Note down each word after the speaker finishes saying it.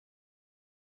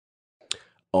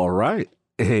All right.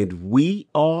 And we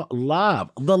are live.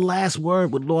 The last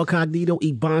word with Lord Cognito,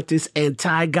 Ebontis, and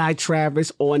Ty Guy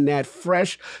Travis on that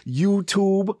fresh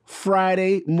YouTube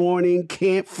Friday morning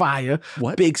campfire.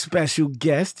 What? Big special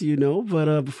guest,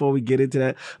 But before we get into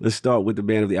that, let's start with the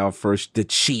man of the hour first, the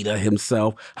cheetah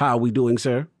himself. How are we doing,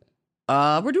 sir?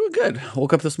 We're doing good.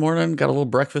 Woke up this morning, got a little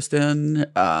breakfast in,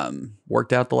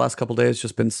 worked out the last couple days,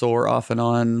 just been sore off and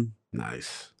on.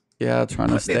 Nice. Yeah, trying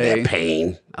to stay. That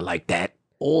pain. I like that.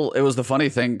 Well, it was the funny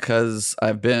thing because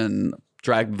I've been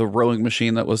dragged the rowing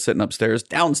machine that was sitting upstairs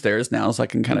downstairs now, so I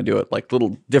can kind of do it like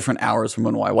little different hours from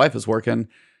when my wife is working.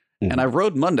 Mm-hmm. And I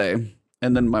rowed Monday,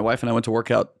 and then my wife and I went to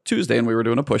work out Tuesday, and we were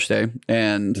doing a push day.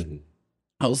 And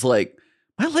I was like,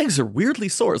 my legs are weirdly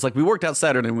sore. It's like we worked out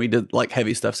Saturday and we did like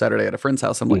heavy stuff Saturday at a friend's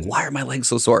house. I'm like, why are my legs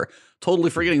so sore?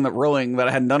 Totally forgetting that rowing that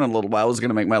I hadn't done in a little while was going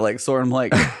to make my legs sore. I'm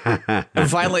like,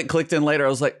 and finally it clicked in later. I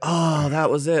was like, oh,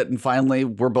 that was it. And finally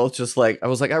we're both just like, I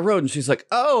was like, I rowed. And she's like,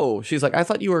 oh, I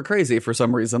thought you were crazy for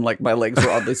some reason. Like my legs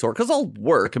were oddly sore because I'll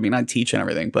work. I mean, I teach and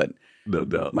everything, but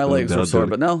my legs were sore.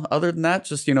 But no, other than that,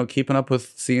 just, keeping up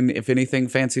with seeing if anything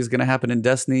fancy is going to happen in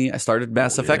Destiny. I started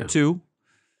Mass Effect 2.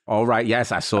 All right.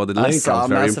 Yes, I saw the link. I was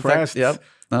very impressed. Yep.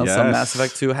 So Mass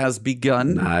Effect 2 has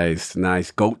begun.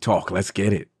 Nice. Goat talk. Let's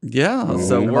get it. Yeah.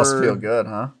 So it must feel good,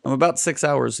 huh? I'm about 6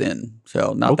 hours in,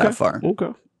 so not that far.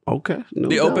 Okay.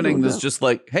 The opening is just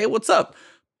like, hey, what's up?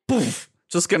 Poof.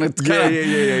 Just gonna kind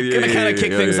of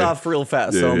kick things off real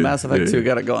fast. So Mass Effect 2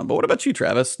 got it going. But what about you,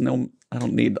 Travis? No, I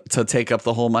don't need to take up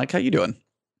the whole mic. How you doing?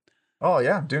 Oh,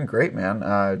 yeah, I'm doing great, man.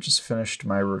 I just finished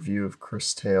my review of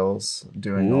Chris Tales,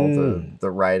 doing all the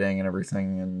writing and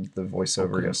everything and the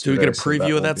voiceover yesterday. Do we get a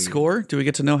preview of that score? Do we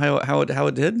get to know how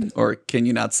it did? Or can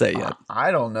you not say yet?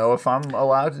 I don't know if I'm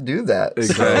allowed to do that.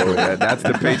 Exactly. That's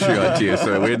the Patreon tier,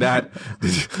 so we're not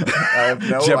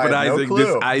jeopardizing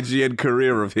this IGN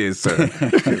career of his, sir.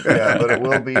 Yeah, but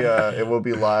it will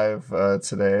be live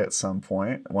today at some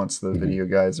point once the video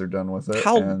guys are done with it.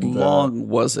 How long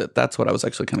was it? That's what I was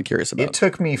actually kind of curious about. It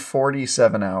took me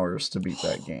 47 hours to beat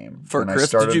that game. For Chris,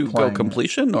 did you go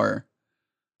completion or?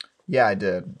 Yeah, I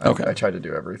did. Okay. I tried to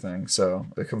do everything. So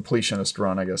the completionist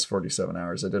run, I guess, 47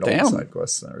 hours. I did all the side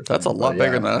quests and everything. That's a lot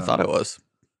bigger than I thought it was.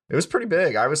 It was pretty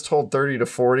big. I was told 30 to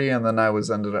 40, and then I was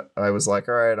like,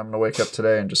 all right, I'm going to wake up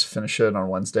today and just finish it on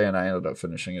Wednesday, and I ended up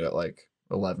finishing it at like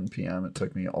 11 p.m. It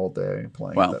took me all day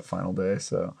playing that final day.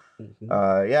 So,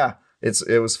 yeah.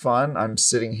 It was fun. I'm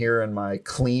sitting here in my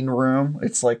clean room.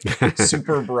 It's like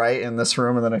super bright in this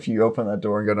room, and then if you open that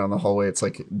door and go down the hallway, it's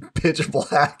like pitch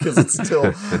black because it's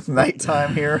still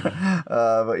nighttime here.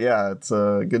 But yeah, it's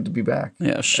good to be back.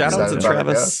 Yeah, shout out to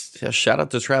Travis. Yeah, shout out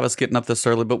to Travis getting up this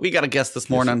early. But we got a guest this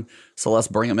morning, so let's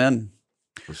bring him in.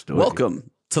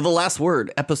 Welcome to The Last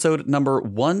Word, episode number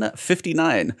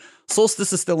 159.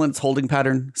 Solstice is still in its holding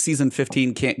pattern. Season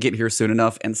 15 can't get here soon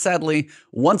enough. And sadly,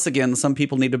 once again, some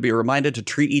people need to be reminded to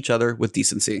treat each other with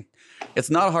decency. It's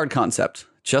not a hard concept.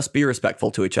 Just be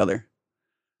respectful to each other.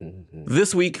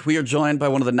 This week, we are joined by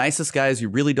one of the nicest guys you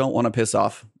really don't want to piss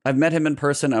off. I've met him in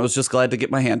person. I was just glad to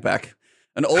get my hand back.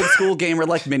 An old school gamer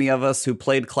like many of us who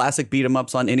played classic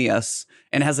beat-em-ups on NES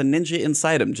and has a ninja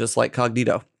inside him, just like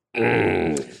Cognito.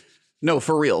 No,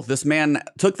 for real. This man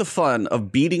took the fun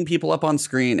of beating people up on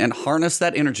screen and harnessed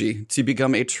that energy to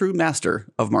become a true master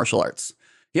of martial arts.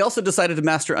 He also decided to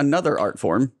master another art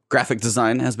form. Graphic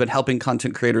design has been helping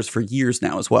content creators for years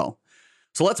now as well.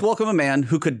 So let's welcome a man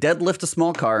who could deadlift a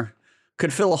small car,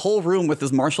 could fill a whole room with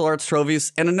his martial arts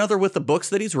trophies, and another with the books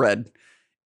that he's read.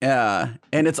 And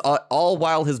it's all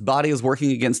while his body is working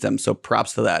against him, so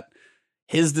props to that.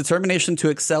 His determination to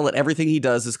excel at everything he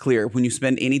does is clear when you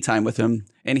spend any time with him,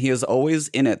 and he is always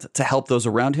in it to help those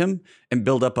around him and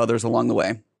build up others along the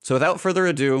way. So without further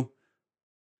ado,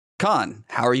 Khan,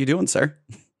 how are you doing, sir?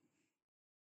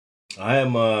 I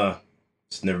am,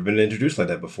 it's never been introduced like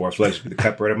that before. I feel like I should be the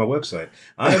copyright on my website.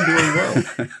 I am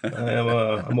doing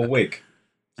well. I'm awake.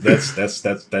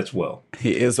 That's well.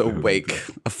 He is awake.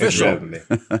 Official. Thanks for having me.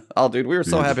 Oh, dude, we were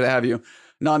so happy to have you.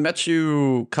 No, I met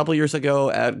you a couple years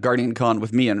ago at Guardian Con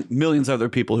with me and millions of other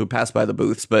people who passed by the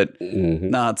booths. But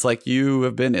no, it's like you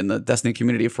have been in the Destiny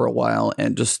community for a while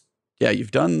and just, yeah,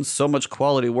 you've done so much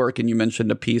quality work. And you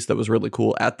mentioned a piece that was really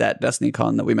cool at that Destiny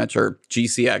Con that we met, or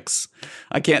GCX.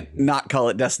 I can't not call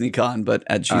it Destiny Con, but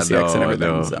at GCX and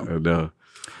everything. I know.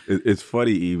 It's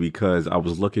funny, E, because I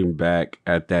was looking back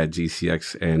at that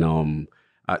GCX and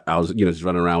I was, just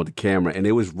running around with the camera, and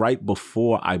it was right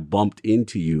before I bumped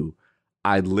into you.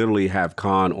 I literally have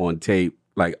Khan on tape.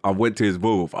 Like, I went to his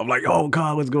booth. I'm like, oh,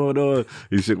 Khan, what's going on?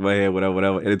 He shook my hand, whatever.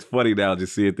 And it's funny now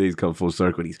just seeing things come full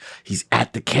circle. He's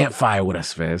at the campfire with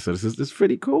us, man. So this is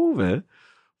pretty cool, man.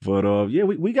 But yeah,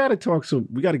 we got to talk. So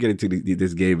we got to get into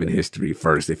this game in history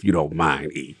first, if you don't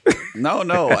mind, E. No,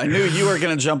 I knew you were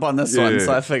going to jump on this one,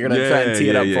 so I figured I'd try and tee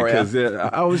it up for you. Because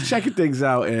I was checking things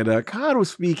out, and Khan was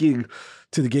speaking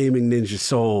to the gaming ninja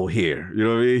soul here. You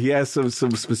know what I mean? He has some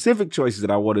specific choices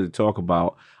that I wanted to talk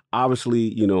about. Obviously,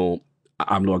 you know,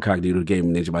 I'm Lord Cognito, the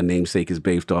gaming ninja. My namesake is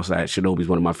based off that. Shinobi's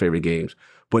one of my favorite games.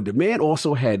 But the man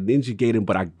also had Ninja Gaiden,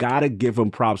 but I got to give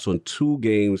him props on 2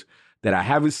 games that I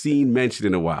haven't seen mentioned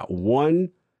in a while.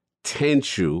 One,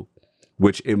 Tenchu,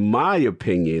 which in my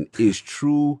opinion is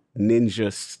true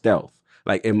ninja stealth.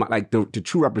 Like the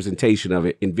true representation of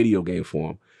it in video game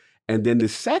form. And then the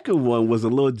second one was a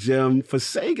little gem for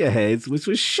Sega heads, which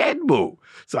was Shenmue.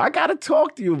 So I got to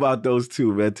talk to you about those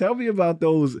 2, man. Tell me about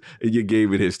those in your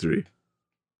gaming history.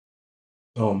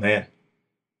 Oh, man.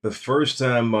 The first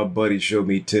time my buddy showed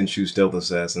me Tenchu Stealth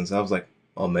Assassins, I was like,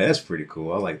 oh, man, that's pretty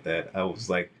cool. I like that. I was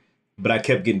like, but I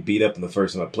kept getting beat up in the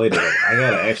first time I played it. Like, I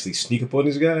got to actually sneak up on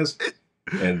these guys.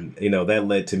 And, you know, that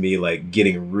led to me, like,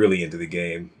 getting really into the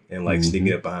game and, like,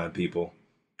 sneaking up behind people.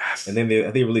 Yes. And then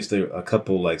they released a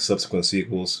couple, like, subsequent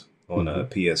sequels on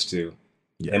PS2.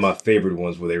 Yes. And my favorite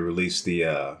ones were they released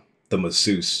the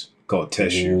masseuse called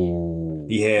Teshu. Ooh,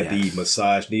 he had the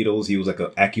massage needles. He was like an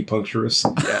acupuncturist.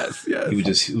 Yes.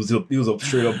 He was a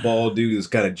straight up bald dude. He was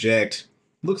kind of jacked.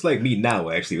 Looks like me now,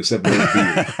 actually, except for his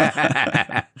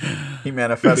beard. He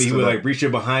manifested. He would like reach in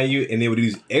behind you, and they would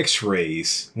use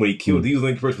X-rays when he killed. He was the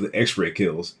only person with X-ray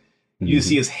kills. You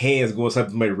see his hands go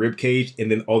inside my rib cage,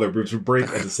 and then all their ribs would break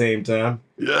at the same time.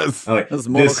 Yes, I'm like, this was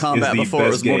Mortal Kombat before it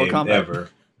was Mortal Kombat ever.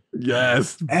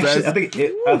 Yes, actually,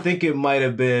 I think it might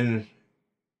have been.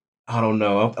 I don't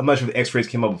know. I'm not sure if the X-rays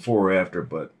came out before or after,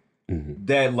 but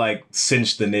that like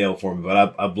cinched the nail for me.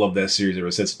 But I've loved that series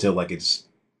ever since. Until like it's.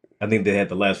 I think they had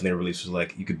the last one they released was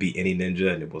like you could be any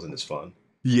ninja, and it wasn't as fun.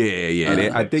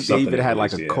 Yeah. I think they even had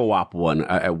like a co-op one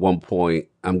at one point.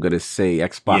 I'm going to say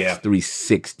Xbox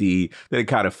 360. Then it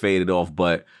kind of faded off,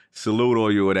 but salute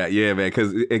on you with that. Yeah, man,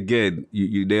 because again,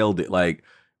 you nailed it. Like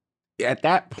at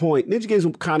that point, ninja games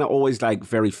were kind of always like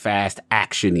very fast,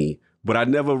 action-y. But I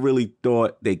never really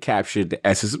thought they captured the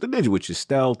essence of the ninja, which is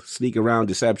stealth, sneak around,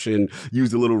 deception, use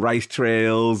the little rice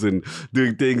trails and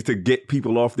doing things to get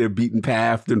people off their beaten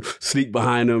path and sneak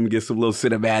behind them, get some little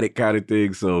cinematic kind of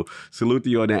thing. So salute to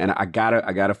you on that. And I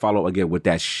gotta follow again with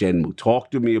that Shenmue.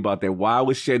 Talk to me about that. Why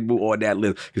was Shenmue on that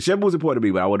list? Because Shenmue was important to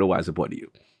me, but I want to know why it's important to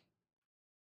you.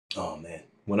 Oh, man.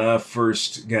 When I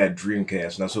first got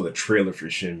Dreamcast and I saw the trailer for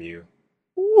Shenmue,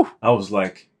 I was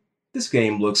like, this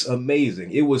game looks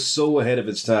amazing. It was so ahead of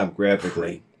its time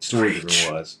graphically,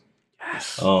 story-wise.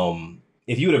 Yes.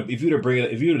 If you were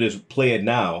to just play it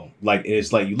now, like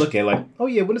it's like you look at it like, oh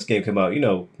yeah, when this game came out, you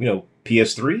know,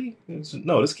 PS3?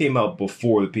 No, this came out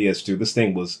before the PS2. This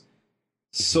thing was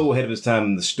so ahead of its time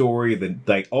in the story that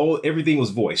like everything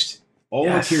was voiced. All the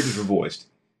characters were voiced.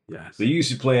 Yes. So you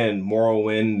used to playing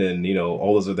Morrowind and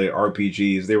all those other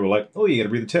RPGs. They were like, oh, you got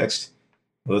to read the text.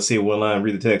 Well, let's say one line,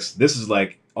 read the text. This is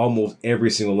like almost every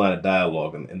single line of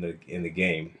dialogue in the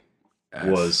game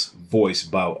was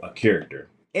voiced by a character.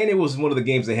 And it was one of the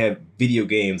games that had video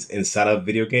games inside of a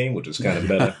video game, which was kind of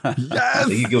meta. Yes.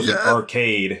 So you could go to an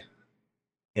arcade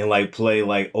and like play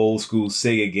like old school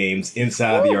Sega games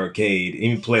inside the arcade.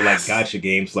 Even play like gotcha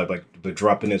games, like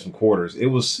dropping in some quarters. It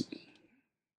was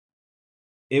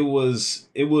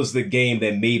the game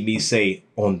that made me say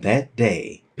on that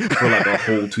day for like a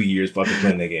whole 2 years after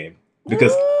playing that game.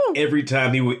 Because every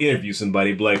time he would interview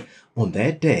somebody, be like, on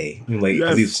that day, like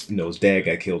his dad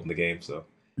got killed in the game, so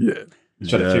trying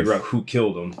to figure out who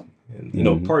killed him.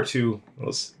 And part 2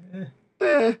 was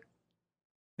it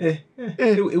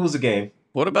was a game.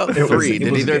 What about 3?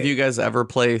 Did either of you guys ever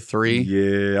play 3?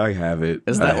 Yeah, I have it.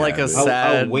 Is that like a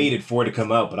sad? I waited for it to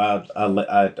come out, but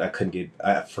I couldn't get.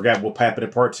 I forgot what happened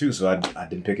in part 2, so I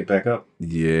didn't pick it back up.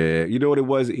 Yeah, you know what it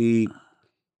was, E.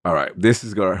 All right, this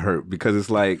is gonna hurt because it's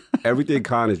like everything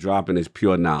Khan is dropping is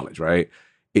pure knowledge, right?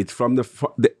 It's from the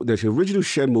original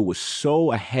Shenmue was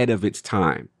so ahead of its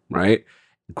time, right?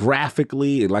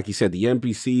 Graphically, and like you said, the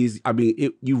NPCs. I mean,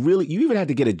 you even had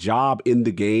to get a job in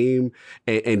the game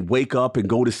and wake up and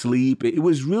go to sleep. It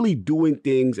was really doing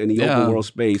things in the open world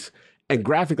space. And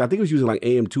graphically, I think it was using like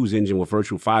AM2's engine with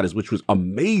Virtual Fighters, which was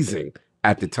amazing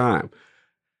at the time.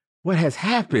 What has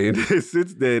happened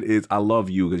since then is I love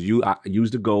you because I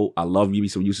used to go. I love you.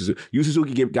 So Yu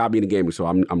Suzuki got me in the gaming, so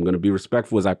I'm going to be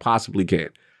respectful as I possibly can.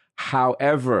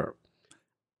 However,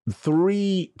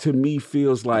 3 to me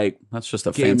feels like that's just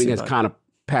a gaming fancy has kind of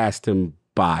passed him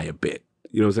by a bit.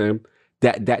 You know what I'm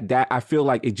saying? That I feel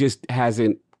like it just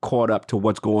hasn't caught up to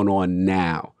what's going on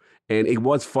now. And it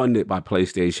was funded by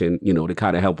PlayStation, to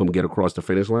kind of help him get across the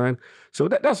finish line. So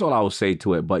that's all I will say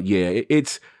to it. But yeah,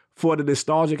 it's for the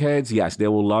nostalgic heads, yes, they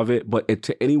will love it. But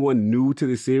to anyone new to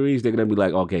the series, they're going to be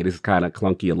like, okay, this is kind of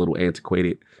clunky, a little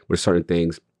antiquated with certain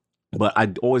things. But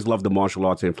I always love the martial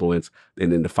arts influence and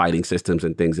then the fighting systems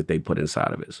and things that they put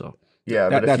inside of it. So yeah,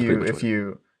 but if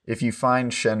you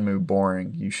find Shenmue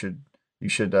boring, you should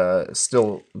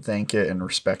still thank it and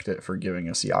respect it for giving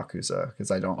us Yakuza,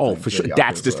 because I don't. Oh, for sure.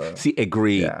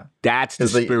 Agreed. Yeah. That's the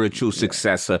spiritual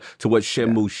successor to what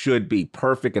Shenmue should be.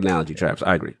 Perfect analogy, Travis.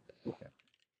 I agree.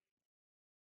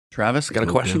 Travis, got a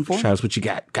question for him? Travis, what you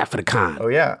got for the con? Oh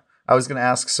yeah, I was going to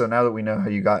ask. So now that we know how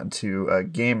you got into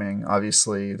gaming,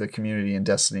 obviously the community in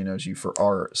Destiny knows you for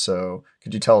art. So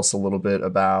could you tell us a little bit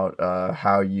about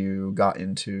how you got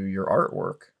into your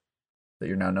artwork that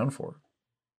you're now known for?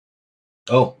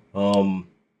 Oh,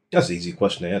 that's an easy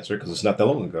question to answer because it's not that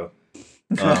long ago.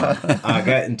 I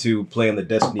got into playing the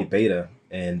Destiny beta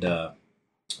and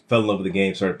fell in love with the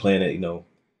game. Started playing it,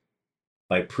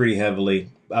 like pretty heavily.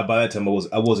 By that time, I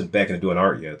wasn't back into doing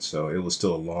art yet, so it was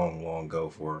still a long go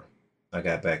before I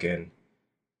got back in.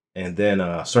 And then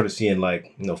started seeing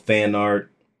fan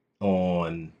art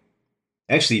on.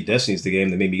 Actually, Destiny's the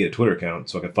game that made me get a Twitter account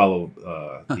so I could follow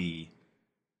the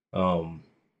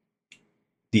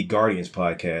Guardians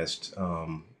podcast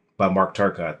by Mark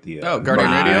Turcott. The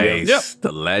Guardian Radio, yep,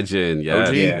 the legend,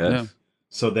 yeah.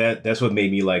 So that's what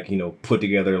made me put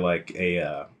together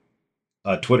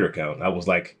a Twitter account. My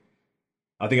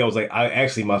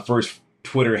first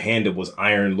Twitter handle was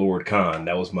Iron Lord Khan.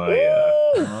 That was my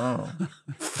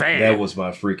that was my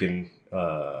freaking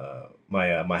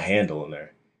my handle in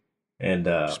there. And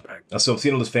so I'm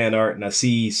seeing all this fan art, and I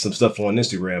see some stuff on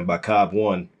Instagram by Cobb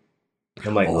One.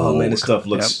 I'm like, oh man, this stuff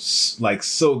looks like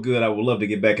so good. I would love to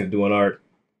get back into doing art.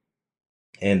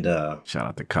 And shout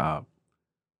out to Cobb.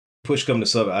 Push come to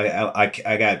shove,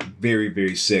 I got very,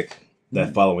 very sick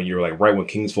that following year, right when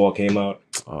Kingsfall came out.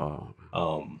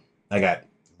 I got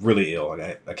really ill.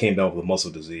 I came down with a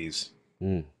muscle disease,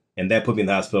 and that put me in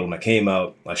the hospital. When I came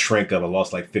out, I shrank up. I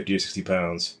lost 50 or 60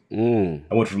 pounds. I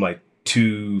went from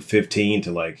 215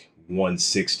 to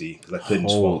 160 because I couldn't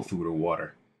swallow food or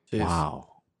water. Jeez. Wow,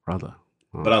 brother.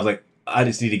 But I was like, I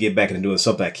just need to get back into doing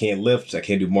something. I can't lift. I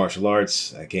can't do martial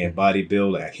arts. I can't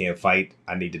bodybuild. I can't fight.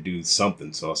 I need to do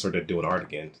something. So I started doing art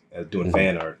again, doing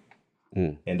fan art,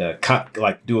 and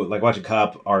watching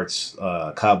Cobb Arts,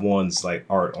 Cobb One's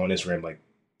art on Instagram,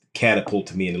 catapult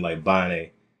to me into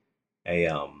buying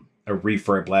a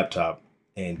refurb laptop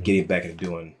and getting back into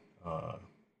doing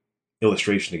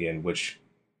illustration again, which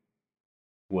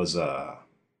was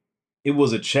it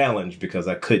was a challenge because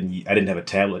I didn't have a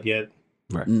tablet yet.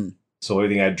 Right. So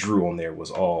everything I drew on there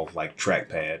was all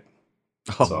trackpad.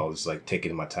 So I was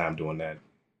taking my time doing that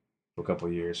for a couple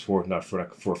of years, for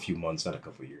a few months, not a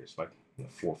couple of years, 4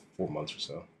 months or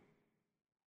so.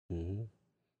 Mm-hmm.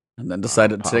 And then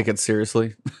decided to take it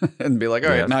seriously and be like, all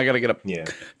right, now I got to get a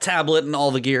tablet and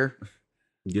all the gear.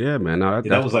 Yeah, man. No,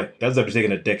 that was after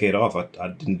taking a decade off. I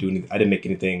didn't make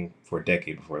anything for a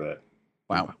decade before that.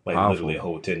 Wow. Literally a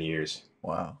whole 10 years.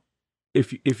 Wow.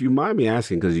 If you mind me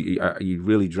asking, because you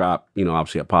really dropped,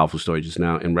 obviously a powerful story just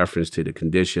now in reference to the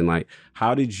condition,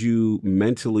 how did you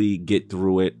mentally get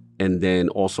through it? And then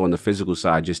also on the physical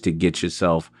side, just to get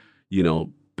yourself,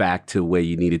 back to where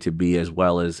you needed to be, as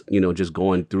well as, just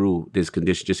going through this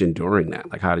condition, just enduring that.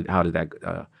 How did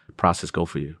that process go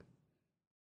for you?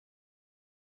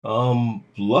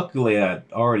 Luckily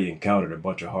I'd already encountered a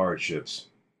bunch of hardships.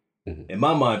 Mm-hmm. And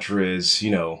my mantra is,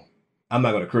 I'm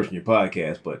not going to curse on your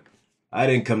podcast, but I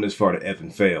didn't come this far to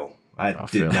effing fail. I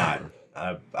did not.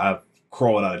 I've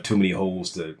crawled out of too many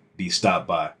holes to be stopped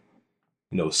by,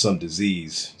 some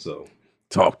disease. So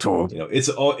talk to him. It's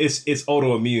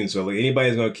autoimmune. So anybody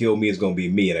that's going to kill me is going to be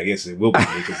me, and I guess it will be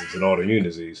me because it's an autoimmune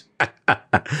disease.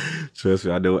 Trust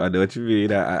me, I know what you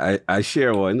mean. I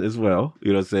share one as well.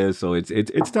 You know what I'm saying? So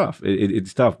it's tough.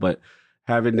 It's tough, but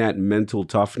having that mental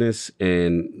toughness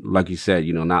and, like you said,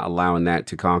 not allowing that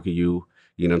to conquer you.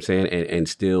 You know what I'm saying? And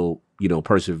still,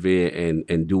 persevere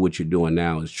and do what you're doing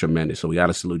now is tremendous. So we got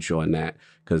to salute you on that,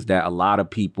 because that a lot of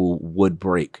people would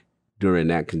break during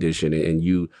that condition, and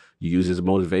you use it as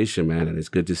motivation, man. And it's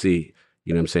good to see,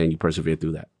 you persevere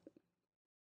through that.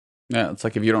 Yeah, it's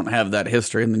like if you don't have that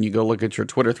history and then you go look at your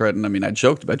Twitter thread, and I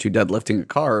joked about you deadlifting a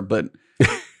car, but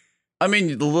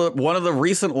one of the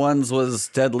recent ones was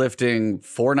deadlifting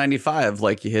 495.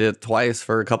 You hit it twice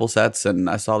for a couple sets, and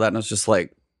I saw that and I was just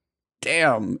like,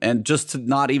 damn. And just to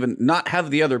not have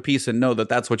the other piece and know that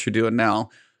that's what you're doing now,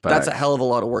 that's a hell of a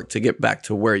lot of work to get back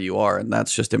to where you are. And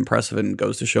that's just impressive and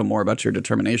goes to show more about your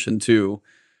determination to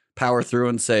power through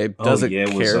and say, does it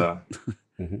care?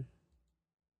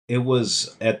 It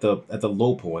was at the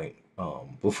low point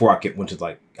before I went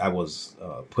to I was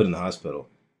put in the hospital.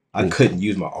 I couldn't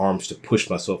use my arms to push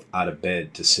myself out of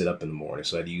bed to sit up in the morning,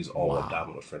 so I had to use all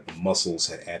abdominal strength. The muscles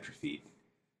had atrophied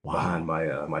behind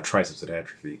my triceps had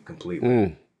atrophied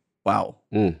completely. Wow.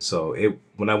 So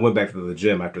when I went back to the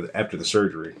gym after the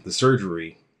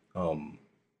surgery,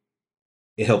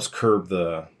 it helps curb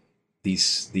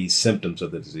these symptoms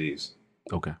of the disease.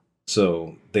 Okay.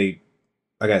 So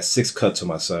I got 6 cuts on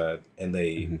my side, and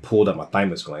they pulled out my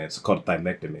thymus glands. It's called a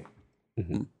thymectomy.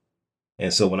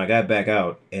 And so when I got back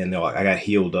out and I got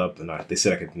healed up, and they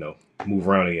said I could move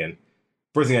around again.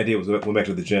 First thing I did was went back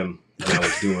to the gym, and I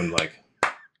was doing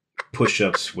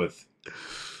push-ups with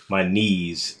my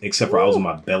knees, except for I was on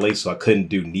my belly, so I couldn't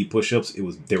do knee push-ups.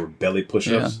 They were belly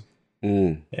push-ups.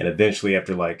 And eventually,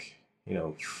 after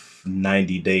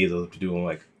 90 days, I was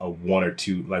doing a 1 or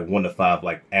 2, 1 to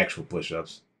 5 actual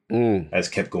push-ups. I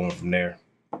just kept going from there.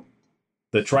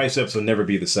 The triceps will never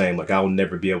be the same. I'll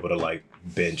never be able to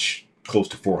bench close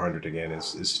to 400 again.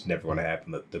 It's never going to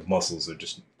happen. The muscles are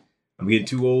just. I'm getting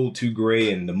too old, too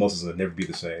gray, and the muscles will never be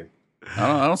the same.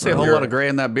 I don't see a whole lot of gray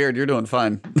in that beard. You're doing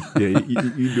fine. Yeah,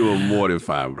 you're doing more than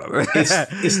fine, brother.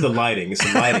 It's the lighting. It's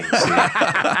the lighting.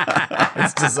 See?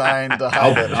 It's designed to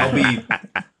hide it.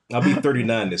 I'll be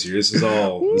 39 this year. This is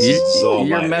all.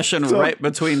 You're meshing right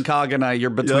between Cog and I. You're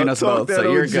between us both,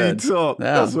 so you're good. Talk.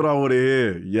 Yeah. That's what I want to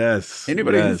hear. Yes.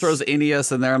 Anybody who throws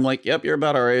NES in there, I'm like, yep, you're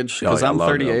about our age, because I'm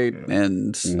 38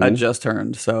 and I just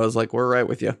turned. So I was like, we're right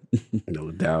with you.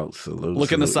 No doubt. Salute.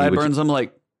 Look in the sideburns. I'm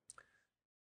like,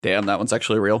 damn, that one's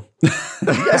actually real. You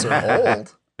guys are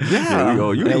old. Yeah.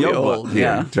 You're old.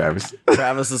 Yeah. Travis.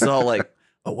 Travis is all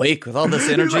awake with all this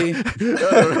energy.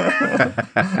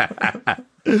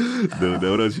 No,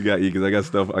 what else you got?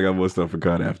 Because I got more stuff for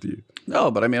Con after you.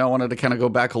 No, but I wanted to kind of go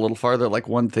back a little farther.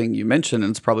 One thing you mentioned, and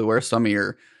it's probably where some of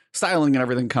your styling and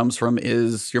everything comes from,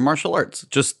 is your martial arts.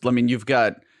 You've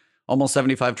got almost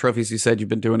 75 trophies. You said you've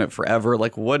been doing it forever.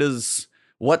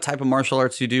 What type of martial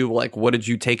arts you do? What did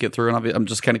you take it through? And I'm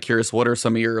just kind of curious, what are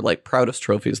some of your proudest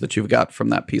trophies that you've got from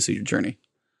that piece of your journey?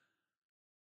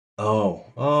 I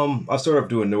started off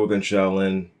doing Northern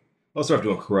Shaolin. I started off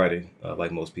doing karate,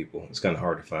 like most people. It's kind of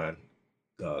hard to find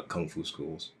kung fu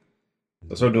schools.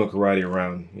 I started doing karate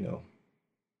around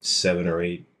 7 or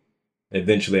 8.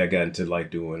 Eventually, I got into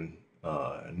doing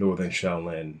Northern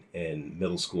Shaolin in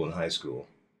middle school and high school.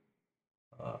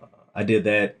 I did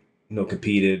that,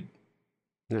 competed.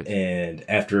 Nice. And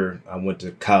after I went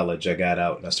to college, I got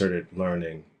out and I started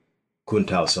learning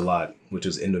Kuntao Silat, which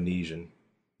is Indonesian.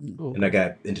 Ooh. And I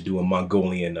got into doing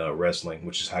Mongolian wrestling,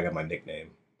 which is how I got my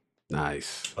nickname.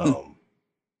 Nice. I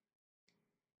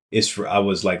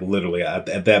was literally at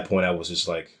that point I was just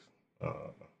got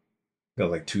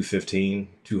 215,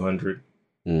 200.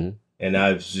 And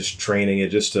I was just training it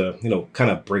just to,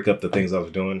 kind of break up the things I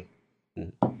was doing.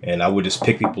 And I would just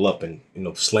pick people up and,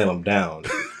 slam them down.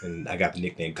 And I got the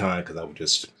nickname Khan because I would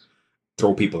just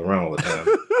throw people around all the time.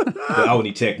 But I would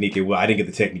need technique. I didn't get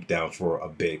the technique down for a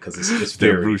bit because it's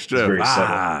very subtle.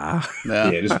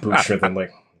 Yeah, just brute strength. I'm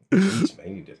like, geez, man,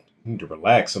 you need to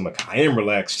relax. I'm like, I am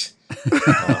relaxed.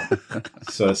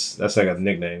 So that's how I got the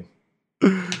nickname.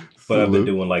 But I've been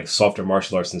doing softer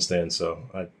martial arts since then. So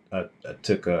I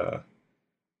took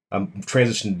I'm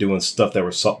transitioning to doing stuff that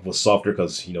was softer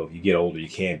because you get older, you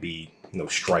can't be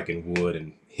striking wood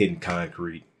and hitting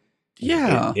concrete.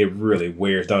 Yeah, it really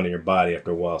wears down on your body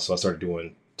after a while. So I started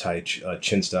doing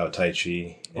chin style Tai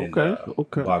Chi and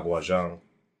Bagua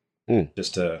Zhang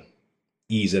just to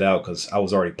ease it out because I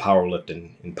was already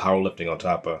powerlifting on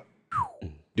top of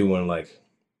doing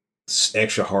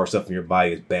extra hard stuff in your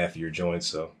body is bad for your joints.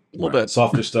 So a little bit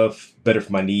softer stuff, better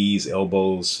for my knees,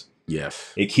 elbows.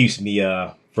 Yes, it keeps me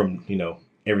from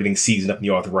everything seizing up and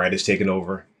the arthritis taking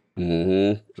over.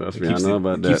 Trust me, I know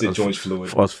about that. Keeps the joints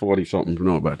fluid. Us 40-somethings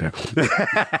know about that.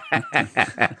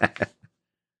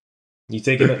 You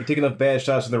take enough bad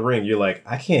shots in the ring, you're like,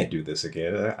 I can't do this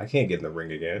again. I can't get in the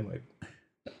ring again.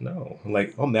 No. I'm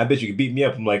like, oh man, I bet you could beat me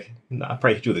up. I'm like, no, I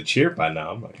probably hit you with a chair by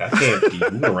now. I'm like, I can't keep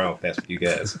moving around fast with you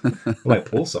guys. I might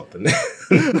pull something. I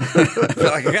feel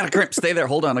like I got a cramp. Stay there.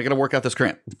 Hold on. I got to work out this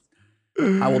cramp.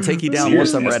 I will take you down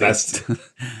once I'm ready. That's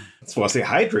why I say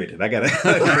hydrated. I gotta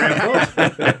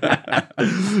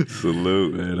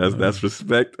salute, man. That's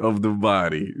respect of the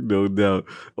body, no doubt.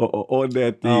 On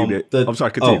that thing, I'm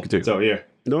sorry. Continue. So yeah,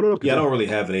 no. Yeah, I don't really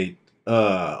have any. A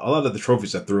lot of the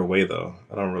trophies I threw away though.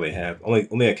 I don't really have.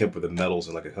 Only I kept with the medals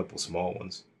and a couple small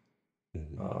ones.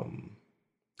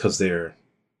 Because they're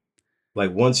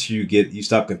once you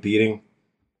stop competing,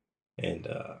 and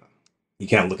you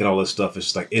kind of look at all this stuff.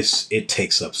 It's just like it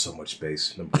takes up so much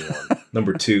space. Number one.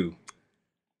 Number two,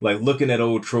 like looking at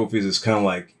old trophies is kind of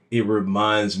like it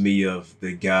reminds me of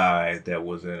the guy that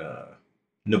was in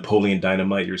Napoleon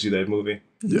Dynamite. You ever see that movie?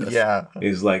 Yes. Yeah.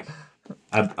 It's like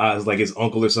I was like his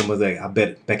uncle or something. Was like, I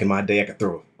bet back in my day I could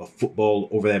throw a football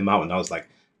over that mountain. I was like,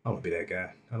 I don't want to be that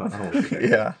guy. I don't want to be that guy.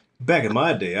 Yeah. Back in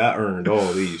my day, I earned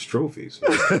all these trophies.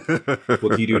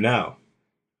 What can you do now?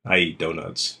 I eat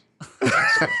donuts.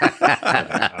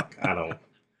 I don't.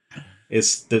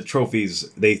 It's the trophies.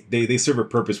 They serve a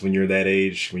purpose when you're that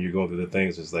age. When you're going through the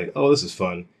things, it's like, oh, this is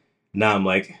fun. Now I'm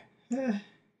like,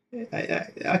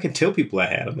 I can tell people I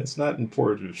had them. It's not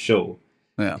important to show.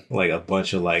 Yeah, like a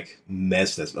bunch of like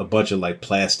mess. That's a bunch of like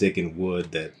plastic and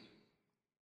wood that.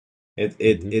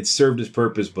 It served its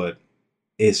purpose, but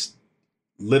it's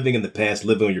living in the past.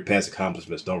 Living on your past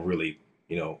accomplishments don't really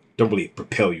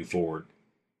propel you forward.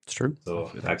 It's true.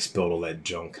 So I expelled all that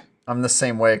junk. I'm the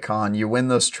same way, Khan. You win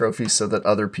those trophies so that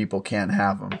other people can't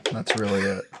have them. That's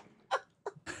really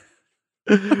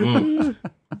it.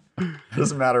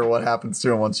 Doesn't matter what happens to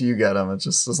them once you get them. It's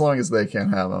just as long as they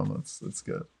can't have them, it's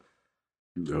good.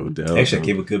 No doubt. Actually, I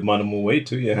gave a good amount of them away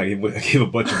too. Yeah, I gave a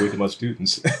bunch away to my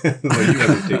students. Like, you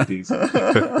have to take these.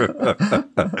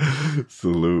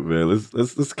 Salute, man.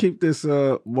 Let's keep this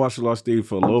martial arts theme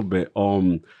for a little bit.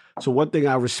 So one thing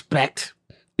I respect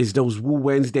is those Woo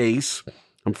Wednesdays.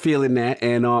 I'm feeling that,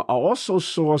 and I also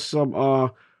saw some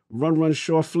run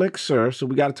short flicks, sir. So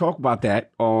we got to talk about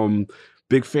that.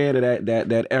 Big fan of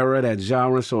that era, that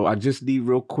genre. So I just need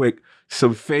real quick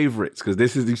some favorites, because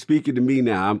this is speaking to me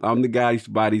now. I'm the guy who used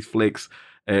to buy these flicks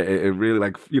and really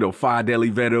like, Five Deadly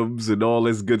Venoms and all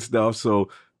this good stuff. So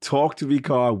talk to me,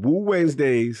 Carl. Woo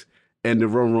Wednesdays and the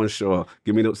Run Short.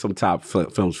 Give me some top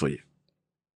films for you.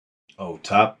 Oh,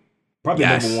 top? Probably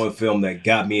Yes. number one film that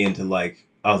got me into like,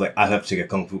 I was like, I have to take a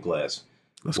kung fu class.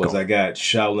 Let's go. I got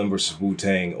Shaolin vs.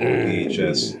 Wu-Tang on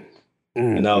VHS.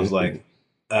 And I was like,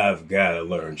 I've got to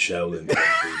learn Shaolin kung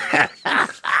fu.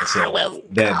 So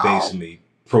that basically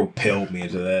propelled me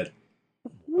into that.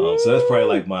 So that's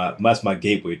probably like that's my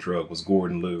gateway drug was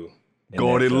Gordon Liu.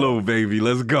 Gordon Liu, baby.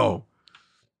 Let's go.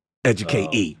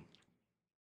 Educate E.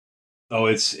 Oh,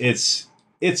 it's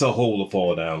a hole to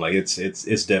fall down. Like it's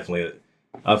definitely.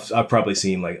 I've probably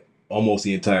seen like almost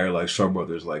the entire like Shaw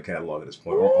Brothers like catalog at this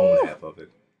point, or own half of it.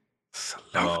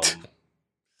 Salute.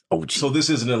 So this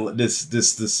isn't the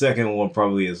second one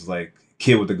probably is like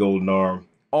Kid with the Golden Arm.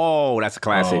 Oh, that's a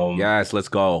classic. Yes, let's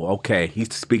go. Okay,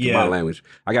 he's speaking my language.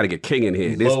 I got to get King in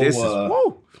here. This is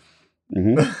woo.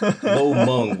 Mm-hmm. Lo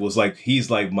Mung was like he's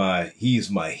my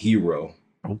hero.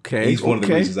 Okay, he's one of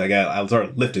the reasons I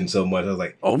started lifting so much. I was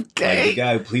like, okay, like the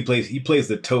guy he plays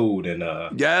the Toad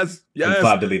and yes, in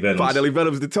Five Deadly Venoms. Five Deadly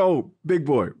Venoms, the Toad, big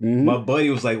boy. Mm-hmm. My buddy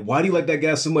was like, "Why do you like that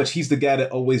guy so much? He's the guy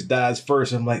that always dies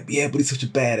first." I'm like, "Yeah, but he's such a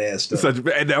badass stuff."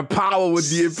 And that power with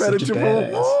the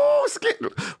impenetrable.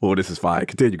 Oh, this is fine.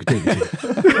 Continue. This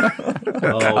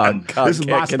is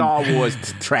my Star Wars,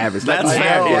 Travis. That's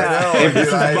fair.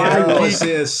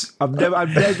 I've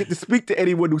never get to speak to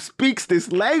anyone who speaks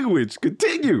this language.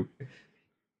 Continue.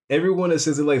 Everyone that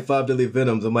says it like Five Deadly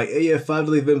Venoms, I'm like, hey, yeah, Five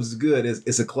Deadly Venoms is good.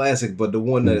 It's a classic, but the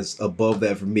one that is above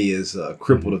that for me is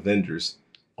Crippled Avengers.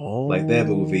 Oh, like that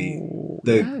movie.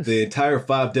 The entire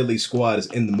Five Deadly Squad is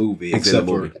in the movie, except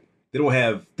for they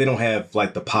don't have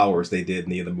like the powers they did in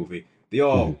the other movie. They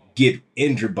all get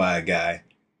injured by a guy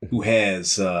who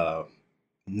has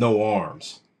no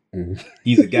arms.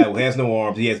 He's a guy who has no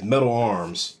arms. He has metal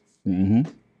arms.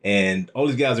 And all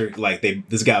these guys are like,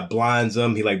 this guy blinds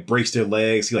them. He like breaks their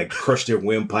legs. He like crushed their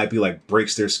windpipe. He like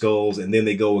breaks their skulls. And then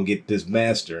they go and get this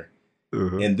master.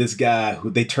 And this guy, who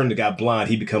they turn the guy blind,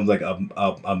 he becomes like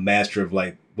a master of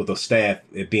like with a staff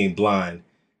at being blind.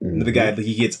 And the guy,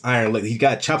 he gets iron legs. He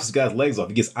chops this guy's legs off.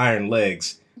 He gets iron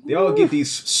legs. They all get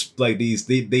these like these.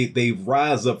 They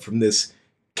rise up from this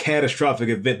catastrophic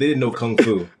event. They didn't know kung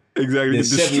fu. Exactly. And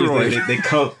 7 years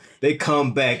later, they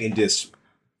come back and just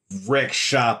wreck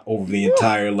shop over the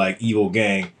entire like evil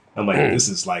gang. I'm like, this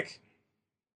is like,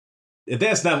 if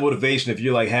that's not motivation, if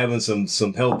you're like having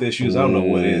some health issues, I don't know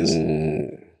what is.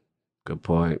 Good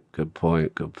point.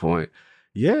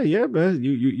 Yeah, man.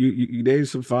 You named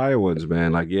some fire ones,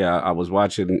 man. Like, yeah, I was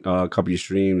watching a couple of your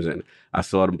streams and I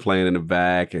saw them playing in the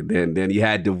back, and then you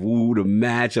had the Wu, the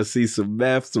match. I see some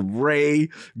Meth, some Ray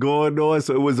going on,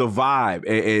 so it was a vibe.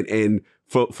 And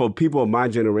for people of my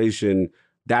generation,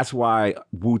 that's why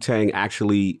Wu-Tang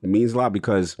actually means a lot,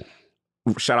 because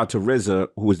shout out to RZA,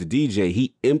 who was the DJ.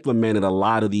 He implemented a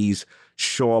lot of these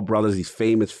Shaw Brothers, these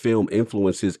famous film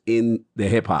influences in the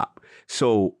hip hop.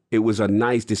 So it was a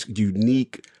nice, this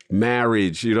unique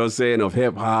marriage, you know what I'm saying, of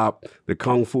hip hop, the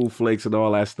kung fu flicks and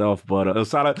all that stuff. But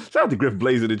shout out to Griff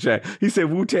Blaze in the chat. He said,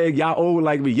 Wu-Tang, y'all old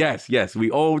like me. Yes, we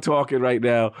old talking right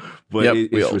now, but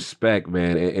it's respect,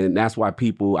 man. And that's why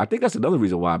people, I think that's another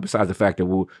reason why, besides the fact that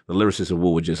the lyricists of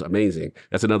Wu were just amazing,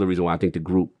 that's another reason why I think the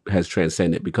group has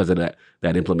transcended, because of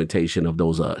that implementation of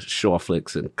those Shaw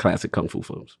flicks and classic kung fu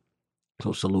films.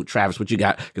 So salute. Travis, what you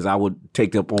got? Because I would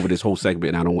take up over this whole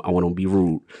segment, and I want to be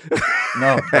rude.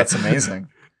 No, that's amazing.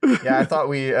 Yeah, I thought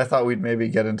we'd maybe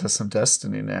get into some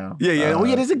Destiny now. Yeah.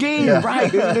 There's a game,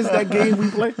 right? There's that game we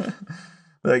play.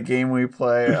 That game we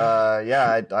play.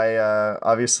 I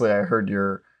obviously I heard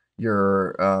your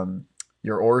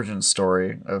origin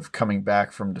story of coming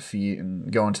back from defeat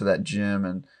and going to that gym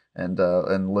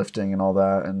and lifting and all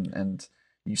that, and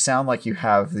you sound like you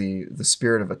have the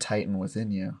spirit of a Titan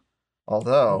within you.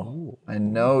 Although I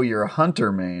know you're a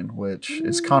hunter main, which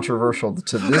is controversial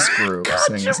to this group,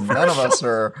 seeing as none of us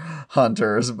are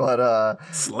hunters. But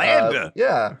slander.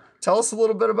 Yeah, tell us a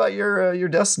little bit about your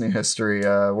Destiny history,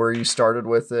 where you started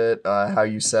with it, how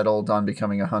you settled on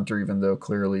becoming a hunter, even though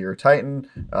clearly you're a Titan,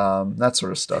 that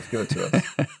sort of stuff. Give it to us.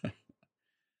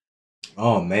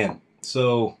 Oh man,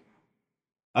 so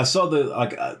I saw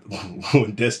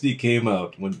when Destiny came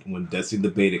out, when Destiny the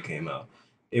beta came out.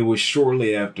 It was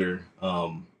shortly after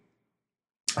I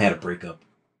had a breakup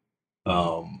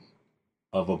of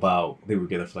about, they were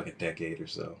together for like a decade or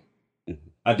so. Mm-hmm.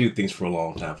 I do things for a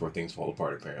long time before things fall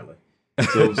apart, apparently.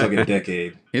 So it was like a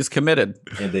decade. He's committed.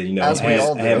 And then, I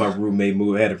had my roommate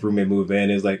move. I had a roommate move in.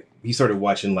 It was like, he started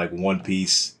watching like One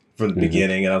Piece from the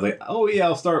beginning. And I was like, oh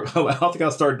yeah, I think I'll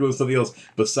start doing something else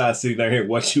besides sitting down here and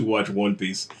watch One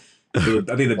Piece. So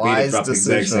I think the beta dropped at the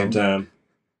exact same time.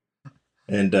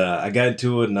 And I got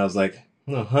into it, and I was like,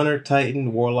 Hunter,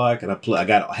 Titan, Warlock, and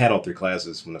I had all three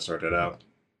classes when I started out.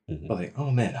 Mm-hmm. I was like,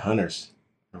 oh man, Hunters.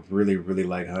 I really, really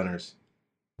like Hunters.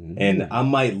 Mm-hmm. And I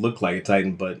might look like a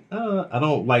Titan, but I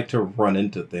don't like to run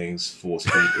into things full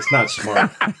speed. It's not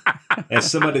smart. As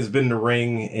somebody that's been in the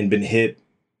ring and been hit,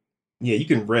 yeah, you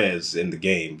can res in the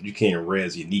game. You can't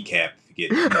res your kneecap if you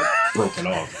get broken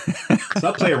off. So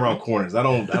I play around corners. I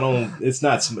don't. It's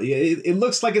not. It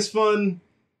looks like it's fun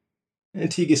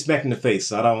until you get smacked in the face.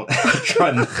 So I don't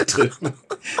try not to.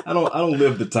 I don't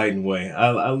live the Titan way.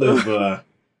 I live a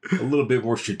little bit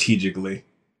more strategically,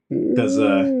 because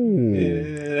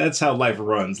that's how life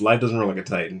runs. Life doesn't run like a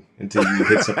Titan until you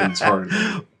hit something that's harder.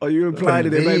 Are you implying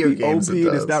that it might be OP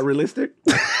and it's not realistic?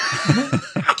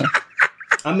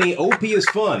 I mean, OP is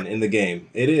fun in the game.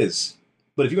 It is.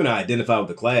 But if you're going to identify with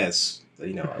the class,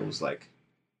 I was like,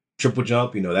 triple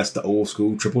jump, that's the old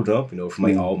school triple jump,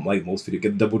 from most video,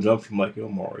 get the double jump from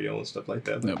Mario and stuff like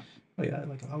that. Yep. Oh yeah,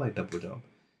 I like double jump.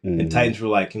 And Titans were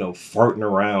like, farting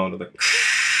around, or like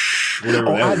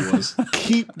whatever that was.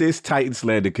 Keep this Titan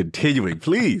slander continuing,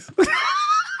 please.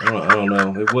 I don't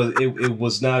know. It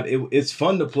was not. It's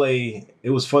fun to play.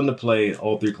 It was fun to play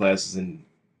all three classes in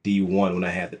D1 when I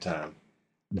had the time.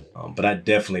 But I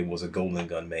definitely was a Golden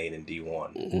Gun main in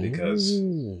D1 because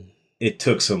it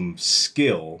took some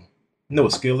skill. You know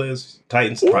what skill is?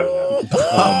 Titans? Probably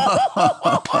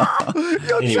not.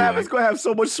 Anyway. Travis gonna have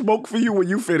so much smoke for you when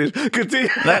you finish. Continue.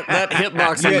 That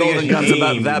hitbox on Golden Gun's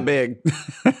about that big.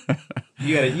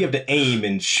 You have to aim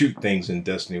and shoot things in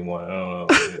Destiny 1. I don't know.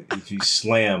 If you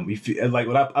slam, I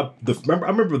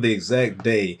remember the exact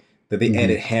day that they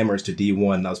added hammers to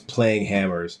D1, and I was playing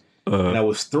hammers. And I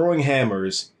was throwing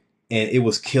hammers, and it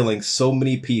was killing so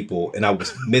many people, and I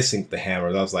was missing the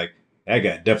hammers. I was like, that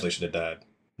guy definitely should have died.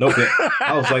 No,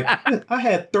 I was like, I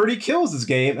had 30 kills this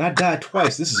game, and I died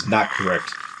twice. This is not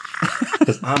correct.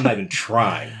 Because I'm not even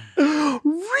trying.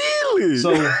 Really?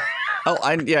 So,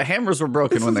 hammers were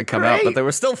broken when they come out, but they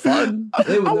were still fun.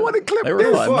 I want to clip. They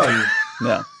were fun.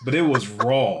 Yeah, but it was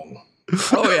wrong.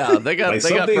 Oh yeah, they got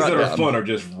some things that are fun are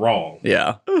just wrong.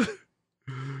 Yeah.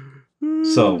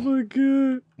 So, oh my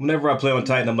God. Whenever I play on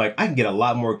Titan, I'm like, I can get a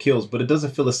lot more kills, but it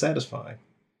doesn't feel as satisfying.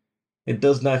 It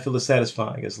does not feel as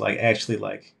satisfying as actually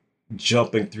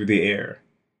jumping through the air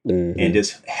and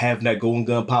just having that golden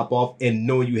gun pop off and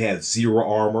knowing you have zero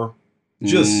armor.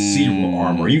 Just zero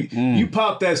armor. You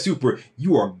pop that super,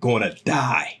 you are gonna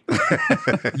die.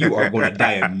 You are gonna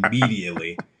die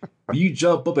immediately. You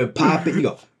jump up and pop it, you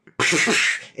go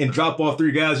and drop off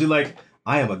 3 guys, you're like,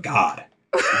 I am a god.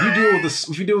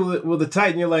 If you do it with the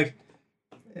Titan, you're like,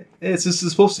 this is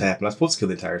supposed to happen. I'm supposed to kill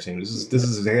the entire team. This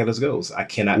is how this goes. I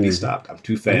cannot be stopped. I'm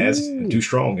too fast, and too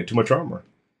strong, and too much armor.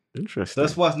 Interesting. So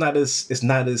that's why it's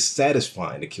not as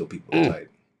satisfying to kill people with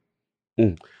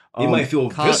Titan. It might feel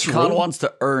visceral. Khan wants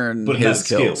to earn his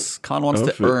kills. Khan wants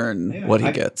to earn what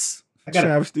he gets.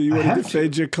 Travis, do you want to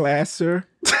defend your class, sir?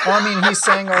 Well, I mean, he's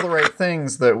saying all the right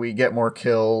things, that we get more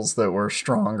kills, that we're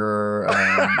stronger,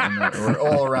 and that we're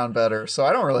all around better. So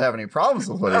I don't really have any problems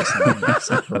with what he's saying,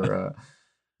 except for,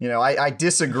 I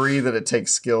disagree that it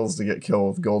takes skills to get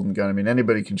killed with Golden Gun. I mean,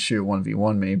 anybody can shoot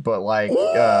 1v1 me, but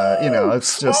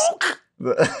it's just...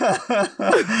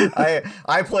 I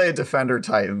play a Defender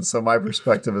Titan, so my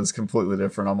perspective is completely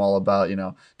different. I'm all about,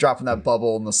 dropping that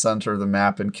bubble in the center of the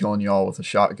map and killing y'all with a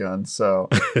shotgun. So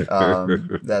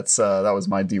that was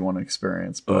my D1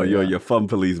 experience. But, your fun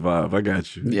police vibe. I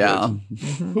got you. Yeah.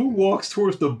 Who walks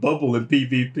towards the bubble in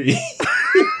PvP?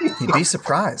 You'd be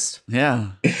surprised.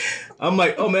 Yeah. I'm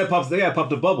like, oh man, I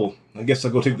popped a bubble. I guess I'll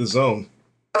go take the zone.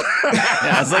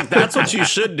 Yeah, it's like, that's what you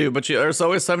should do, but there's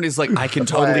always somebody's like, I can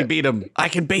totally beat him. I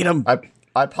can beat him.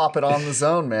 I pop it on the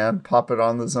zone, man. Pop it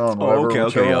on the zone.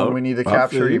 Whichever one we need to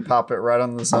capture, you pop it right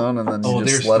on the zone, and then you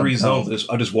just let him. There's 3 zones.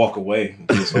 I'll just walk away.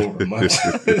 It's over.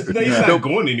 He's not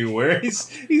going anywhere.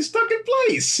 He's stuck in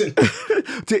place.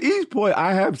 To E's point,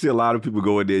 I have seen a lot of people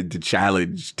going in to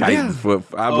challenge Titans. Yeah.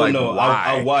 Why?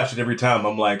 I watch it every time.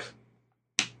 I'm like,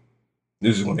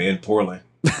 this is going to end poorly.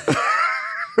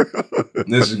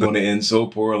 This is going to end so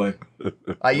poorly.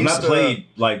 When I played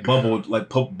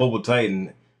Bubble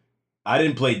Titan, I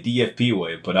didn't play DFP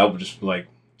way, but I would just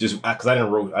because I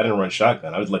didn't run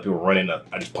shotgun. I would let people run in. I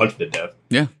just punched to death.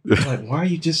 Yeah. Like, why are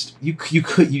you just you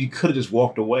could have just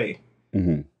walked away.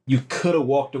 Mm-hmm. You could have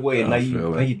walked away, and now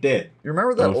you're dead. You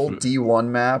remember that old D1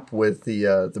 map with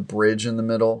the bridge in the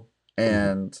middle?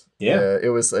 And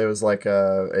it was like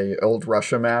a old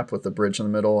Russia map with the bridge in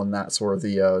the middle, and that's where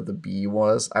the B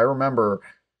was. I remember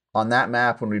on that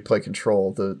map when we play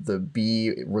Control, the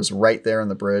B was right there in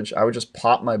the bridge. I would just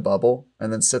pop my bubble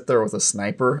and then sit there with a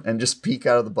sniper and just peek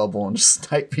out of the bubble and just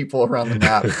snipe people around the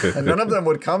map. And none of them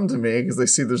would come to me because they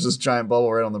see there's this giant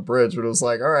bubble right on the bridge. But it was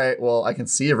like, all right, well, I can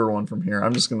see everyone from here.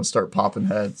 I'm just going to start popping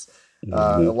heads.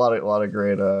 A lot of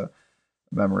great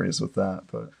memories with that,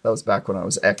 but that was back when I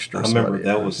was extra. I remember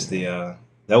that was the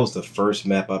first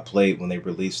map I played when they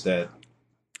released that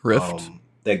Rift.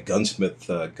 That gunsmith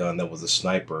gun that was a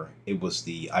sniper. It was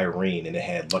the Irene, and it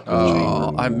had lucky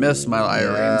chamber. I miss my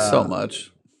Irene so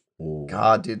much.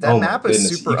 God, dude, that map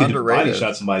is super underrated. You could body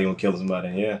shot somebody and kill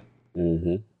somebody. Yeah.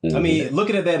 Mm-hmm. Mm-hmm. I mean,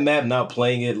 looking at that map, not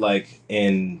playing it like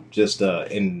in just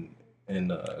in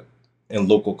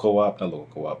local co-op, not local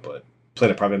co-op, but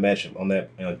playing a private match on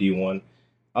that D1.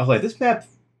 I was like, this map,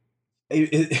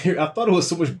 I thought it was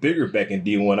so much bigger back in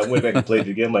D1. I went back and played it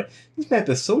again. I'm like, this map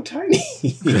is so tiny.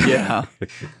 Yeah.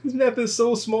 This map is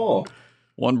so small.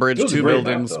 One bridge, 2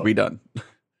 buildings, we done.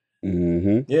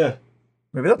 Mm-hmm. Yeah.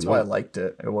 Maybe that's why I liked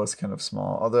it. It was kind of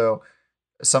small. Although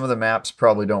some of the maps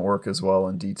probably don't work as well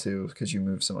in D2 because you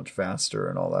move so much faster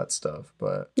and all that stuff.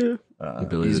 But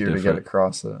easier to get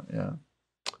across it. Yeah.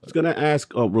 I was gonna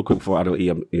ask real quick before I'm gonna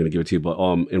give it to you, but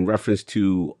in reference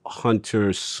to hunter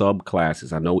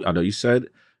subclasses, I know you said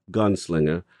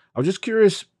gunslinger. I was just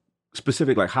curious,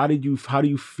 specific, like how do you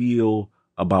feel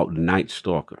about Night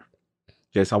Stalker?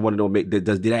 Just I want to know, did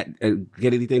that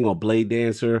get anything on Blade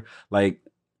Dancer? Like,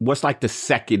 what's like the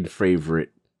second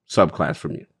favorite subclass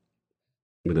from you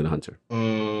within hunter?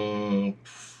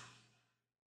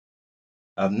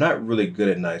 I'm not really good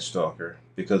at Night Stalker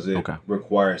because it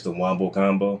requires the wombo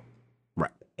combo. Right.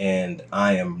 And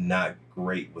I am not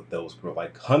great with those.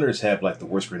 Like, hunters have like the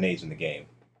worst grenades in the game.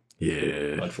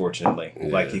 Yeah. Unfortunately. Yeah.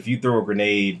 Like, if you throw a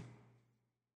grenade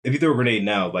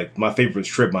now, like my favorite is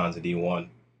trip mines in D1.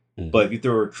 Mm-hmm. But if you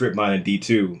throw a trip mine in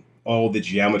D2, all the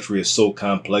geometry is so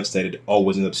complex that it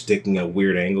always ends up sticking at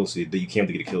weird angles so that you can't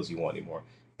get the kills you want anymore.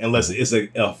 Unless it's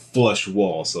a flush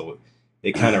wall, so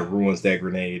it kind of ruins that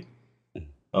grenade.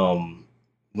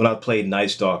 When I played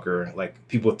Night Stalker, like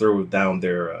people throw down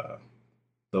their I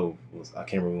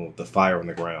can't remember the fire on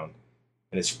the ground,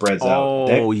 and it spreads out.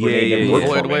 Oh yeah.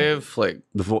 Void wave, like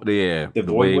the void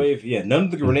wave. Yeah, none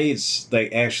of the grenades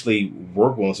like actually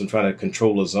work once I'm trying to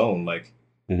control a zone. Like,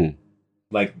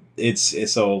 like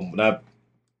it's so when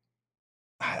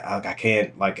I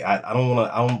can't like I don't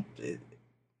want to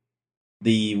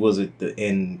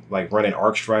in like running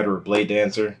Arc Strider or Blade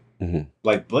Dancer. Mm-hmm.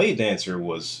 Like Blade Dancer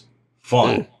was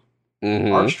fun.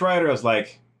 Mm-hmm. Arc Strider, I was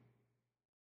like,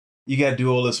 you got to do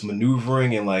all this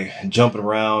maneuvering and like jumping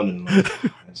around, and like,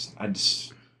 I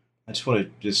just want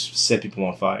to just set people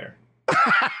on fire.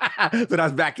 So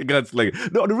that's back to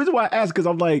gunslinger. No, the reason why I asked because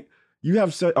I'm like, you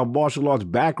have such a martial arts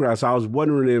background, so I was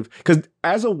wondering if because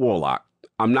as a warlock,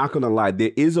 I'm not gonna lie,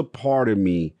 there is a part of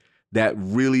me that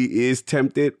really is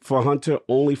tempted for Hunter,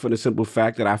 only for the simple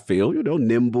fact that I feel,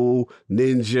 nimble,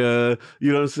 ninja, you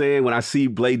know what I'm saying? When I see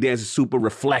Blade Dancer super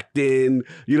reflecting,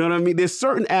 you know what I mean? There's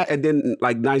certain, and then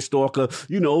like Night Stalker,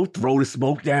 throw the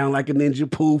smoke down like a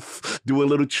ninja, poof, doing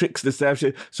little tricks,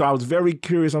 deception. So I was very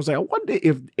curious. I was like, I wonder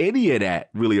if any of that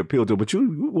really appealed to him, but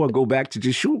you want to go back to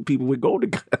just shooting people with golden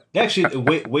gun. Actually,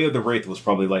 Way of the Wraith was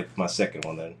probably like my second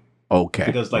one then. Okay.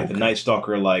 Because the Night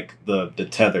Stalker, like the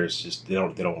tethers just they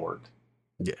don't work.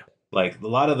 Yeah. Like a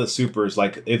lot of the supers,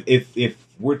 like if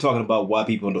we're talking about why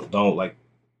people don't like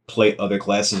play other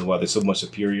classes and why they're so much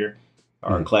superior,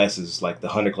 our classes like the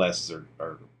Hunter classes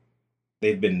are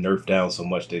they've been nerfed down so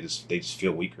much they just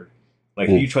feel weaker. Like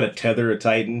if you try to tether a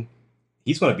Titan,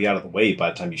 he's going to be out of the way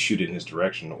by the time you shoot it in his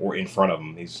direction or in front of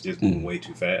him. He's just moving way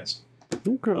too fast.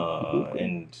 Okay.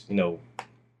 And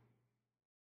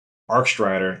Arc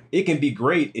Strider, it can be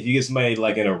great if you get somebody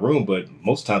like in a room, but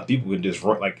most times people can just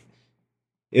run like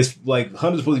it's like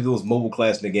Hunter's supposed to be the most mobile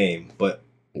class in the game, but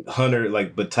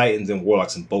but Titans and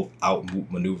Warlocks can both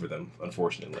outmaneuver them,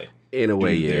 unfortunately. In a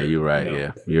way, yeah, you're right.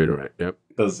 Yeah, you're right. Yep.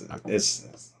 Because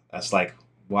it's like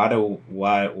why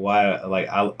like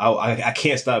I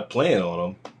can't stop playing on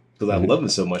them because I love them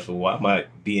so much, but why am I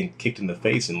being kicked in the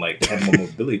face and like having my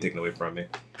mobility taken away from me?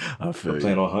 I feel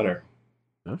playing on Hunter.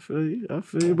 I feel you.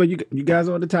 But you guys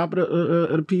are on the top of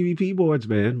the PvP boards,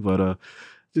 man. But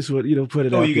just what put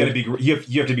it. Oh, you got to be. You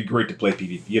have to be great to play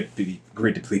PvP. You have to be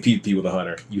great to play PvP with a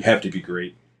Hunter. You have to be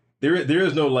great. There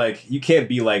is no like. You can't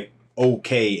be like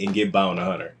okay and get by on a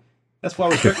Hunter. That's why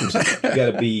respect yourself.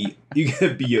 You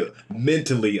gotta be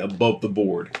mentally above the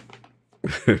board.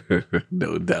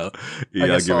 No doubt. Yeah, I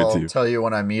guess I'll tell you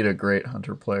when I meet a great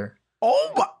Hunter player.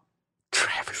 Oh my,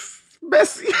 Travis,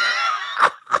 Messi.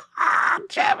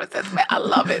 Travis, I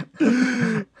love it.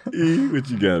 What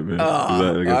you got, man?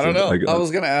 I don't know. I was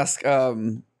gonna ask.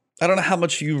 I don't know how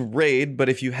much you raid, but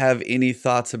if you have any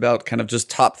thoughts about kind of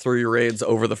just top 3 raids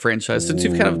over the franchise, since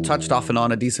you've kind of touched off and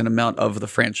on a decent amount of the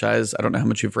franchise. I don't know how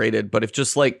much you've raided, but if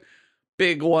just like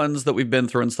big ones that we've been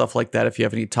through and stuff like that, if you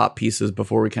have any top pieces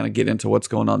before we kind of get into what's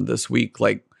going on this week,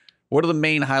 like what are the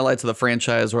main highlights of the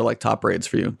franchise or like top raids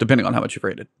for you, depending on how much you've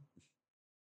raided?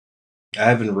 I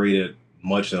haven't raided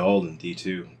much at all in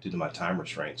D2 due to my time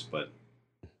restraints, but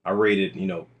I rated,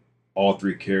 all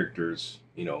 3 characters,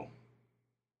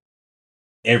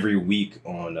 every week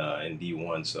on in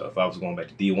D1. So if I was going back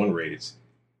to D1 raids,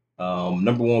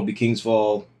 number 1 would be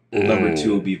Kingsfall, number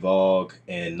 2 would be Vogue,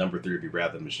 and number 3 would be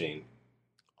Wrath of the Machine.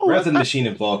 Wrath of the Machine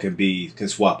and Vogue can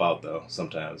swap out though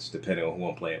sometimes depending on who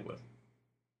I'm playing with.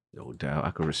 No doubt,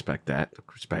 I can respect that.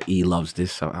 E loves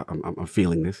this, so I'm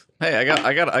feeling this. Hey,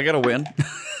 I got a win.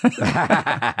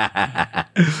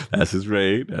 That's his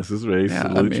raid. Yeah,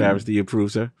 Salute, Travis. Do you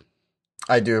approve, sir?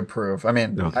 I do approve. I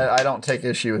mean, okay. I don't take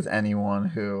issue with anyone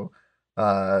who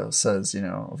says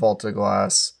Vault of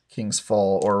Glass, King's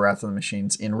Fall, or Wrath of the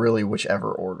Machines in really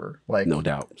whichever order. Like, no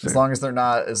doubt. Sir. As long as they're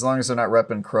not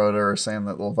repping Crota or saying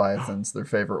that Leviathan's their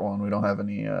favorite one, we don't have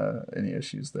any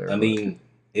issues there. I mean,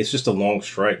 it's just a long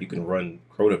strike. You can run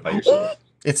Crota by yourself.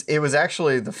 It was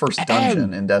actually the first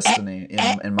dungeon in Destiny,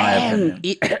 in my opinion.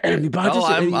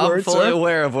 I'm fully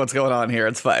aware of what's going on here.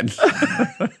 It's fine.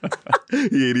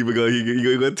 He ain't even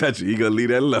gonna touch it. He gonna leave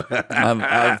that alone.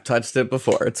 I've touched it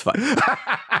before. It's fine.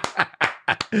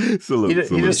 Salute.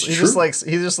 He just likes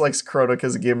Crota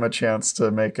because it gave him a chance to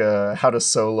make a how to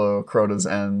solo Crota's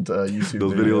End YouTube.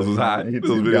 Those videos was hot.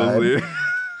 Those videos.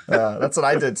 That's what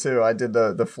I did too. I did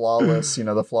the flawless,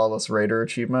 the flawless raider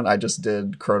achievement. I just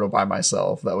did Crota by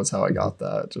myself. That was how I got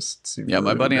that. Just super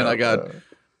my buddy and I got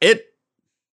it.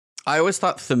 I always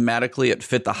thought thematically it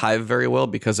fit the Hive very well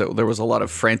because there was a lot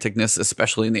of franticness,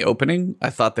 especially in the opening.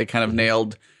 I thought they kind of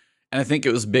nailed, and I think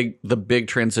it was the big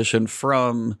transition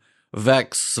from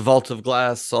Vex, Vault of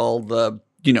Glass, all the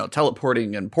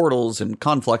teleporting and portals and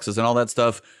confluxes and all that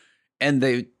stuff, and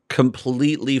they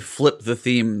completely flipped the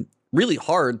theme really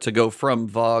hard to go from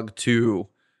Vogue to,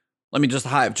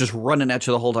 Hive, just running at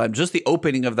you the whole time. Just the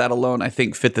opening of that alone, I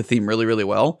think, fit the theme really, really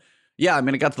well. Yeah, I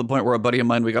mean, it got to the point where a buddy of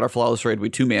mine, we got our flawless raid, we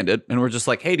 2-manned it, and we're just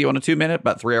like, hey, do you want a 2-man it?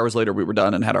 About 3 hours later, we were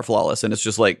done and had our flawless, and it's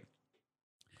just like,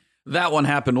 that one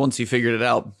happened once you figured it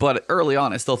out, but early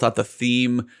on, I still thought the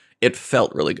theme, it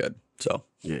felt really good, so.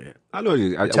 Yeah, I know.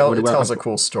 It tells a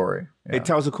cool story. Yeah. It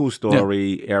tells a cool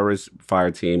story. Yeah. Era's fire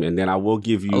team, and then I will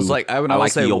give you. I like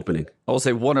the opening. I will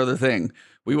say one other thing: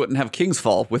 we wouldn't have King's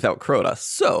Fall without Crota.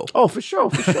 So, for sure,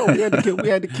 we had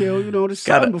to kill, the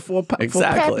sun before Pappy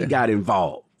got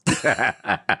involved.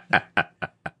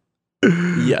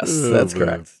 Yes, that's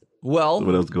correct. Well,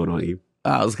 what else going on, Eve?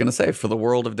 I was going to say, for the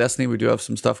world of Destiny, we do have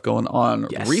some stuff going on.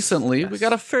 Yes, Recently, we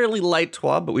got a fairly light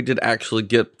TWAB, but we did actually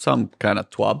get some kind of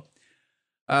TWAB.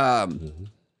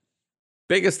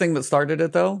 Biggest thing that started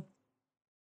it, though,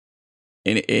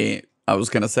 I was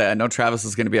going to say, I know Travis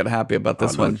is going to be unhappy about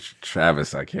this one.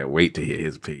 Travis, I can't wait to hear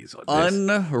his piece on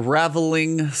this.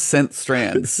 Unraveling synth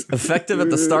strands. Effective at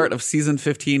the start of Season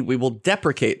 15, we will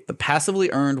deprecate the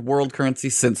passively earned world currency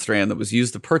synth strand that was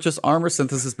used to purchase armor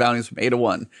synthesis bounties from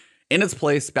 801. In its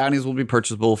place, bounties will be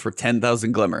purchasable for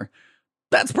 10,000 glimmer.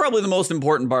 That's probably the most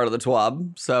important part of the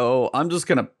TWAB. So I'm just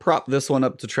going to prop this one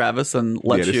up to Travis and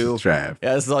let you. This is Trav.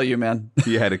 Yeah, this is all you, man.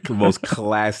 You had the most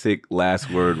classic last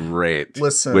word rant.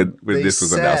 Listen, when this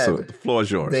was announced. So the floor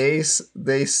is yours.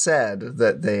 They said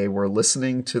that they were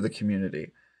listening to the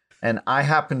community. And I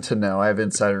happen to know, I have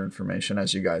insider information,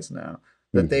 as you guys know,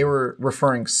 that they were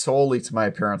referring solely to my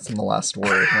appearance in the last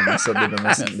word when they said they've been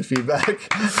listening to feedback.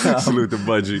 Salute the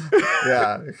budgie.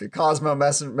 Yeah. Cosmo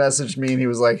messaged me and he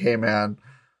was like, hey, man,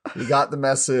 we got the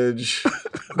message.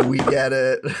 We get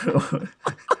it.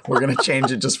 We're going to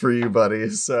change it just for you, buddy.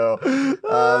 So,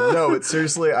 no, but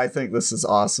seriously, I think this is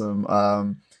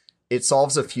awesome. It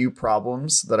solves a few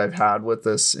problems that I've had with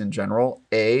this in general.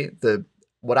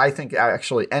 What I think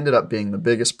actually ended up being the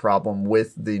biggest problem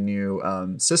with the new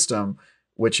system,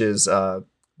 which is the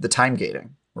time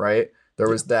gating, right? There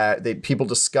was people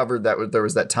discovered that there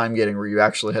was that time gating where you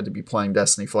actually had to be playing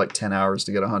Destiny for like 10 hours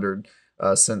to get 100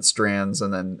 synth strands,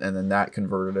 and then that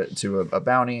converted it to a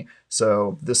bounty.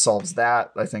 So this solves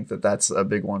that. I think that's a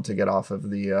big one to get off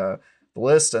of the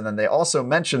list. And then they also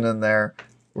mentioned in there,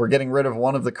 we're getting rid of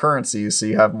one of the currencies, so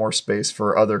you have more space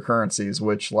for other currencies,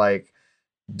 which, like,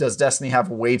 does Destiny have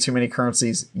way too many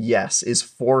currencies? Yes. Is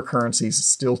 4 currencies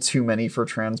still too many for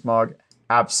Transmog?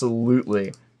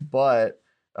 Absolutely. But,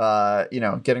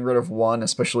 getting rid of one,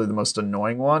 especially the most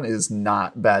annoying one, is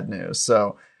not bad news.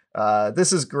 So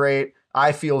this is great.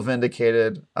 I feel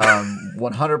vindicated.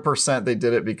 100% they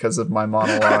did it because of my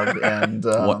monologue. And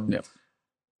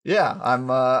yeah,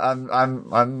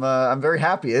 I'm very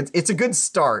happy. It's a good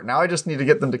start. Now I just need to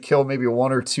get them to kill maybe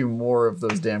 1 or 2 more of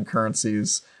those damn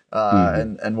currencies.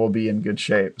 And we'll be in good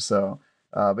shape. So,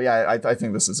 but yeah, I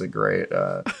think this is a great,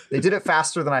 they did it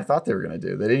faster than I thought they were going to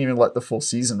do. They didn't even let the full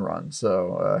season run.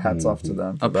 So hats off to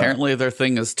them. Apparently their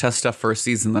thing is test stuff for a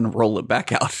season, then roll it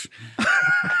back out.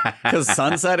 Because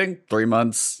sunsetting, 3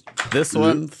 months. This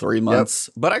one, 3 months.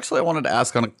 Yep. But actually I wanted to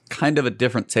ask on a kind of a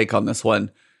different take on this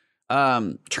one.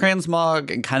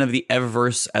 Transmog and kind of the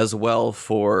Eververse as well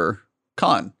for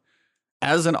Khan.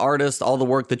 As an artist, all the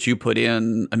work that you put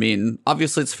in, I mean,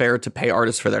 obviously it's fair to pay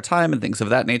artists for their time and things of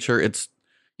that nature. It's,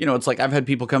 it's like I've had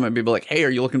people come and be like, hey, are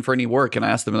you looking for any work? And I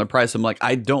ask them their price. I'm like,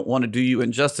 I don't want to do you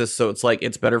injustice. So it's like,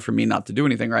 it's better for me not to do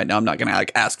anything right now. I'm not going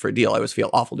to ask for a deal. I always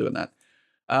feel awful doing that.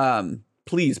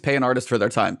 Please pay an artist for their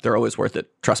time. They're always worth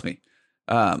it. Trust me.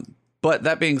 But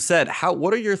that being said,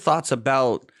 what are your thoughts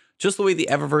about just the way the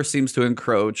Eververse seems to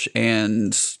encroach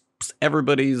and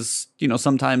everybody's,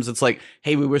 sometimes it's like,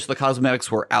 hey, we wish the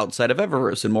cosmetics were outside of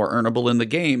Eververse and more earnable in the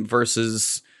game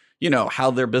versus, how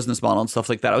their business model and stuff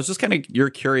like that. I was just kind of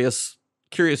curious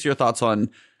your thoughts on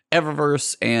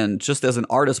Eververse and just as an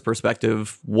artist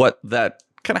perspective, what that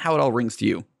kind of how it all rings to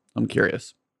you. I'm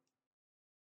curious.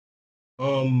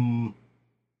 I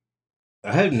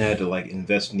hadn't had to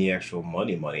invest any actual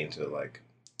money into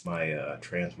my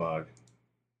transmog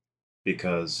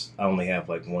because I only have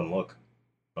one look.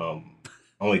 I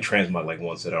only transmog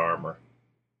one set of armor.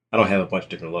 I don't have a bunch of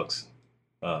different looks.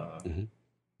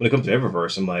 When it comes to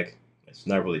Eververse, I'm like, it's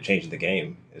not really changing the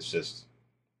game. It's just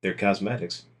their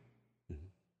cosmetics.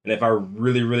 And if I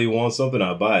really, really want something,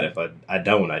 I'll buy it. If I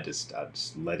don't, I just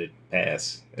let it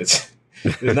pass.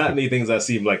 There's not many things I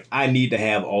see like I need to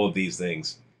have all of these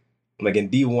things. Like in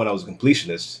D1, I was a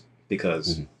completionist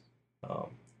because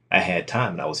I had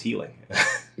time and I was healing.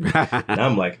 And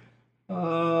I'm like, you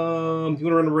want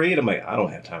to run a raid? I'm like, I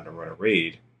don't have time to run a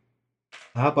raid.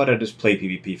 How about I just play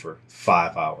PvP for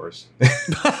 5 hours?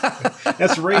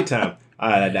 That's raid time.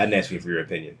 I didn't ask you for your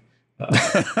opinion.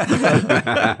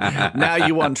 Now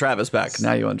you won Travis back.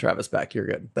 You're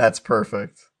good. That's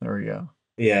perfect. There we go.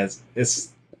 Yeah,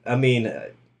 I mean,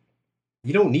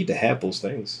 you don't need to have those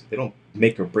things. They don't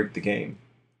make or break the game.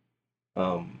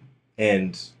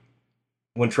 And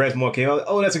when Transmog came out,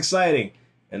 oh, that's exciting.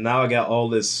 And now I got all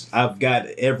this. I've got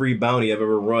every bounty I've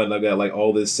ever run. I've got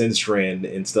all this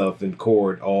Synstrand and stuff and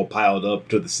cord all piled up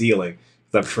to the ceiling.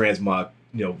 I've transmog,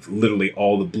 literally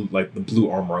all the blue, the blue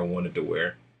armor I wanted to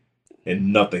wear,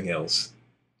 and nothing else.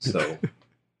 So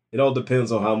it all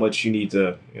depends on how much you need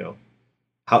to,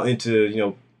 how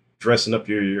into dressing up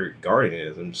your guardian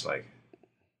is. I'm just like,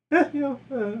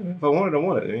 If I want it, I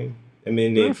want it. I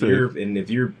mean, if you're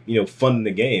funding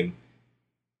the game.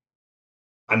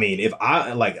 I mean, if I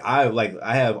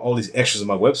have all these extras on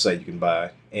my website you can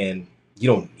buy, and you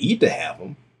don't need to have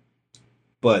them,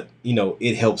 but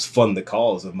it helps fund the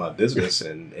cause of my business,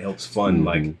 and it helps fund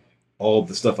like all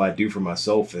the stuff I do for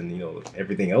myself, and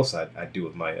everything else I do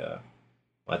with my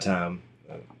my time.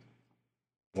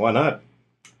 Why not?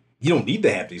 You don't need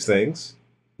to have these things,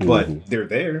 but they're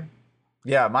there.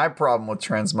 Yeah, my problem with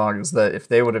Transmog is that if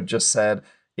they would have just said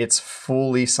it's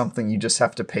fully something you just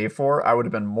have to pay for, I would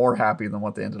have been more happy than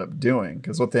what they ended up doing.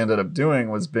 Because what they ended up doing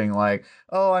was being like,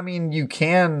 oh, I mean, you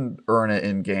can earn it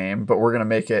in game, but we're going to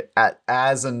make it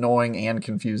as annoying and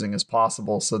confusing as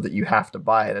possible so that you have to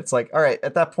buy it. It's like, all right,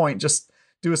 at that point, just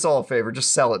do us all a favor,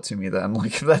 just sell it to me then.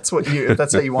 Like, if that's how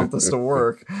you want this to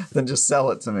work, then just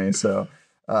sell it to me. So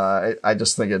I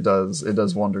just think it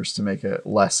does wonders to make it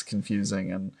less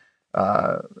confusing, and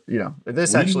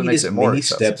this actually makes it more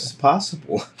accessible. Steps as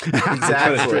possible.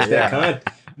 Exactly.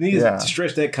 Need to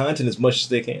stretch that content as much as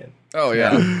they can. Oh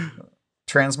yeah.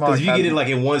 Transmog. Because if you get it like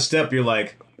in one step, you're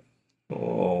like,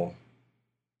 oh,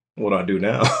 what do I do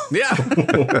now? Yeah.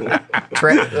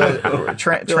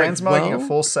 Transmogging a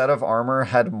full set of armor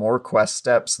had more quest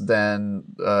steps than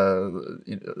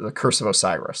the Curse of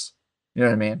Osiris. You know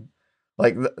what I mean?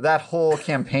 Like that whole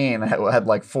campaign had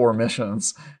like 4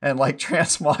 missions, and like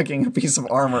transmogging a piece of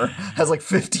armor has like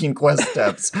 15 quest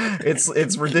steps.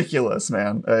 It's ridiculous,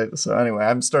 man. So anyway,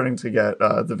 I'm starting to get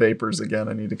the vapors again.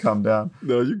 I need to calm down.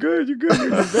 No, you're good. You're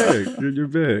in your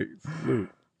bag.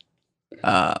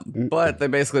 But they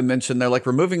basically mentioned they're like,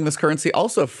 removing this currency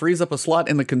also frees up a slot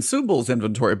in the consumables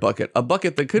inventory bucket, a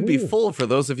bucket that could be full for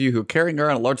those of you who are carrying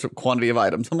around a large quantity of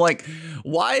items. I'm like,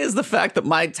 why is the fact that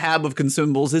my tab of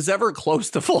consumables is ever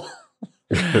close to full?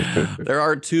 There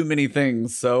are too many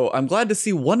things, so I'm glad to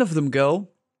see one of them go.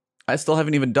 I still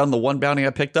haven't even done the one bounty I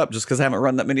picked up just because I haven't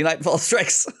run that many Nightfall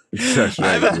strikes. I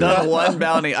haven't done one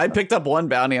bounty. I picked up one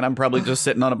bounty, and I'm probably just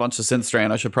sitting on a bunch of synth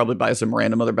strain. I should probably buy some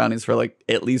random other bounties for like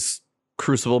at least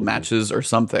Crucible matches or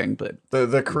something. But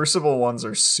the Crucible ones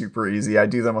are super easy. I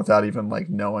do them without even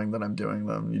like knowing that I'm doing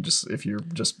them. If you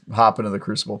just hop into the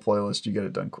Crucible playlist, you get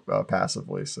it done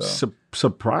passively. So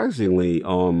surprisingly,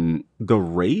 the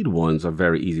raid ones are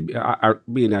very easy. I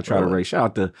try to raid.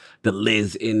 Shout out the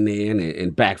Liz in there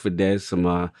and back for Des, some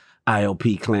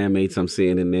ILP clanmates I'm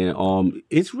seeing in there.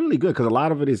 It's really good because a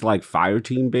lot of it is like fire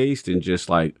team based and just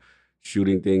like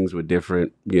shooting things with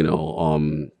different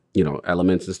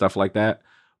elements and stuff like that.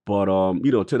 But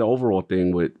to the overall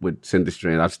thing with Synth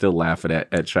Strands, I still laugh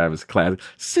at Travis' class.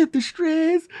 Synth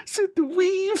Strands, Synth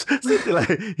Weaves,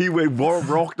 like he went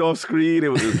walked off screen.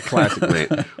 It was a classic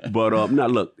rant. But now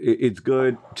look, it's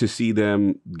good to see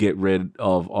them get rid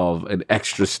of an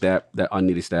extra step, that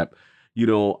unneeded step.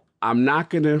 I'm not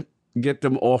gonna get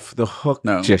them off the hook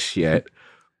just yet,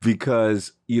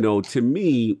 because to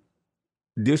me,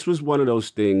 this was one of those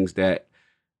things that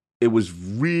it was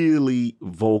really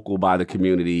vocal by the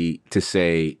community to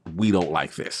say, we don't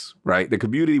like this, right? The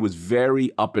community was very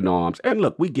up in arms. And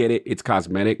look, we get it. It's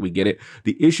cosmetic. We get it.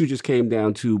 The issue just came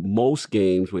down to most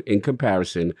games, in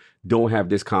comparison, don't have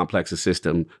this complex a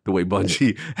system the way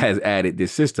Bungie has added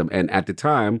this system. And at the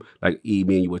time, like me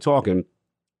and you were talking,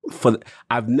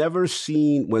 I've never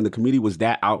seen, when the community was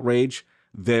that outraged,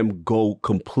 them go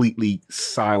completely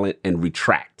silent and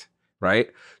retract.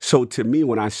 Right? So to me,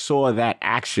 when I saw that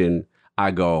action, I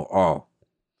go, oh,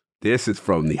 this is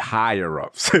from the higher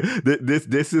ups.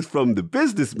 This is from the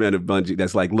businessmen of Bungie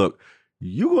that's like, look,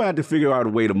 you're going to have to figure out a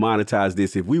way to monetize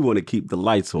this if we want to keep the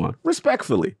lights on,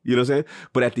 respectfully. You know what I'm saying?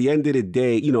 But at the end of the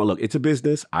day, look, it's a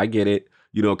business. I get it,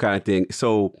 kind of thing.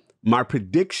 So my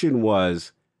prediction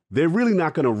was they're really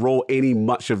not going to roll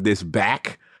much of this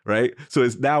back. Right? So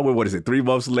it's now, 3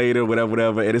 months later,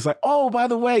 whatever. And it's like, oh, by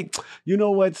the way, you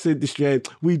know what, Synth Strand,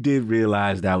 we did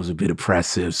realize that was a bit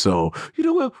oppressive. So,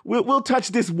 we'll touch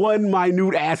this one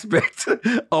minute aspect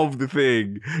of the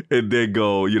thing and then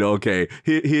go, okay,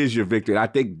 here's your victory. And I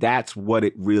think that's what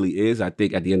it really is. I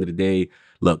think at the end of the day,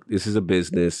 look, this is a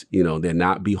business. They're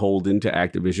not beholden to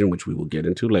Activision, which we will get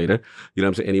into later. You know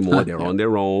what I'm saying? Anymore. They're on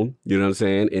their own. You know what I'm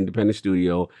saying? Independent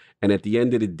studio. And at the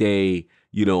end of the day,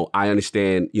 I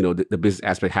understand, the business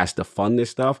aspect has to fund this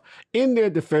stuff. In their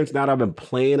defense, now that I've been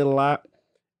playing it a lot,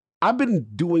 I've been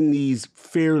doing these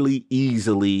fairly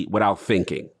easily without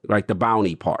thinking, right? The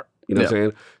bounty part. You know what I'm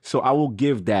saying? So I will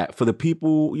give that for the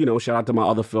people. Shout out to my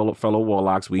other fellow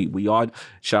warlocks. We are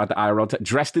shout out to IRL.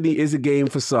 Destiny is a game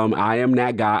for some. I am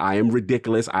that guy. I am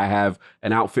ridiculous. I have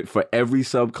an outfit for every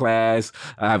subclass.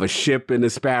 I have a ship and a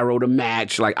sparrow to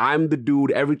match. Like, I'm the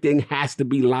dude. Everything has to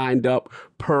be lined up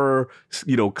per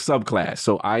subclass.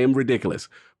 So I am ridiculous.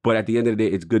 But at the end of the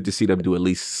day, it's good to see them do at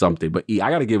least something. But E,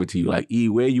 I got to give it to you. Like, E,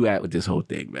 where you at with this whole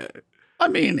thing, man? I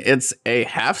mean, it's a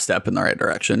half step in the right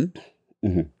direction.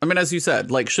 Mm-hmm. I mean, as you said,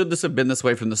 like, should this have been this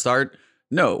way from the start?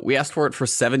 No, we asked for it for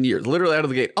 7 years, literally out of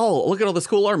the gate. Oh, look at all this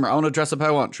cool armor. I want to dress up how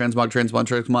I want.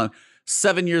 Transmog.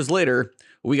 7 years later,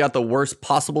 we got the worst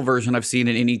possible version I've seen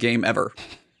in any game ever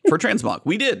for Transmog.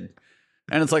 We did.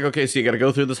 And it's like, okay, so you got to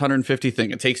go through this 150 thing.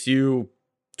 It takes you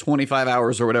 25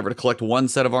 hours or whatever to collect one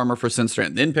set of armor for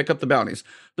Synstrand, then pick up the bounties.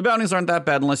 The bounties aren't that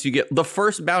bad unless you get the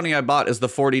first bounty I bought is the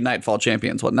 40 Nightfall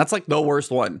Champions one. That's like the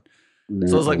worst one. Mm-hmm.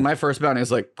 So it's like my first bounty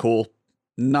is like, cool,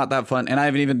 not that fun. And I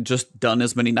haven't even just done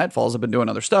as many Nightfalls. I've been doing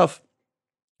other stuff.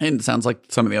 And it sounds like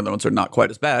some of the other ones are not quite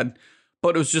as bad,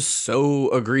 but it was just so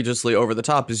egregiously over the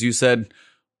top. As you said,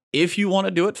 if you want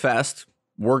to do it fast,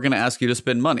 we're going to ask you to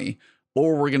spend money.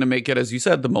 Or we're going to make it, as you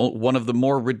said, one of the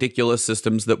more ridiculous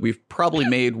systems that we've probably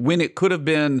made when it could have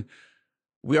been,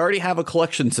 we already have a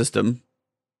collection system.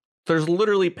 There's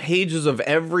literally pages of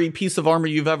every piece of armor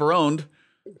you've ever owned.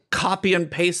 Copy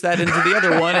and paste that into the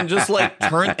other one and just like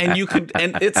turn, and you could,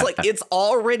 and it's like, it's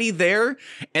already there.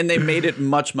 And they made it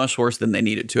much, much worse than they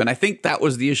needed to. And I think that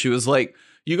was the issue is like,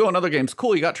 you go in other games,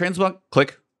 cool, you got Transmog,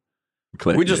 click.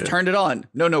 We just turned it on.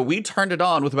 No, we turned it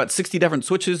on with about 60 different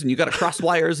switches, and you got to cross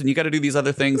wires, and you got to do these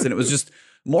other things, and it was just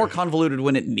more convoluted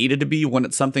when it needed to be, when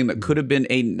it's something that could have been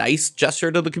a nice gesture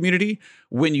to the community.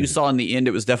 When you saw in the end,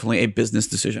 it was definitely a business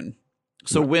decision.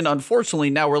 So when, unfortunately,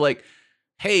 now we're like,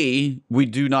 hey, we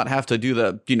do not have to do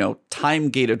the,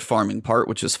 time-gated farming part,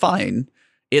 which is fine.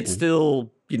 It's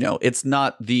still, it's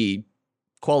not the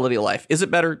quality of life. Is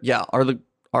it better? Yeah. Are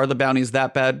the bounties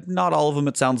that bad? Not all of them,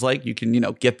 it sounds like. You can,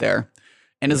 get there.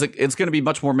 And it's going to be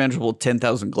much more manageable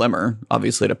 10,000 Glimmer,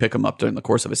 obviously, to pick them up during the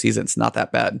course of a season. It's not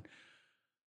that bad.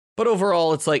 But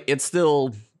overall, it's like, it's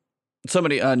still,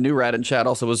 somebody, New Rat in chat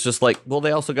also was just like, well,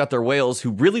 they also got their whales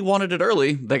who really wanted it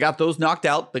early. They got those knocked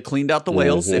out. They cleaned out the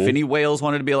whales. If any whales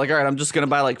wanted to be like, all right, I'm just going to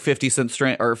buy like 50 cent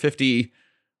strand or 50,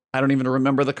 I don't even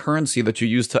remember the currency that you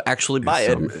use to actually buy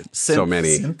it. So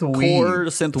many.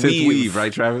 Synth weave,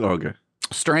 right, Travis? Oh, okay.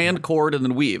 Strand, cord, and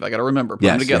then weave. I got to remember. Put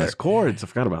them together. Yes, cords. I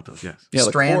forgot about those. Yes. Yeah,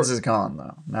 Strands is gone,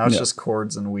 though. Now it's just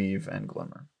cords and weave and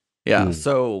glimmer. Yeah.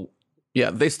 So,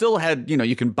 they still had,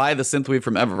 you can buy the synth weave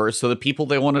from Eververse. So the people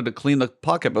they wanted to clean the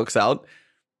pocketbooks out,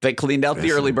 they cleaned out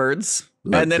the early birds.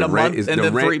 Look, and then a month, and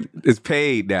then rent is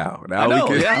paid now. Now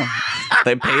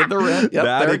they paid the rent. Yep,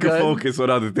 now they can focus on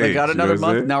other things. They got another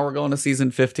month. Now we're going to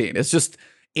season 15.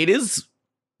 It is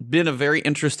been a very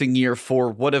interesting year for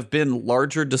what have been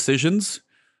larger decisions.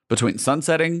 Between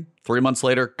sunsetting, 3 months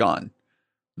later, gone.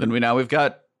 Then we've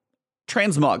got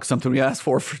Transmog, something we asked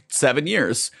for 7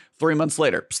 years. 3 months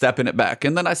later, stepping it back.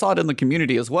 And then I saw it in the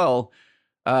community as well.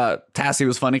 Tassie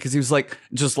was funny because he was like,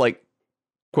 just like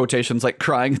quotations, like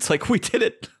crying. It's like, we did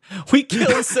it. We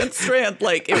killed Synstrand.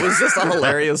 Like, it was just a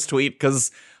hilarious tweet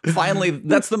because finally,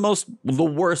 that's the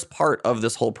worst part of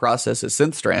this whole process is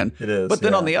Synstrand. It is. But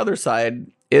then on the other side,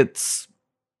 it's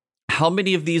how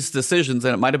many of these decisions,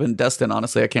 and it might have been Destin,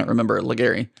 honestly, I can't remember,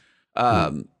 Legary.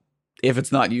 If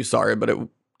it's not you, sorry, but it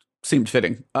seemed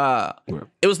fitting.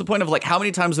 It was the point of like, how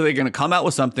many times are they going to come out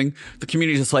with something? The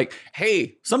community is just like,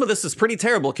 hey, some of this is pretty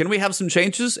terrible. Can we have some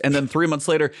changes? And then 3 months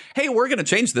later, hey, we're going to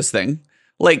change this thing.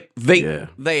 Like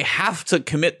they have to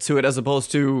commit to it as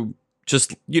opposed to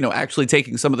just, actually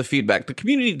taking some of the feedback. The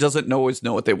community doesn't always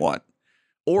know what they want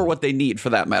or what they need for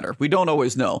that matter. We don't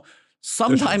always know.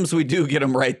 Sometimes we do get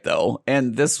them right, though,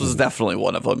 and this was definitely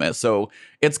one of them. So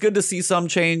it's good to see some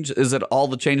change. Is it all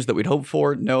the change that we'd hoped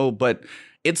for? No, but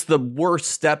it's the worst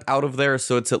step out of there,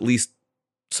 so it's at least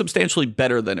substantially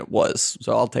better than it was.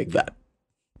 So I'll take that.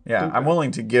 Yeah, I'm willing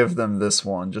to give them this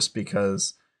one just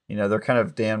because, they're kind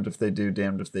of damned if they do,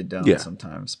 damned if they don't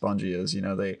sometimes. Bungie is,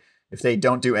 if they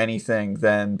don't do anything,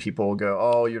 then people will go,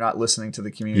 oh, you're not listening to the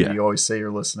community. Yeah. You always say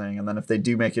you're listening. And then if they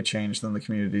do make a change, then the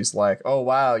community's like, oh,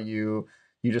 wow, you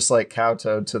just like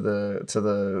kowtowed to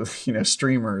the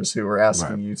streamers who were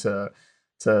asking you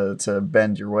to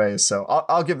bend your ways. So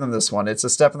I'll give them this one. It's a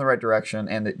step in the right direction,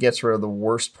 and it gets rid of the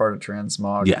worst part of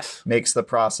Transmog. Yes. Makes the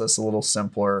process a little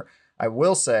simpler. I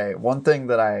will say one thing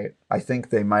that I think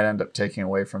they might end up taking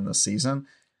away from this season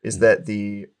is that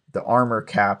the armor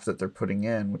cap that they're putting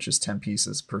in, which is 10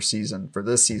 pieces per season. For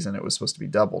this season, it was supposed to be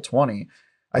double 20.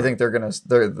 I think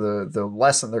the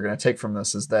lesson they're gonna take from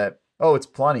this is that oh, it's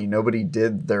plenty. Nobody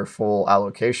did their full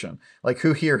allocation. Like,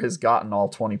 who here has gotten all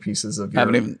 20 pieces of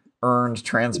your earned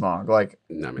transmog? Like,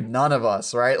 none of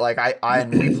us, right? Like, I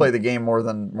and we play the game more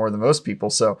than most people.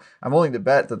 So I'm willing to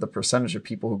bet that the percentage of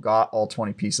people who got all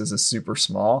 20 pieces is super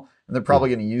small. And they're probably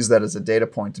going to use that as a data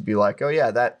point to be like, oh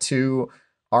yeah, that 2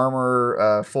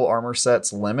 armor, full armor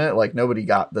sets limit, like nobody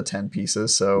got the 10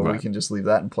 pieces. So we can just leave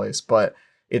that in place. But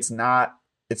it's not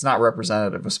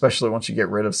representative, especially once you get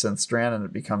rid of Synth Strand and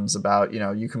it becomes about,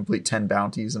 you complete 10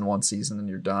 bounties in one season and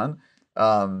you're done.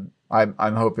 I'm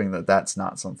hoping that that's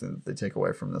not something that they take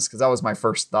away from this, because that was my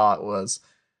first thought was,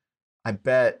 I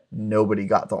bet nobody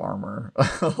got the armor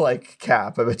like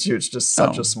cap. I bet you it's just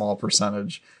such a small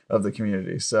percentage of the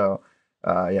community. So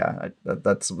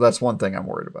that's one thing I'm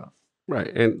worried about.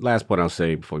 Right. And last point I'll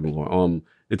say before we move on,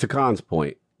 it's a Khan's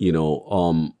point,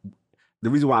 the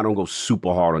reason why I don't go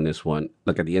super hard on this one,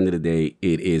 like at the end of the day,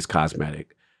 it is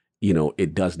cosmetic.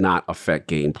 It does not affect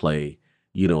gameplay.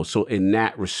 So in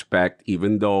that respect,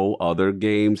 even though other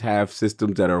games have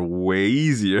systems that are way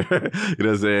easier,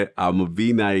 I'm gonna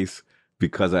be nice,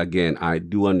 because again, I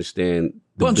do understand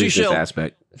the business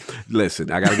aspect.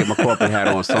 Listen, I gotta get my corporate hat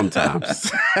on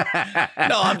sometimes.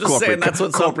 No, I'm just saying that's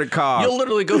what corporate car. You'll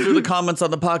literally go through the comments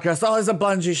on the podcast. Oh, he's a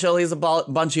Bungie shill. He's a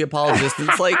Bungie apologist. And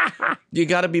it's like, you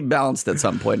got to be balanced at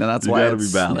some point, and that's why you got to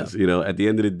be balanced. At the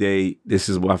end of the day, this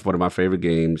is one of my favorite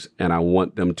games, and I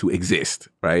want them to exist,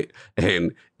 right?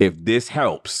 And if this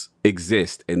helps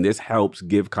exist and this helps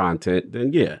give content,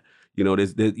 then yeah. You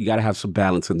got to have some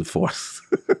balance in the force.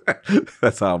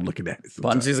 That's how I'm looking at it.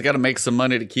 Bungie's got to make some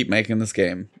money to keep making this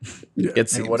game. Yeah.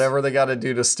 And whatever they got to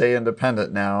do to stay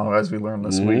independent now, as we learned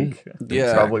this week,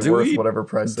 it's probably worth whatever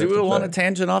price. Do we want to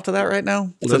tangent off to that right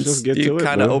now? Let's just get to it. You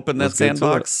kind of open that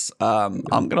sandbox. I'm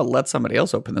going to let somebody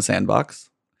else open the sandbox.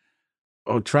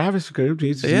 Oh, Travis,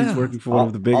 he's working for one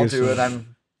of the biggest. I'll do it.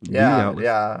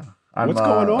 Yeah. What's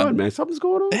going on, man? Something's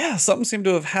going on. Yeah, something seemed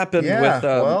to have happened with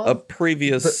a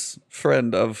previous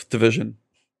friend of Division.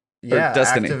 Yeah,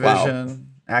 Destiny.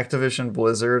 Activision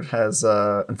Blizzard has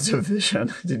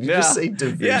Division. Did you just say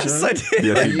Division? Yes, I did.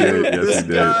 Yes, he did. This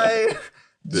guy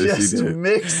just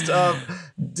mixed up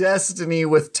Destiny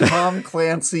with Tom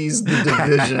Clancy's The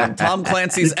Division. Tom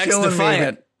Clancy's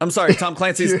X-Defiant. I'm sorry, Tom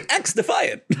Clancy's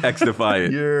X-Defiant.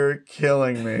 X-Defiant. You're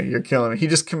killing me. He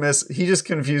just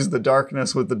confused the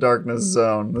darkness with the darkness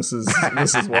zone. This is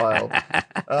wild.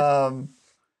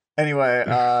 Anyway,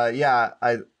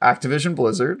 Activision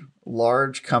Blizzard,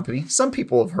 large company. Some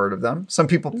people have heard of them. Some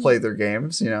people play their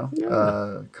games.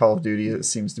 Call of Duty, it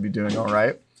seems to be doing all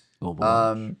right.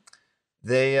 Overwatch.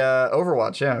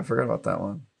 Overwatch. Yeah, I forgot about that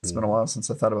one. It's been a while since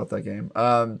I thought about that game.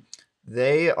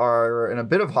 They are in a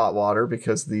bit of hot water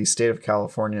because the state of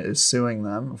California is suing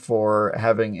them for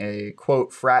having a,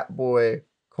 quote, frat boy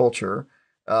culture,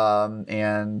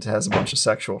 and has a bunch of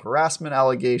sexual harassment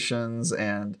allegations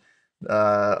and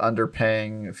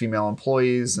underpaying female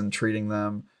employees and treating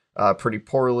them pretty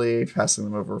poorly, passing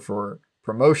them over for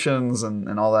promotions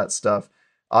and all that stuff.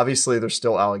 Obviously, there's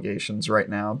still allegations right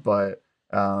now, but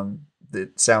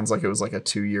it sounds like it was like a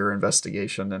 2-year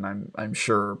investigation, and I'm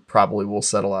sure probably will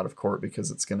settle out of court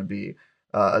because it's going to be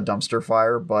a dumpster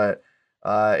fire. But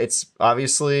it's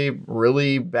obviously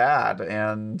really bad,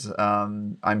 and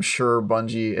I'm sure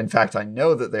Bungie, in fact, I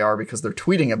know that they are because they're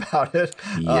tweeting about it.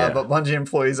 But Bungie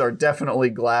employees are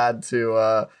definitely glad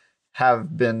to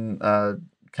have been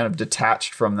kind of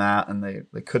detached from that, and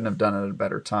they couldn't have done it at a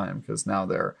better time because now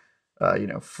they're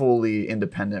fully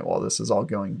independent while this is all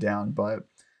going down. But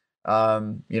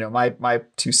my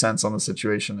 2 cents on the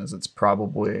situation is it's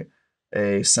probably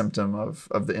a symptom of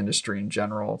the industry in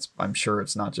general. I'm sure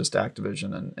it's not just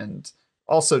Activision and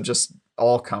also just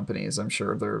all companies. I'm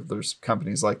sure there's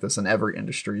companies like this in every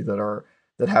industry that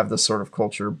have this sort of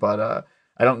culture. But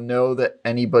I don't know that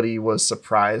anybody was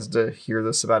surprised to hear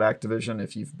this about Activision.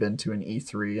 If you've been to an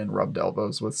E3 and rubbed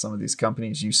elbows with some of these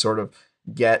companies, you sort of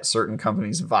get certain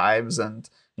companies' vibes, and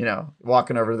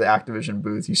walking over to the Activision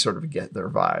booth, you sort of get their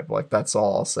vibe. Like, that's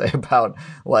all I'll say about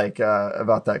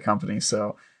that company.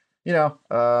 So,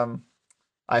 I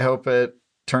hope it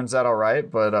turns out all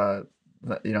right. But,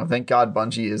 thank God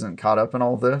Bungie isn't caught up in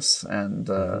all this. And,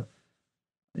 we're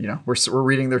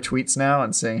reading their tweets now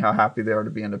and seeing how happy they are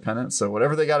to be independent. So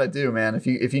whatever they got to do, man, if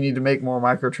you need to make more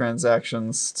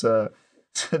microtransactions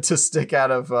to stick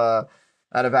out of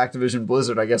Activision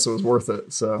Blizzard, I guess it was worth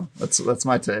it. So that's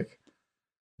my take.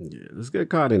 Yeah, let's get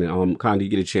Khan in it. Khan, do you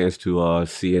get a chance to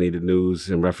see any of the news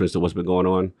in reference to what's been going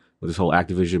on with this whole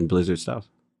Activision Blizzard stuff?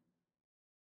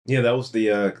 Yeah, that was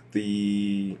the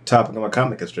topic of my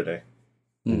comic yesterday.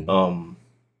 So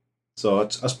I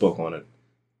spoke on it.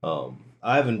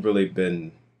 I haven't really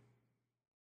been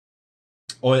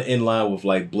in line with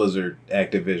like Blizzard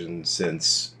Activision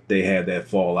since they had that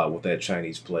fallout with that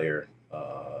Chinese player.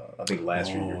 I think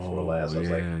last year before last. I was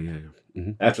like,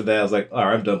 after that, I was like, all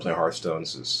right, I'm done playing Hearthstone.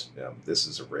 This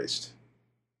is erased.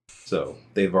 So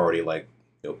they've already like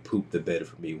pooped the bed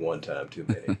for me one time too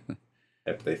many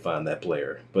after they find that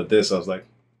player. But this, I was like,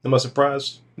 am I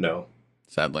surprised? No.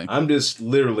 Sadly, I'm just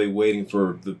literally waiting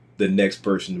for the next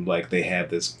person. Like they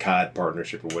have this COD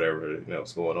partnership or whatever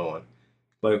what's going on.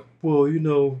 Like, well,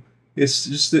 it's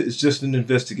just an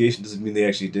investigation. Doesn't mean they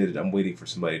actually did it. I'm waiting for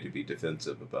somebody to be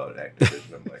defensive about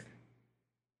Activision. I'm like,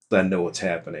 I know what's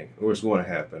happening or it's going to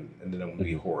happen, and then I'm going to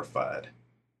be horrified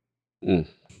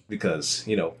because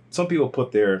some people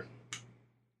put their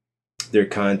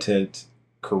content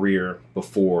career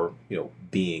before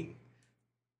being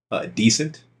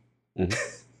decent.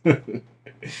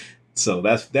 So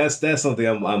that's something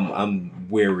I'm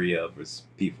wary of is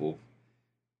people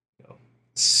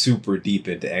super deep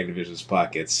into Activision's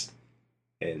pockets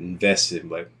and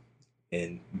invested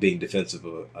in being defensive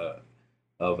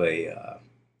of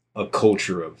a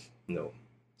culture of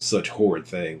such horrid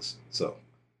things. So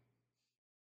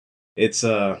it's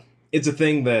a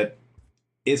thing that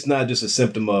it's not just a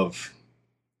symptom of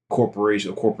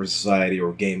corporation or corporate society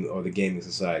or the gaming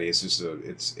society. It's just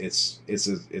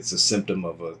it's a symptom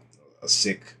of a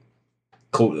sick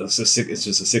it's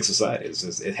just a sick society.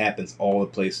 It happens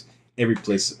every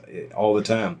place all the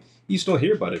time. You just don't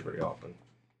hear about it very often.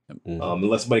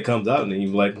 Unless somebody comes out and then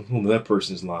you're like, that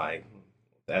person's lying.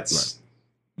 That's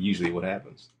usually what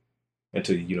happens.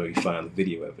 Until you find the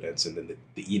video evidence and then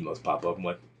the emails pop up. I'm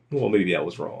like, well, maybe I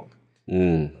was wrong.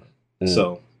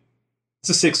 So it's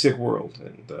a sick world,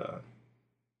 and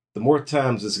the more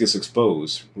times this gets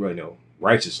exposed,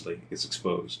 righteously gets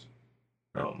exposed,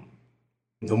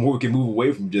 the more we can move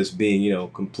away from just being,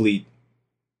 complete,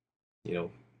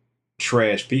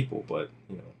 trash people. But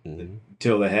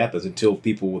until that happens, until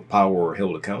people with power are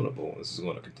held accountable, this is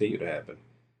going to continue to happen.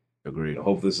 Agreed. I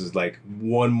hope this is like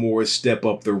one more step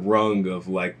up the rung of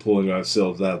like pulling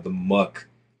ourselves out of the muck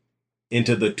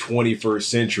into the 21st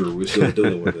century. We're still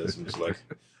dealing with this. I'm just like,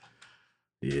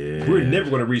 yeah, we're never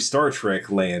going to reach Star Trek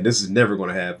land. This is never going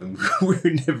to happen. We're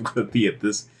never going to be at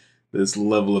this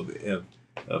level of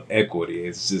equity.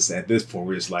 It's just at this point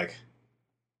we're just like,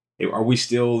 hey, are we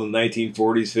still in the 1940s,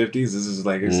 50s? This is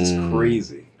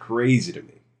crazy to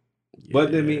me. Yeah.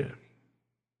 But I mean,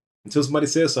 until somebody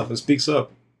says something, speaks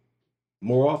up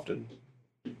more often,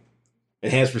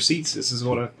 and has receipts, this is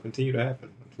going to continue to happen.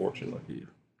 Unfortunately.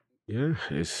 Yeah,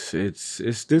 it's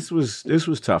this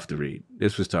was tough to read.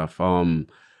 This was tough. Seeing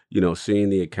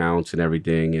the accounts and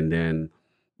everything, and then,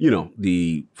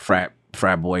 the frat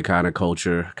boy kind of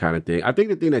culture kind of thing. I think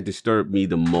the thing that disturbed me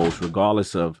the most,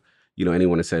 regardless of,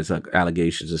 anyone that says like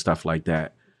allegations and stuff like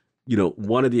that,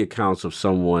 one of the accounts of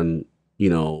someone,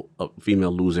 a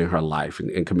female losing her life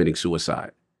and committing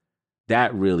suicide,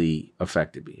 that really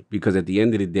affected me because at the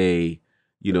end of the day,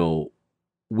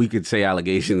 we could say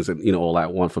allegations and, all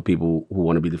that one for people who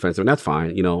want to be defensive, and that's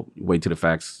fine. Wait till the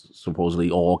facts supposedly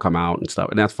all come out and stuff,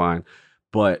 and that's fine.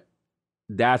 But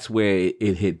that's where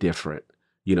it hit different.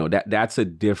 That's a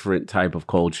different type of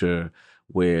culture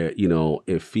where,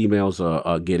 if females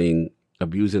are getting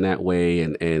abused in that way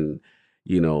and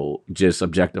just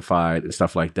objectified and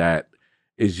stuff like that,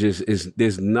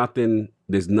 there's nothing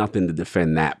to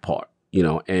defend that part,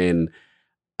 and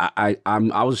I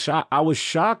was shocked. I was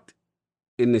shocked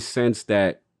in the sense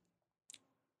that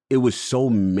it was so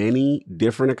many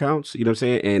different accounts, you know what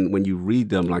I'm saying? And when you read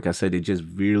them, like I said, they're just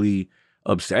really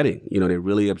upsetting. They're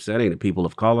really upsetting. The people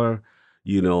of color,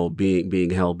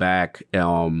 being held back,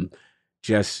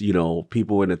 just,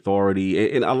 people in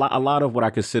authority and a lot of what I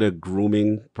consider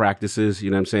grooming practices, you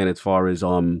know what I'm saying? As far as,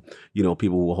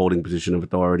 people who are holding position of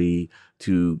authority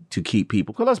to keep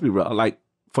people. Because let's be real, like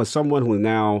for someone who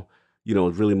now,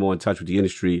 is really more in touch with the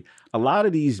industry, a lot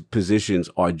of these positions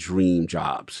are dream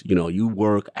jobs. You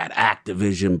work at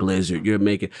Activision, Blizzard, you're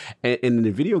making, and in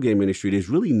the video game industry, there's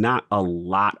really not a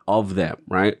lot of them,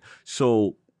 right?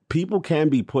 So people can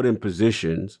be put in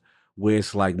positions where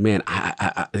it's like, man,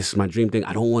 I this is my dream thing.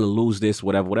 I don't want to lose this,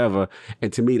 whatever.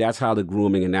 And to me, that's how the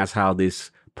grooming and that's how this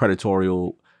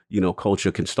predatorial,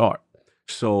 culture can start.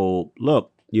 So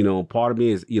look, part of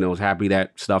me is happy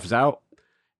that stuff's out.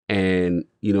 And,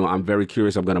 I'm very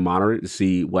curious. I'm going to monitor it to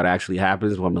see what actually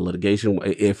happens when the litigation,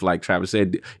 if like Travis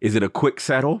said, is it a quick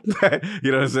settle,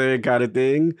 you know what I'm saying, kind of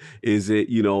thing? Is it,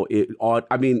 I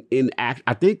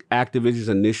think Activision's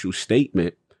initial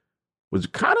statement was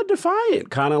kind of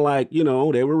defiant, kind of like, you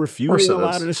know, they were refuting a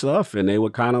lot of the stuff, and they were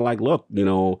kind of like, look, you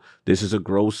know, this is a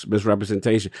gross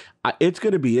misrepresentation. It's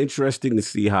going to be interesting to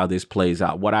see how this plays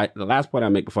out. The last point I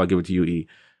make before I give it to you, E,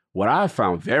 what I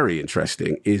found very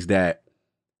interesting is that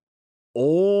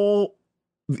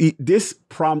this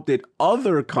prompted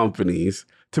other companies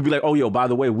to be like, oh, yo, by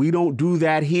the way, we don't do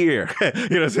that here. You know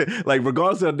what I'm saying? Like,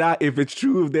 regardless of not, if it's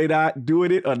true, if they're not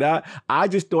doing it or not, I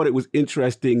just thought it was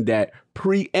interesting that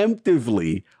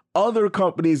preemptively other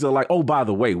companies are like, oh, by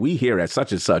the way, we here at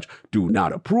such and such do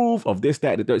not approve of this,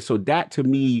 that, and the third. So that to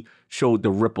me showed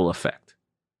the ripple effect,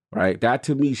 right? That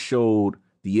to me showed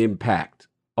the impact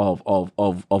of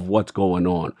what's going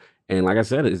on. And like I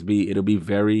said, it'll be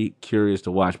very curious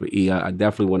to watch. But E, I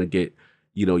definitely want to get,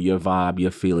 you know, your vibe,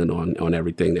 your feeling on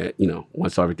everything that, you know,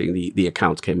 once everything, the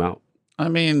accounts came out. I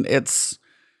mean, it's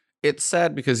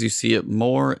sad because you see it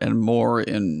more and more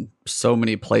in so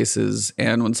many places.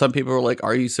 And when some people are like,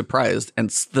 are you surprised? And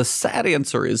the sad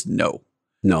answer is no.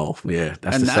 No, yeah.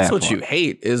 That's what you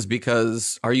hate, is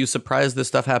because are you surprised this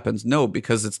stuff happens? No,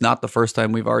 because it's not the first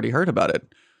time we've already heard about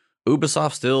it.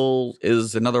 Ubisoft still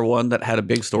is another one that had a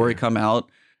big story come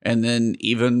out. And then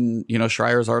even, you know,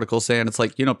 Schreier's article saying it's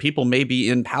like, you know, people may be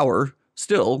in power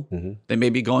still. Mm-hmm. They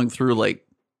may be going through like,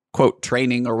 quote,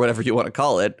 training or whatever you want to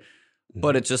call it. Mm-hmm.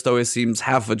 But it just always seems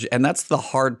and that's the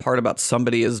hard part about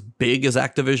somebody as big as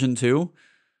Activision too.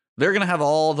 They're going to have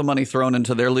all the money thrown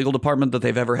into their legal department that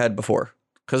they've ever had before,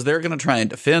 because they're going to try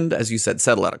and defend, as you said,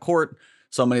 settle out of court.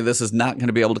 So many of this is not going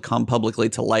to be able to come publicly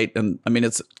to light. And I mean,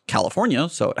 it's California,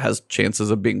 so it has chances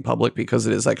of being public because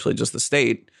it is actually just the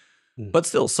state. But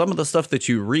still, some of the stuff that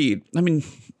you read, I mean,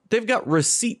 they've got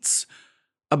receipts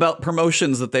about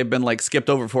promotions that they've been like skipped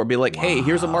over for. Be like, hey,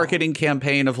 here's a marketing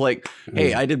campaign of like,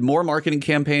 hey, I did more marketing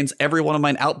campaigns. Every one of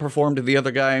mine outperformed the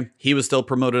other guy. He was still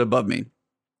promoted above me.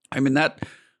 I mean, that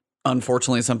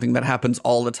unfortunately is something that happens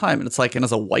all the time. And it's like, and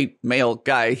as a white male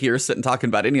guy here sitting talking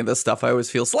about any of this stuff, I always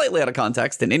feel slightly out of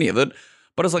context in any of it.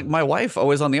 But it's like my wife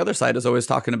always on the other side is always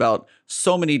talking about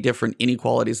so many different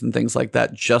inequalities and things like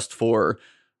that just for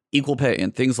equal pay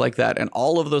and things like that. And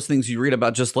all of those things you read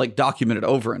about just like documented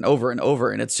over and over and over.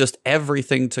 And it's just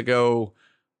everything to go,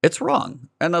 it's wrong.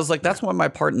 And I was like, that's why my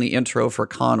part in the intro for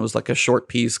Khan was like a short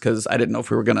piece, because I didn't know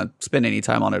if we were going to spend any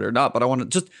time on it or not. But I want to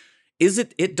just,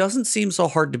 it doesn't seem so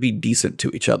hard to be decent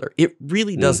to each other. It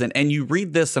really doesn't. And you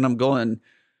read this and I'm going,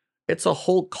 it's a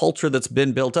whole culture that's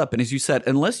been built up. And as you said,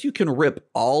 unless you can rip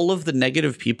all of the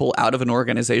negative people out of an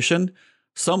organization,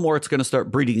 somewhere it's going to start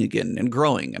breeding again and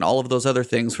growing and all of those other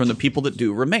things from the people that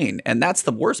do remain. And that's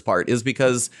the worst part, is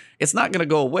because it's not going to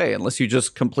go away unless you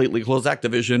just completely close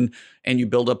Activision and you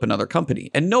build up another company.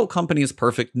 And no company is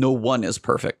perfect. No one is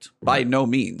perfect by no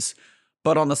means.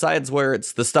 But on the sides where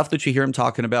it's the stuff that you hear him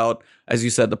talking about, as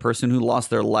you said, the person who lost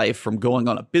their life from going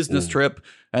on a business trip,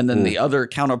 and then the other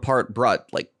counterpart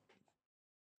brought like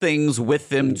things with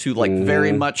them to like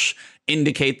very much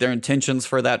indicate their intentions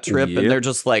for that trip. And they're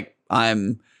just like,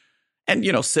 and,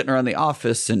 you know, sitting around the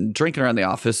office and drinking around the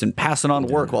office and passing on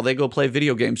work while they go play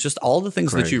video games. Just all the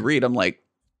things that you read. I'm like,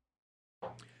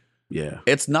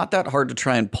 it's not that hard to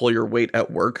try and pull your weight at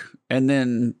work. And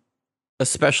then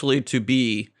especially to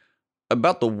be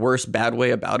about the worst bad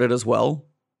way about it as well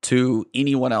to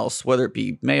anyone else, whether it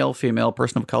be male, female,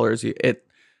 person of colors,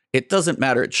 it doesn't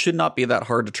matter. It should not be that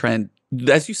hard to try and,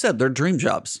 as you said, they're dream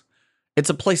jobs. It's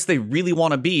a place they really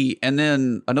want to be. And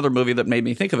then another movie that made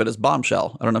me think of it is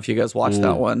Bombshell. I don't know if you guys watched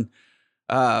that one.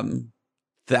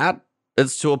 That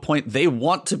is to a point they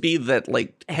want to be that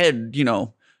like head, you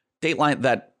know, Dateline,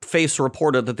 that face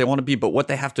reporter that they want to be, but what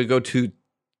they have to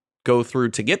go through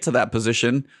to get to that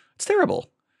position, it's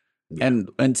terrible. Yeah. And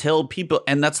until people,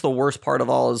 and that's the worst part of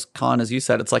all is, Khan, as you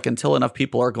said, it's like until enough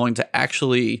people are going to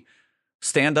actually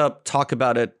stand up, talk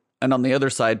about it, and on the other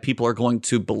side, people are going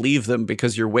to believe them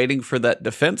because you're waiting for that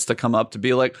defense to come up to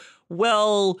be like,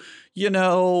 well, you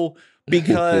know,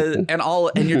 because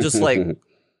and you're just like,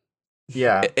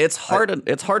 yeah, it's hard.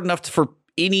 It's hard enough for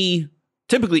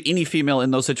typically any female in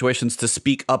those situations to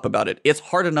speak up about it. It's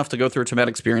hard enough to go through a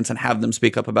traumatic experience and have them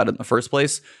speak up about it in the first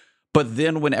place. But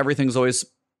then when everything's always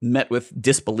met with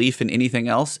disbelief in anything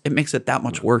else, it makes it that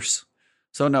much worse.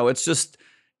 So no,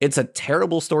 it's a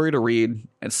terrible story to read.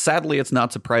 And sadly, it's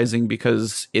not surprising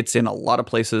because it's in a lot of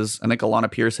places. I think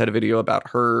Alana Pierce had a video about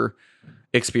her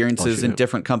experiences in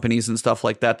different companies and stuff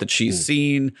like that she's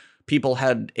seen. People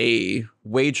had a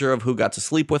wager of who got to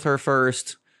sleep with her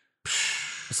first.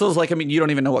 So it's like, I mean, you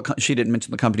don't even know what she didn't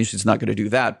mention the company. She's not going to do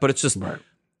that. But it's just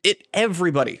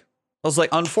everybody. I was like,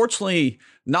 unfortunately,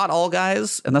 not all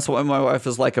guys. And that's why my wife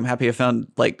is like, I'm happy I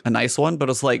found like a nice one. But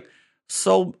it's like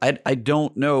So I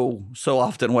don't know so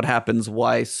often what happens,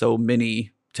 why so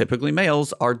many, typically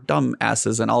males, are dumb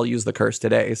asses, and I'll use the curse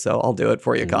today, so I'll do it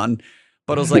for you, Khan.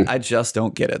 But I was like, I just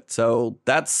don't get it. So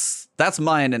that's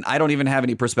mine, and I don't even have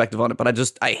any perspective on it, but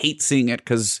I hate seeing it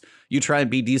because you try and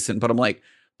be decent, but I'm like,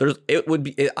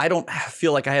 I don't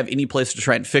feel like I have any place to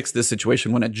try and fix this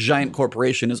situation when a giant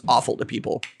corporation is awful to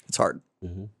people. It's hard.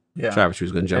 Mm-hmm. Yeah. Travis, you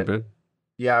was going to jump in?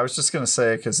 Yeah, I was just going to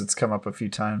say, because it's come up a few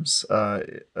times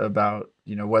about,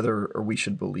 whether or we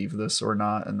should believe this or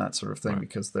not and that sort of thing, right,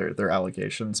 because they're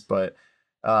allegations. But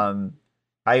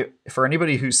for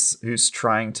anybody who's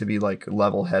trying to be like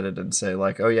level-headed and say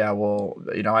like, oh yeah, well,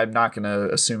 I'm not going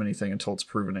to assume anything until it's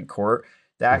proven in court.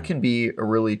 That can be a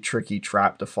really tricky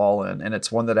trap to fall in. And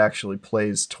it's one that actually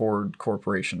plays toward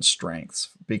corporation strengths,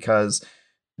 because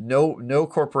no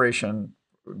corporation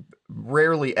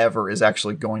rarely ever is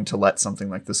actually going to let something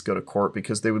like this go to court,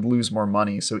 because they would lose more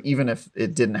money. So even if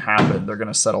it didn't happen, they're going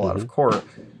to settle out of court.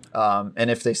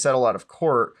 And if they settle out of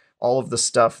court, all of the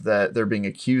stuff that they're being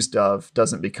accused of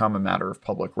doesn't become a matter of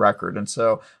public record. And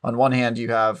so on one hand, you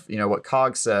have, what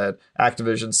Cog said,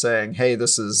 Activision saying, hey,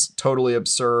 this is totally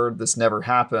absurd, this never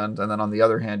happened. And then on the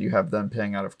other hand, you have them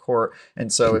paying out of court.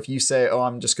 And so if you say, oh,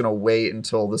 I'm just going to wait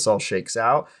until this all shakes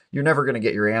out, you're never going to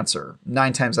get your answer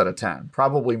 9 times out of 10,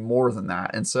 probably more than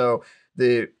that. And so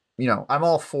I'm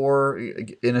all for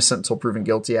innocent until proven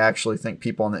guilty. I actually think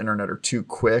people on the internet are too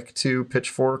quick to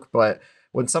pitchfork. But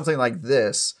when something like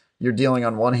this, you're dealing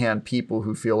on one hand people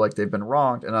who feel like they've been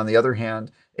wronged, and on the other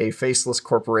hand, a faceless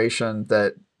corporation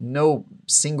that no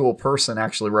single person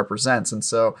actually represents. And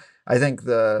so I think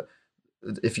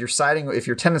if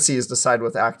your tendency is to side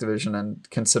with Activision and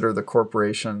consider the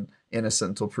corporation innocent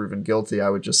until proven guilty, I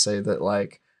would just say that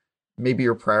like maybe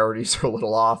your priorities are a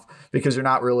little off, because you're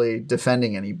not really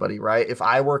defending anybody, right? If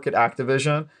I work at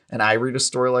Activision and I read a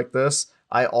story like this,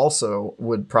 I also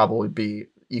would probably be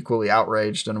equally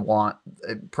outraged and want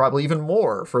probably even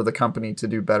more for the company to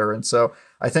do better. And so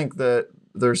I think that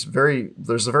there's a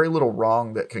very little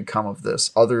wrong that can come of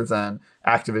this, other than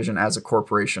Activision as a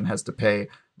corporation has to pay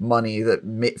money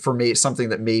for something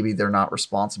that maybe they're not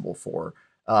responsible for.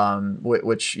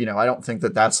 Which I don't think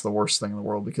that that's the worst thing in the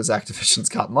world, because Activision's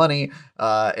got money,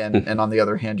 and on the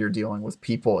other hand, you're dealing with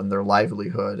people and their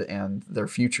livelihood and their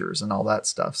futures and all that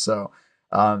stuff. So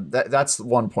that's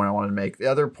one point I wanted to make.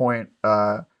 The other point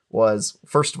was,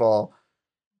 first of all,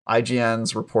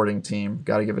 IGN's reporting team,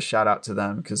 got to give a shout out to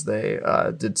them, because they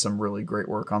did some really great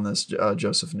work on this.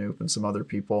 Joseph Knoop and some other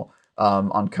people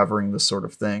on covering this sort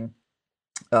of thing.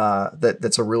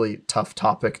 That's a really tough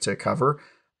topic to cover.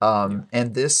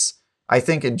 And this, I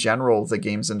think in general, the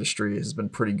games industry has been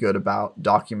pretty good about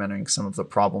documenting some of the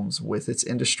problems with its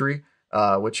industry,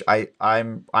 which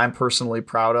I'm personally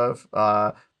proud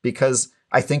of, because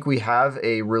I think we have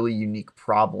a really unique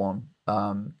problem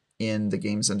in the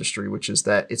games industry, which is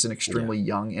that it's an extremely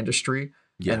young industry.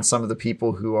 Yeah. And some of the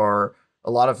people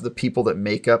a lot of the people that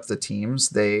make up the teams,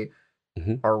 they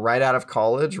are right out of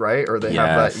college, right? Or they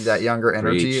have that younger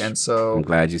energy. Preach. And so I'm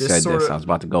glad you said this. I was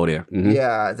about to go there. Mm-hmm.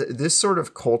 Yeah. This sort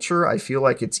of culture, I feel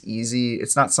like it's easy.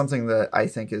 It's not something that I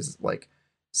think is like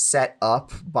set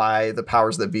up by the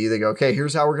powers that be. They go, okay,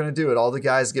 here's how we're going to do it. All the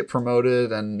guys get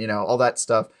promoted and, all that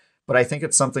stuff. But I think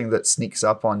it's something that sneaks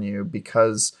up on you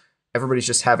because everybody's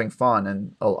just having fun.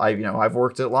 And I've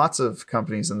worked at lots of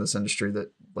companies in this industry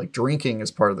that like drinking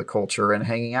is part of the culture and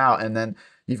hanging out. And then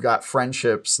you've got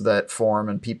friendships that form,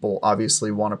 and people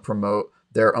obviously want to promote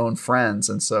their own friends.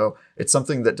 And so it's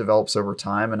something that develops over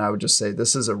time. And I would just say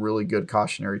this is a really good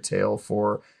cautionary tale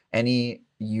for any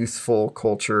youthful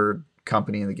cultured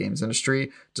company in the games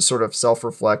industry to sort of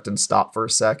self-reflect and stop for a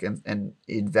sec and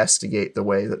investigate the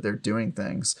way that they're doing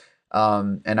things.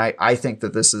 And I think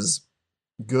that this is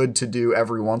good to do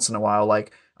every once in a while.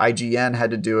 Like IGN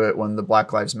had to do it when the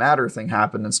Black Lives Matter thing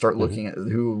happened and start looking at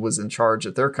who was in charge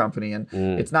at their company. And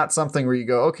it's not something where you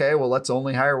go, okay, well, let's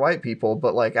only hire white people.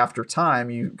 But like after time,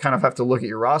 you kind of have to look at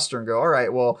your roster and go, all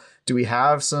right, well, do we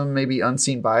have some maybe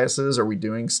unseen biases? Are we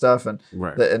doing stuff? And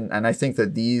and I think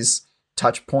that these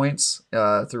touch points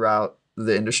throughout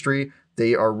the industry,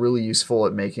 they are really useful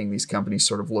at making these companies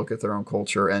sort of look at their own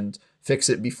culture and fix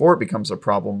it before it becomes a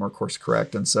problem or course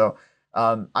correct. And so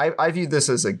I view this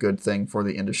as a good thing for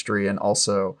the industry, and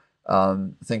also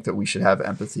think that we should have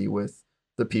empathy with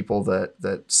the people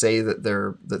that say that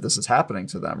this is happening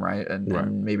to them, right?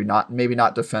 And maybe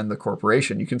not defend the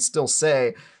corporation. You can still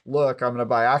say, look, I'm going to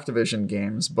buy Activision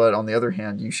games, but on the other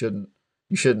hand, you shouldn't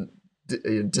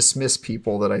dismiss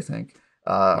people that I think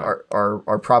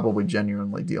are probably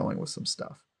genuinely dealing with some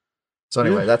stuff. So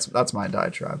anyway, that's my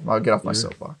diatribe. I'll get off my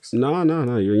soapbox. No,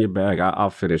 you're in your bag. I'll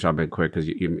finish. I'll be quick because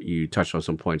you touched on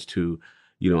some points too.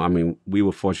 I mean, we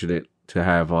were fortunate to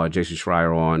have Jason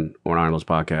Schreier on Arnold's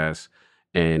podcast,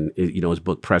 and his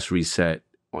book Press Reset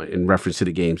in reference to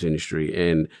the games industry.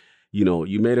 And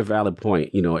you made a valid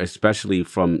point. Especially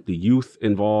from the youth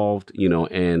involved.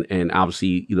 And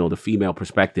obviously the female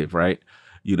perspective, right?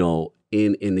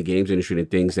 In the games industry and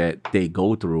things that they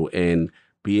go through, and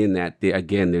being that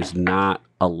there's not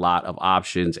a lot of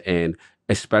options, and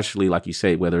especially like you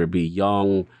say, whether it be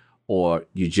young or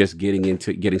you're just getting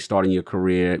started in your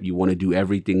career, you want to do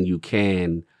everything you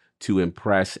can to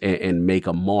impress and make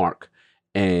a mark.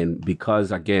 And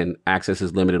because again, access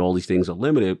is limited, all these things are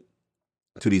limited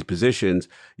to these positions,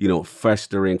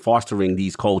 fostering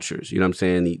these cultures, what I'm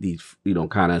saying? These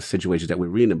kind of situations that we're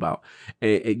reading about.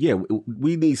 And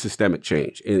we need systemic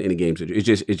change in the games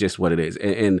industry. It's just what it is.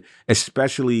 And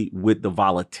especially with the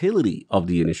volatility of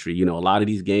the industry, a lot of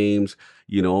these games,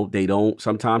 there's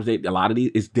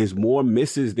more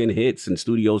misses than hits, and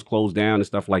studios close down and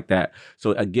stuff like that.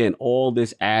 So again, all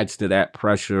this adds to that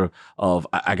pressure of,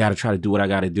 I got to try to do what I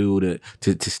got to do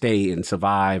to stay and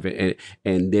survive.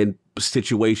 And then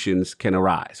situations can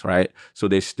arise, right? So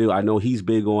there's still, I know he's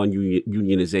big on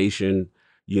unionization,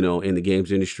 in the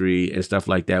games industry and stuff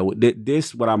like that.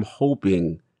 This, what I'm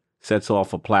hoping, sets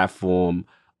off a platform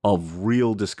of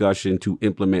real discussion to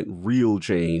implement real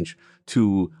change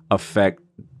to affect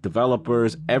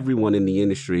developers, everyone in the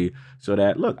industry, so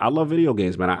that, look, I love video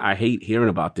games, man. I hate hearing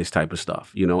about this type of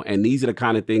stuff, and these are the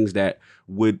kind of things that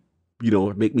would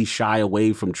make me shy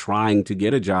away from trying to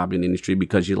get a job in the industry,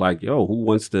 because you're like, yo, who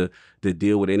wants to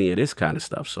deal with any of this kind of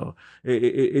stuff? So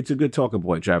it's a good talking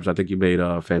point, Travis. I think you made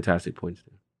fantastic points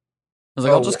there.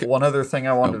 One other thing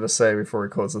I wanted to say before we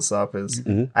close this up is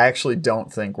I actually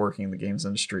don't think working in the games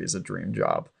industry is a dream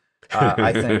job.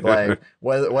 I think like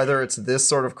whether it's this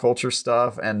sort of culture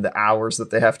stuff and the hours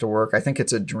that they have to work, I think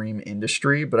it's a dream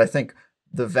industry, but I think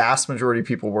the vast majority of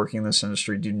people working in this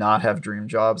industry do not have dream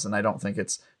jobs. And I don't think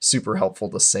it's super helpful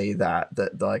to say that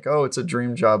like, oh, it's a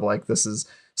dream job. Like, this is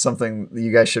something that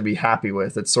you guys should be happy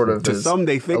with. It's sort of, to some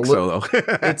they think so though.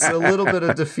 It's a little bit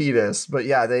of defeatist, but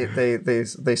yeah,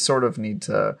 they sort of need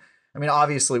to. I mean,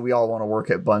 obviously we all want to work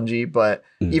at Bungie, but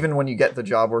even when you get the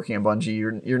job working at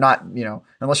Bungie, you're not,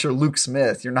 unless you're Luke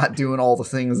Smith, you're not doing all the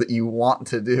things that you want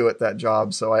to do at that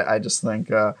job. So I just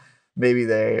think, maybe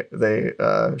they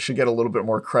should get a little bit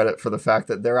more credit for the fact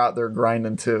that they're out there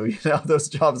grinding too. Those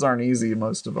jobs aren't easy,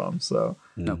 most of them. So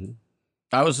no.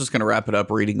 I was just going to wrap it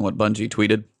up reading what Bungie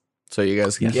tweeted, so you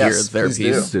guys can hear their piece.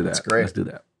 Let's do that. That's great. Let's do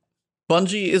that.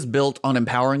 Bungie is built on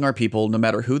empowering our people, no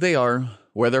matter who they are,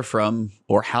 where they're from,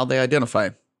 or how they identify.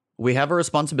 We have a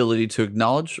responsibility to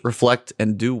acknowledge, reflect,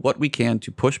 and do what we can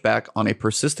to push back on a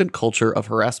persistent culture of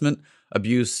harassment,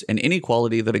 abuse, and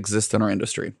inequality that exists in our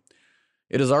industry.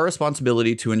 It is our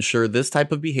responsibility to ensure this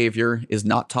type of behavior is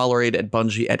not tolerated at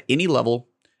Bungie at any level,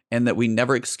 and that we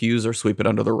never excuse or sweep it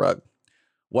under the rug.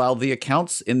 While the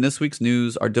accounts in this week's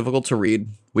news are difficult to read,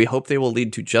 we hope they will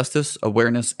lead to justice,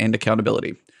 awareness, and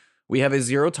accountability. We have a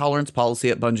zero-tolerance policy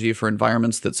at Bungie for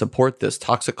environments that support this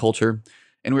toxic culture,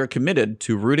 and we are committed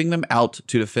to rooting them out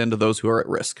to defend those who are at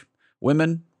risk.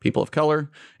 Women, people of color,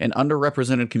 and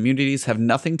underrepresented communities have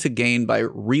nothing to gain by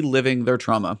reliving their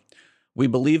trauma. We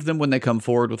believe them when they come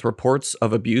forward with reports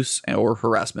of abuse or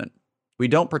harassment. We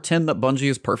don't pretend that Bungie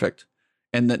is perfect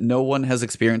and that no one has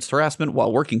experienced harassment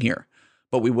while working here,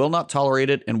 but we will not tolerate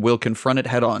it and will confront it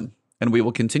head on, and we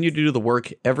will continue to do the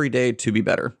work every day to be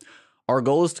better. Our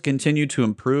goal is to continue to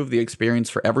improve the experience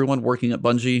for everyone working at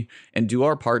Bungie and do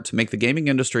our part to make the gaming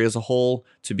industry as a whole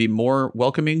to be more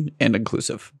welcoming and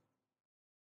inclusive.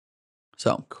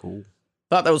 So, cool.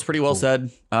 Thought that was pretty well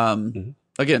said.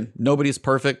 Again, nobody's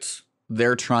perfect.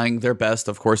 They're trying their best.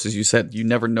 Of course, as you said, you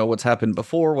never know what's happened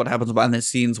before, what happens behind the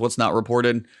scenes, what's not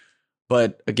reported.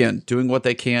 But again, doing what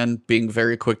they can, being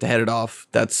very quick to head it off,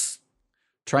 that's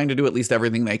trying to do at least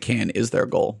everything they can is their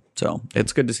goal. So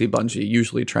it's good to see Bungie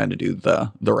usually trying to do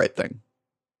the right thing.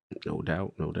 No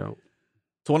doubt.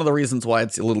 It's one of the reasons why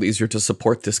it's a little easier to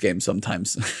support this game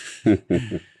sometimes.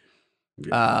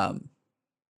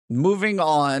 Moving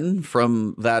on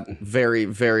from that very,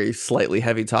 very slightly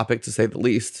heavy topic, to say the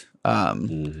least.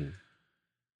 Yeah,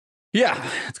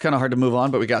 it's kind of hard to move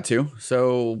on, but we got to.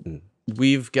 So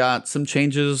we've got some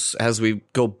changes as we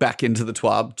go back into the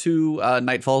TWAB to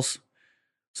Nightfalls.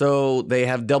 So they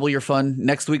have double your fun.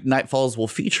 Next week, Nightfalls will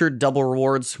feature double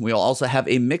rewards. We'll also have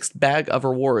a mixed bag of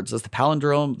rewards, as the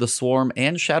Palindrome, the Swarm,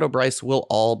 and Shadow Bryce will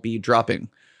all be dropping.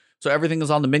 So everything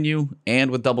is on the menu,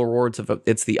 and with double rewards,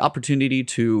 it's the opportunity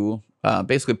to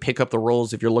Basically pick up the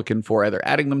rolls if you're looking for either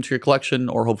adding them to your collection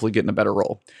or hopefully getting a better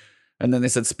roll. And then they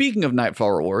said, speaking of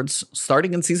Nightfall rewards,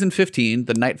 starting in Season 15,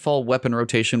 the Nightfall weapon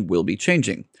rotation will be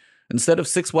changing. Instead of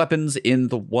 6 weapons in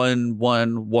the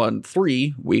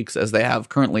 1-1-1-3 weeks, as they have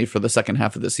currently for the second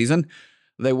half of the season,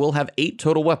 they will have 8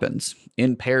 total weapons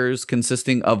in pairs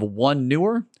consisting of 1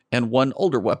 newer and 1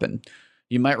 older weapon.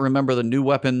 You might remember the new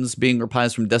weapons being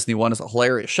reprised from Destiny 1 as a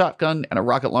hilarious shotgun and a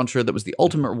rocket launcher that was the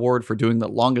ultimate reward for doing the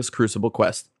longest Crucible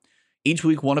quest. Each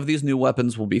week, one of these new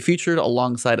weapons will be featured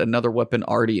alongside another weapon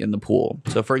already in the pool.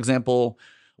 So, for example,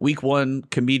 week 1,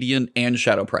 Comedian and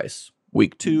Shadow Price.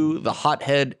 Week 2, the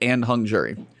Hothead and Hung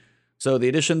Jury. So the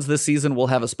additions this season will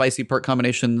have a spicy perk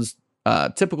combinations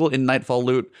typical in Nightfall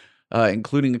loot,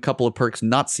 including a couple of perks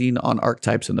not seen on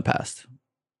archetypes in the past.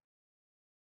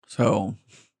 So,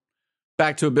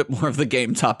 back to a bit more of the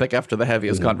game topic after the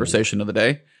heaviest conversation of the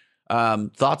day.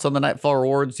 Thoughts on the Nightfall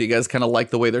rewards? Do you guys kind of like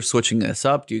the way they're switching this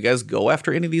up? Do you guys go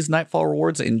after any of these Nightfall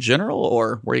rewards in general,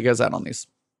 or where are you guys at on these?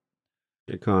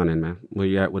 Get Conan, man. Where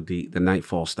you at with the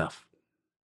Nightfall stuff?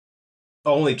 I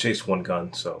only chased one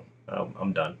gun, so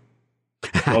I'm done.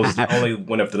 I only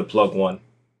went after the plug one.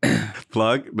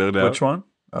 Plug? No doubt. Which one?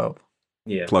 Oh.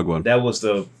 Yeah. Plug one. That was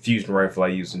the fusion rifle I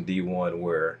used in D1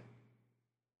 where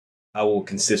I will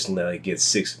consistently get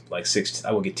six.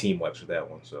 I will get team wipes with that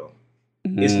one, so.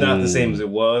 It's not the same as it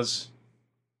was,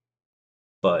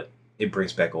 but it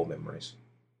brings back old memories.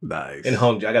 Nice. And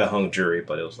I got a hung jury,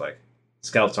 but it was like,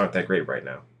 scouts aren't that great right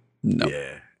now. No.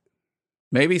 Yeah.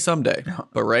 Maybe someday,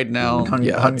 but right now,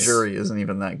 hung jury isn't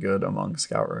even that good among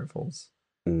scout rifles.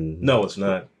 No, it's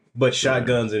not. But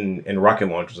shotguns and rocket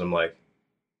launchers, I'm like,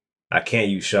 I can't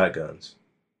use shotguns.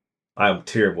 I'm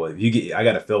terrible. I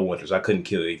got a field launchers. I couldn't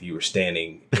kill you if you were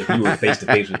face to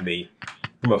face with me.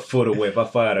 From a foot away, if I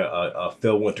fired a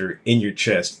Fellwinter in your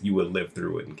chest, you would live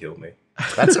through it and kill me.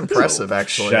 That's impressive,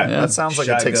 actually. That sounds like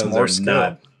it takes more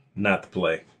skill. Not the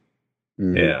play.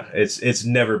 Yeah, it's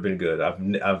never been good.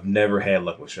 I've never had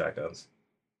luck with shotguns.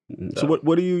 So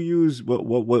what do you use?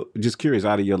 What? Just curious,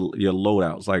 out of your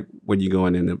loadouts, like when you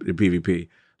going in the PvP,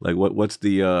 like what's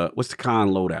the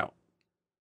con loadout?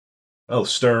 Oh,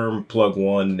 Sturm, Plug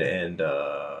One, and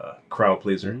Crowd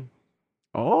Pleaser.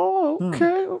 Oh,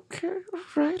 okay, all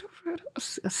right.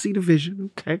 I see the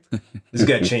vision. Okay, it's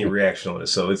got chain reaction on it,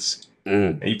 so it's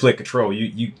and you play control.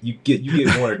 You get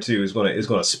one or two. It's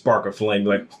gonna spark a flame.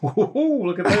 Like, whoa,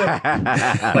 look at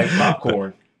that, like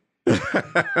popcorn.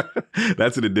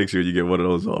 That's an addiction when you get one of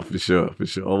those off for sure.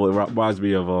 Oh, it reminds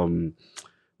me of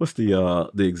what's the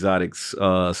exotics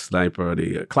sniper,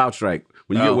 the Cloud Strike.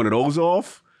 When you get one of those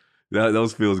off,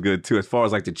 those feels good too. As far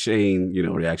as like the chain,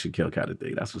 reaction kill kind of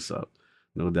thing. That's what's up.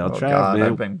 No doubt. Oh God,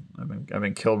 man. I've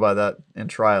been killed by that in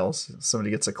trials.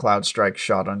 Somebody gets a Cloud Strike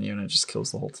shot on you and it just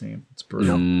kills the whole team. It's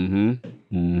brutal.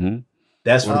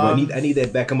 That's what I need. I need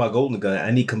that back on my golden gun.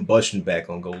 I need combustion back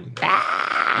on golden gun.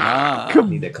 I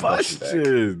need that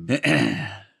combustion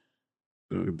back.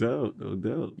 No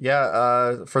doubt.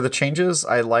 Yeah, for the changes,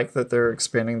 I like that they're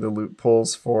expanding the loot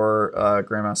pools for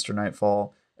Grandmaster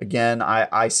Nightfall. Again,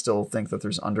 I still think that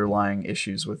there's underlying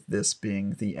issues with this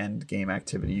being the end game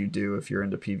activity you do if you're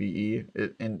into PvE.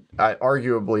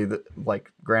 Arguably, that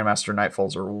like Grandmaster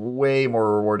Nightfalls are way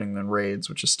more rewarding than raids,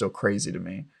 which is still crazy to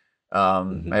me.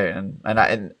 And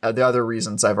the other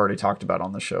reasons I've already talked about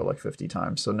on the show like 50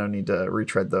 times, so no need to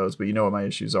retread those. But you know what my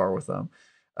issues are with them.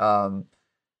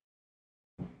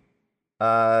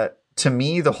 To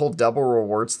me, the whole double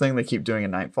rewards thing they keep doing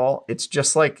in Nightfall, it's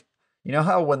just like. You know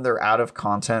how when they're out of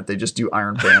content, they just do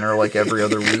Iron Banner like every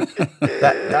other week?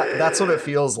 That's what it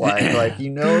feels like. Like,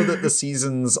 you know that the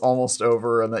season's almost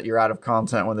over and that you're out of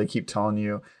content when they keep telling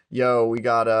you, yo, we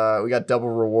got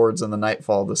double rewards in the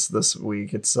Nightfall this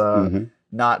week. It's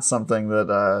not something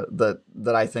that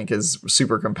I think is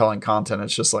super compelling content.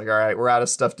 It's just like, all right, we're out of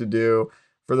stuff to do.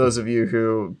 For those of you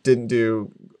who didn't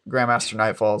do Grandmaster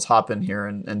Nightfalls, hop in here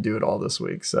and do it all this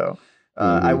week. So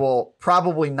I will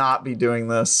probably not be doing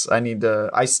this.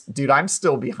 I'm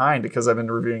still behind because I've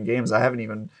been reviewing games. I haven't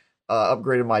even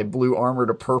upgraded my blue armor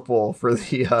to purple for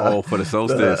the for the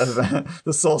solstice.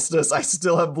 The solstice. I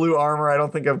still have blue armor. I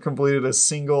don't think I've completed a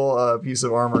single piece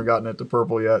of armor, gotten it to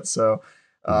purple yet. So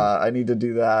I need to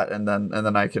do that, and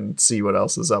then I can see what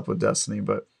else is up with Destiny.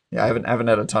 But yeah, I haven't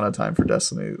had a ton of time for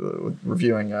Destiny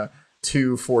reviewing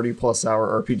 2 40+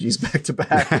 hour RPGs back to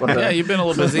back. Yeah, you've been a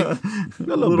little busy. a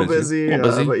little busy.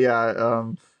 But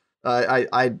yeah,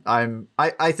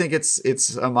 I think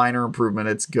it's a minor improvement.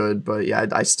 It's good, but yeah,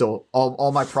 I still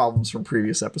all my problems from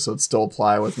previous episodes still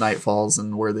apply with Nightfalls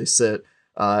and where they sit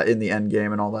in the end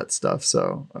game and all that stuff.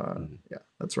 So yeah,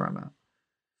 that's where I'm at.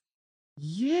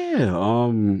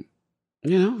 Yeah.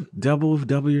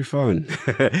 double your fun.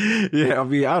 Yeah, I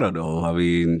mean, I don't know. I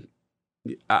mean,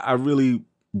 I really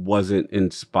wasn't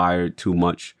inspired too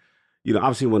much.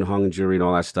 Obviously when hung jury and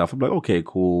all that stuff, I'm like, okay,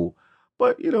 cool.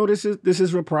 But this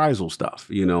is reprisal stuff,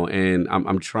 and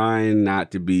I'm trying not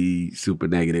to be super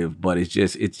negative, but it's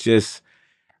just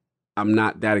I'm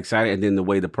not that excited. And then the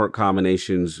way the perk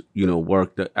combinations,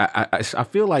 work, I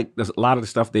feel like there's a lot of the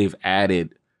stuff they've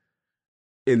added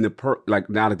in the perk, like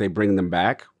now that they bring them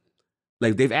back,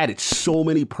 like they've added so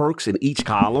many perks in each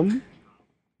column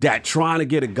that trying to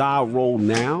get a god roll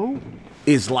now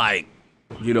is like,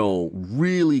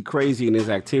 really crazy in his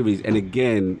activities. And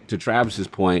again, to Travis's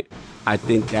point, I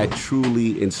think that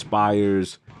truly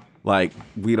inspires, like,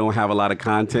 we don't have a lot of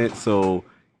content, so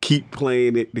keep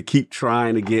playing it, to keep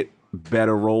trying to get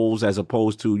better rolls as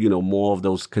opposed to, more of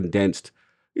those condensed,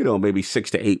 maybe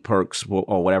 6 to 8 perks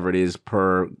or whatever it is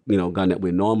per, gun that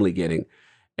we're normally getting.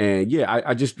 And yeah,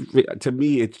 I just, to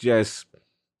me, it's just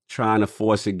trying to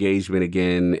force engagement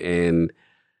again. And,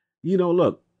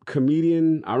 look,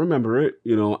 comedian, I remember it.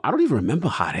 I don't even remember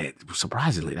how that,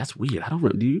 surprisingly, that's weird. I don't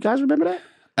remember. Do you guys remember that?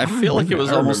 I feel like it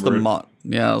was almost the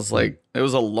yeah, it was like, it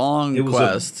was a long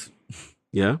quest.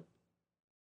 Yeah.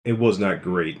 It was not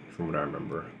great from what I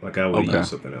remember. Like, I would use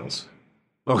something else.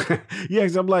 Okay. Yeah,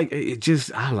 because I'm like,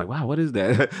 I'm like, wow, what is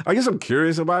that? I guess I'm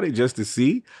curious about it just to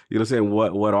see,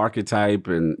 what archetype,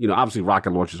 and, obviously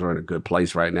rocket launchers are in a good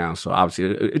place right now. So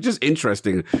obviously it's just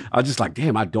interesting. I was just like,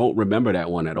 damn, I don't remember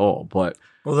that one at all. But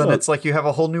well, then it's like you have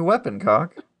a whole new weapon,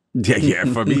 Cock. Yeah,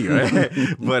 for me, right?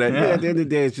 But at the end of the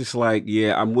day, it's just like,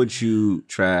 yeah, I'm with you,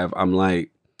 Trav. I'm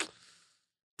like,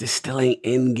 this still ain't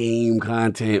in-game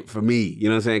content for me. You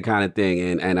know what I'm saying? Kind of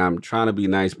thing. And I'm trying to be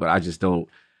nice, but I just don't.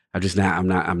 I'm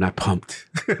not pumped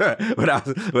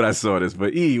when I saw this.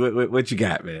 But E, what you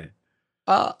got, man?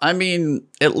 I mean,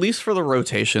 at least for the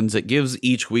rotations, it gives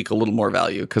each week a little more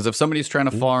value. Because if somebody's trying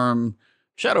to farm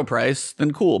Shadow Price,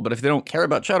 then cool. But if they don't care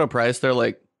about Shadow Price, they're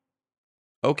like,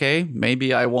 okay,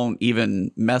 maybe I won't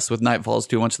even mess with Nightfalls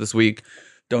too much this week.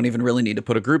 Don't even really need to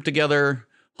put a group together.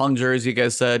 Hung jury, as you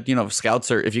guys said, if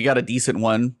scouts if you got a decent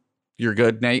one, you're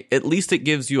good. Now, at least it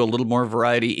gives you a little more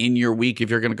variety in your week. If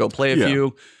you're going to go play a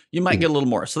few, you might get a little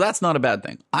more. So that's not a bad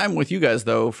thing. I'm with you guys,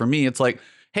 though. For me, it's like,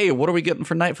 hey, what are we getting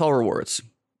for Nightfall rewards?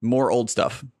 More old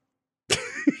stuff.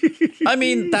 I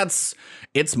mean,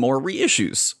 it's more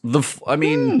reissues.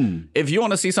 If you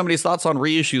want to see somebody's thoughts on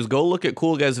reissues, go look at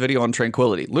Cool Guy's video on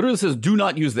Tranquility. Literally says, do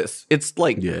not use this. It's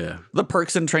like, the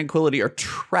perks in Tranquility are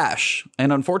trash.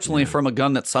 And unfortunately, from a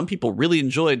gun that some people really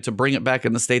enjoyed, to bring it back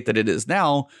in the state that it is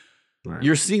now,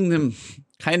 you're seeing them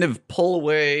kind of pull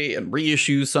away and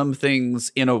reissue some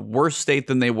things in a worse state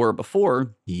than they were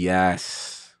before.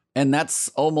 Yes. And that's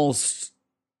almost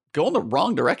going the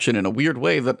wrong direction in a weird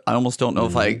way that I almost don't know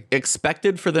if I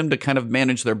expected for them to kind of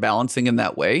manage their balancing in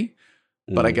that way.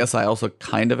 But I guess I also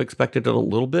kind of expected it a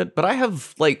little bit. But I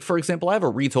have, like, for example, I have a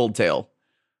Retold Tale.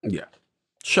 Yeah.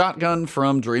 Shotgun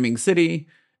from Dreaming City.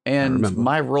 And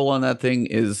my roll on that thing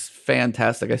is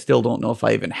fantastic. I still don't know if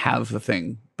I even have the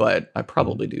thing, but I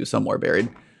probably do somewhere buried.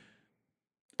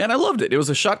 And I loved it. It was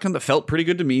a shotgun that felt pretty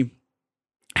good to me.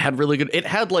 It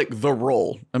had like the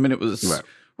roll. I mean, it was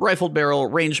rifled barrel,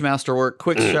 range masterwork,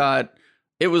 quick shot.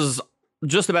 It was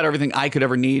just about everything I could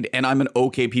ever need. And I'm an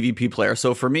okay PvP player.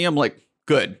 So for me, I'm like,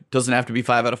 good. Doesn't have to be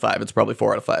 5 out of 5. It's probably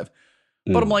 4 out of 5.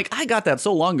 But I'm like, I got that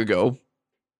so long ago.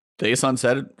 They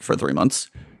sunsetted for 3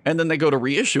 months. And then they go to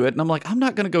reissue it. And I'm like, I'm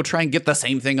not going to go try and get the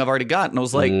same thing I've already got. And I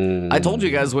was like, I told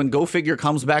you guys when Go Figure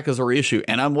comes back as a reissue.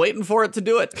 And I'm waiting for it to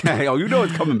do it. Hey, oh,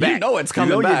 it's coming back. It's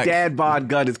coming back. Your dad bod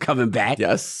gun is coming back.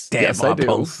 Yes. Dad bod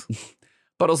post.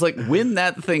 But I was like, when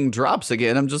that thing drops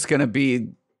again, I'm just going to be...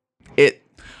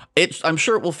 I'm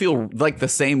sure it will feel like the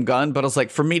same gun. But I was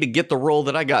like, for me to get the roll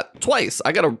that I got twice,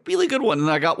 I got a really good one. And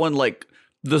I got one like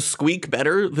the squeak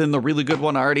better than the really good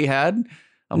one I already had.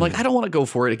 I'm like, I don't want to go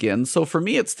for it again. So for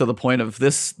me, it's to the point of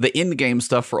the in-game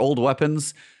stuff for old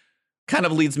weapons kind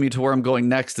of leads me to where I'm going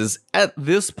next is at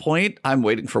this point, I'm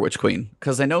waiting for Witch Queen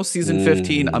because I know season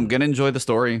 15, I'm going to enjoy the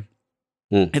story.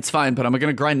 It's fine, but I'm going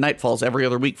to grind Nightfalls every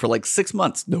other week for like 6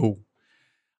 months. No.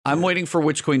 I'm waiting for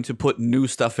Witch Queen to put new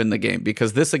stuff in the game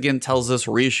because this again tells us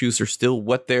reissues are still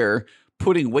what they're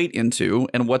putting weight into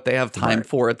and what they have time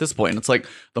for at this point. It's like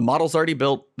the model's already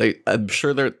built.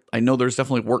 I know there's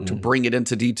definitely work to bring it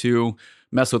into D2,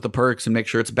 mess with the perks and make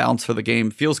sure it's balanced for the game.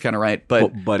 Feels kind of right,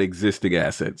 but existing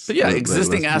assets. But yeah,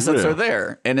 existing assets are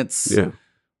there, and it's.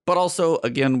 But also,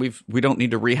 again, we don't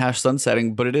need to rehash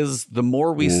sunsetting, but it is the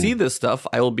more we see this stuff,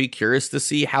 I will be curious to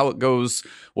see how it goes.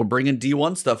 We're bringing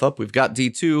D1 stuff up. We've got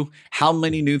D2. How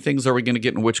many new things are we going to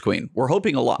get in Witch Queen? We're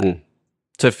hoping a lot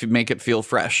to make it feel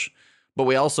fresh. But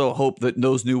we also hope that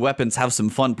those new weapons have some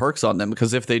fun perks on them,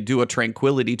 because if they do a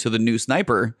tranquility to the new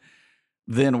sniper,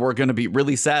 then we're going to be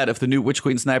really sad if the new Witch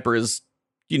Queen sniper is,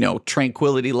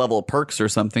 tranquility level perks or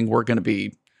something. We're going to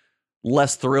be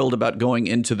less thrilled about going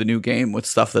into the new game with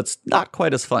stuff that's not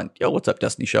quite as fun. Yo, what's up,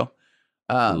 Destiny Show?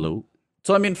 Hello.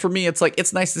 So, I mean, for me, it's like,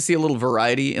 it's nice to see a little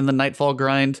variety in the Nightfall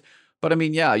grind. But I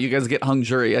mean, yeah, you guys get hung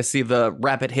jury. I see the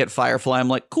rapid hit Firefly. I'm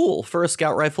like, cool. For a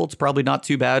scout rifle, it's probably not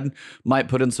too bad. Might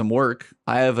put in some work.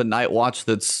 I have a Night Watch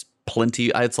that's plenty.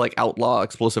 It's like outlaw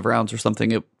explosive rounds or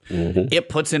something. It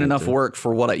puts in enough work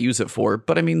for what I use it for.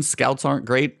 But I mean, scouts aren't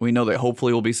great. We know that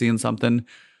hopefully we'll be seeing something.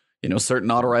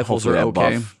 Certain auto rifles are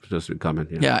okay. Just coming.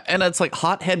 Yeah, and it's like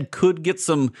Hothead could get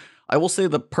some. I will say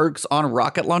the perks on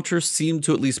rocket launchers seem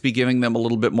to at least be giving them a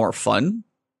little bit more fun,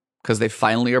 because they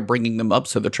finally are bringing them up,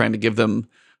 so they're trying to give them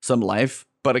some life.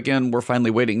 But again, we're finally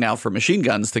waiting now for machine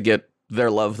guns to get their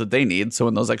love that they need. So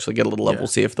when those actually get a little love, we'll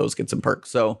see if those get some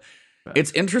perks. So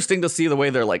it's interesting to see the way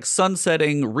they're like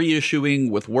sunsetting,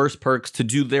 reissuing with worse perks to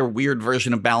do their weird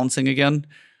version of balancing again.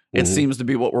 It seems to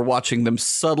be what we're watching them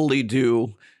subtly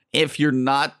do. If you're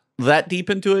not that deep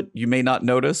into it, you may not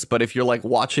notice. But if you're like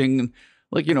watching,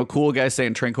 like, cool guys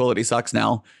saying tranquility sucks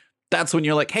now, that's when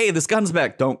you're like, hey, this gun's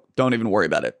back. Don't even worry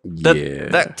about it.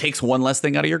 That takes one less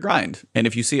thing out of your grind. And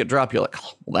if you see it drop, you're like,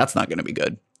 oh, well, that's not going to be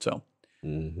good. So,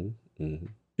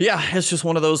 yeah, it's just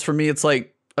one of those for me. It's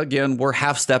like, again, we're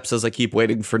half steps as I keep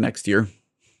waiting for next year.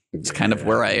 It's kind of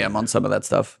where I am on some of that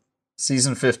stuff.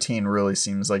 Season 15 really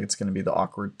seems like it's going to be the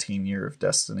awkward teen year of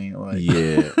Destiny. Like,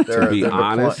 to be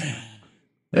honest,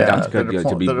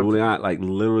 to be brutally honest, like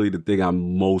literally the thing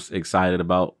I'm most excited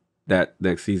about that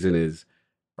next season is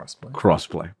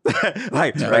crossplay.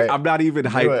 like I'm not even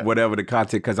hyped whatever the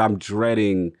content, because I'm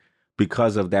dreading,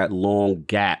 because of that long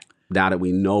gap now that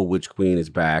we know Witch Queen is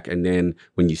back. And then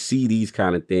when you see these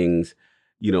kind of things,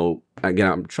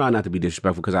 again, I'm trying not to be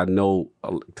disrespectful, because I know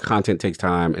content takes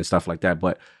time and stuff like that,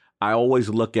 but I always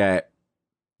look at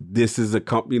this as a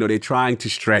company, they're trying to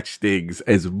stretch things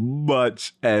as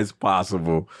much as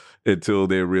possible until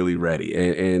they're really ready.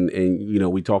 And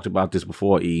we talked about this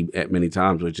before, at many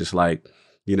times, where it's just like,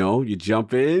 you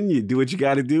jump in, you do what you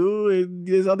got to do, and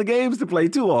there's other games to play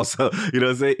too also. You know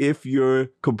what I'm saying? If you're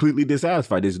completely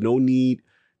dissatisfied, there's no need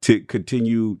to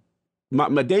continue.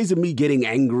 My days of me getting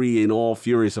angry and all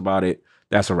furious about it,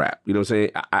 that's a wrap. You know what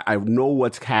I'm saying? I know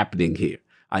what's happening here.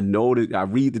 I know that I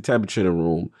read the temperature in the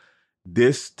room.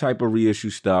 This type of reissue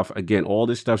stuff, again, all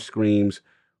this stuff screams,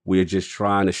 we're just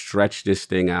trying to stretch this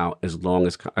thing out as long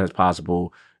as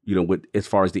possible, with as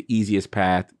far as the easiest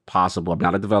path possible. I'm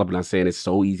not a developer, not saying it's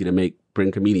so easy to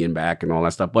bring Comedian back and all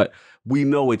that stuff, but we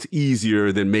know it's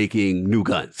easier than making new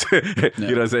guns, you know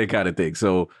what I'm saying, kind of thing.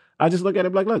 So I just look at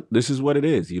it like, look, this is what it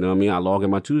is. You know what I mean? I log in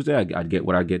my Tuesday, I get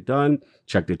what I get done,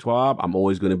 check the TWAB. I'm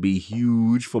always going to be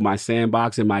huge for my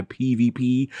sandbox and my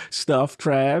PvP stuff,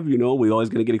 Trav. We're always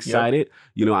going to get excited.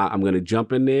 Yep. I'm going to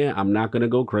jump in there. I'm not going to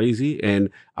go crazy. And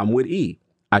I'm with E.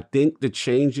 I think the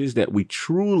changes that we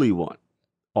truly want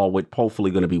are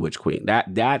hopefully going to be Witch Queen.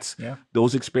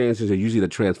 Those experiences are usually the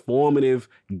transformative,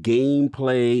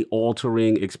 gameplay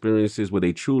altering experiences where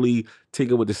they truly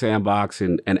tinker with the sandbox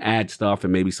and add stuff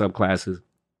and maybe subclasses.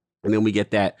 And then we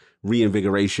get that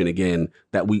reinvigoration again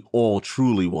that we all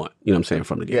truly want,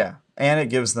 from the game. Yeah. And it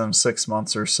gives them 6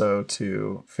 months or so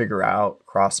to figure out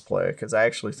crossplay, because I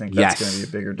actually think that's going to be a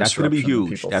bigger disruption. That's going to be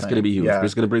huge. That's going to be huge. Yeah.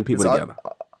 It's going to bring people together.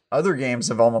 Other games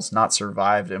have almost not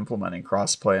survived implementing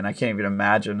crossplay, and I can't even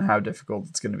imagine how difficult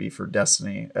it's going to be for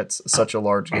Destiny. It's such a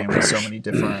large game with so many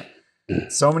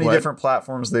different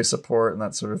platforms they support and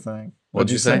that sort of thing.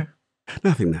 What'd you say?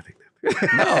 Nothing.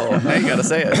 No, now you gotta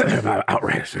say it.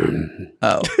 Outrageous.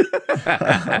 Oh.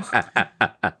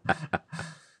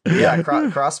 Yeah,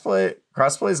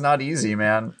 crossplay is not easy,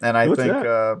 man. And I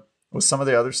think with some of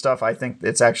the other stuff, I think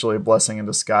it's actually a blessing in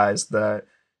disguise that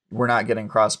we're not getting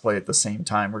crossplay at the same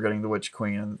time. We're getting the Witch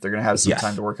Queen, and they're going to have some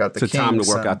time to work out the kinks. Time to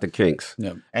work out the kinks.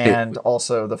 Yep. And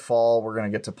also the fall, we're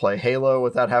going to get to play Halo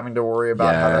without having to worry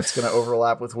about how that's going to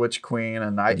overlap with Witch Queen.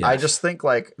 And I just think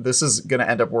like this is going to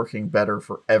end up working better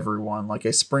for everyone. Like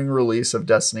a spring release of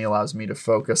Destiny allows me to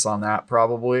focus on that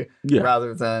probably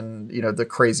rather than, the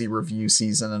crazy review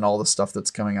season and all the stuff that's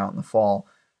coming out in the fall.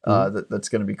 That's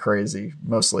going to be crazy.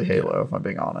 Mostly Halo, if I'm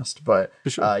being honest. But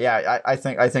I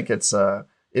think it's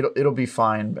it'll be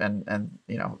fine, and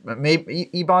maybe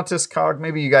Ebontis Cog,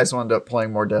 maybe you guys will end up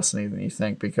playing more Destiny than you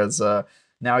think, because now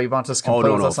Ebontis can play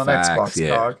with us on Xbox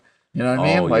Cog. You know what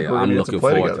I mean? Like we're gonna get to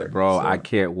play together, bro. So. I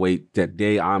can't wait that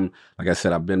day. Like I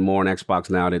said, I've been more on Xbox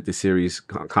now that the series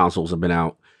consoles have been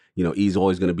out. E's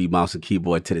always gonna be mouse and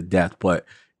keyboard to the death, but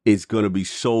it's gonna be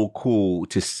so cool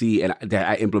to see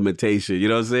that implementation. You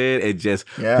know what I'm saying? And just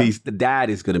that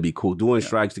is gonna be cool. Doing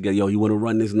strikes together. Yo, you want to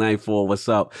run this Nightfall? What's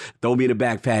up? Throw me in the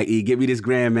backpack. E, give me this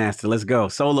Grandmaster. Let's go.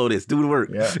 Solo this. Do the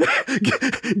work.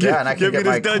 Yeah, and I can get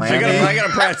my dungeon. I gotta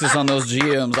practice on those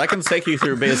GMs. I can take you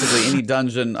through basically any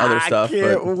dungeon, other stuff. I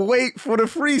can't wait for the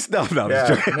free stuff. No,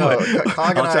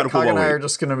 Cog and I are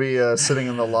just gonna be sitting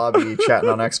in the lobby chatting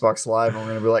on Xbox Live, and we're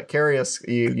gonna be like, carry us.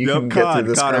 You can get through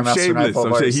this Grandmaster Nightfall by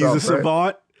yourself. He's a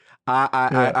savant.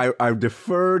 I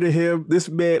defer to him. This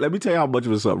man, let me tell you how much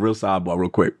of a real sidebar, real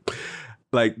quick.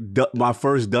 Like my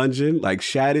first dungeon, like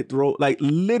Shattered Throat, like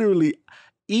literally,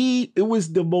 it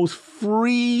was the most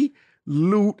free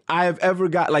loot I have ever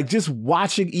got. Like just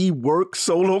watching E work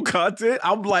solo content,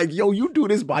 I'm like, yo, you do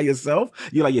this by yourself?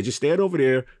 You're like, yeah, just stand over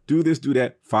there, do this, do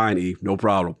that. Fine, E, no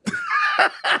problem.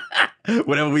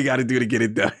 Whatever we got to do to get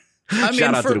it done. I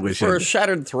mean, for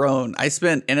Shattered Throne, I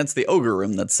spent, and it's the ogre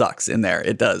room that sucks in there.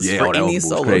 It does. Yeah, for any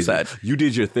solo set. You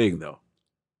did your thing, though.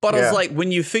 But I was like,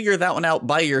 when you figure that one out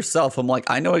by yourself, I'm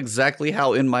like, I know exactly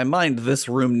how in my mind this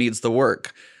room needs to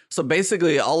work. So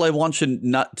basically, all I want you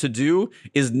not to do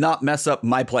is not mess up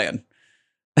my plan.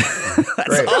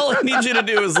 That's all I need you to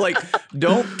do is like,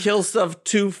 don't kill stuff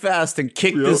too fast and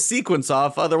kick this sequence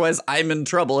off. Otherwise, I'm in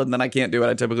trouble and then I can't do what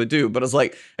I typically do. But it's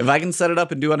like, if I can set it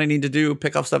up and do what I need to do,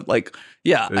 pick off stuff, like,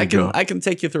 I can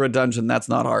take you through a dungeon. That's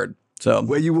not hard. So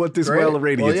where you want this well of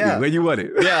radiance? Where you want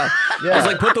it? Yeah. I was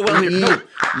like, put the well here. No,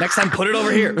 next time, put it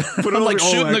over here. I'm like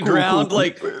shooting the ground,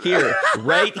 like here,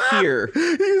 right here.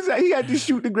 He had to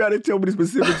shoot the ground and tell me the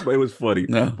specifics, but it was funny.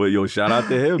 No. But yo, shout out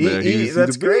to him, man.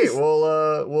 That's great.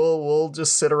 We'll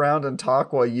just sit around and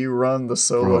talk while you run the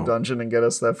solo dungeon and get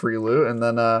us that free loot, and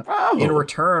then in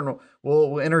return,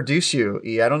 we'll introduce you.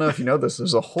 E, I don't know if you know this.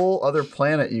 There's a whole other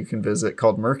planet you can visit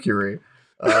called Mercury.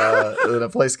 In a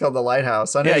place called the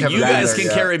Lighthouse. I know you guys can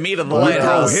carry me to the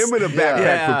Lighthouse. Him in a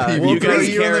backpack for people. You guys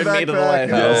carry me to the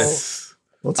Lighthouse. Yes.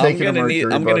 We'll take you to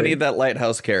Mercury, I'm gonna need that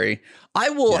lighthouse carry. I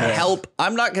will help.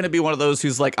 I'm not gonna be one of those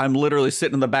who's like, I'm literally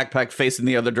sitting in the backpack facing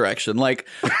the other direction. Like,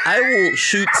 I will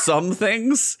shoot some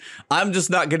things. I'm just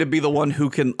not gonna be the one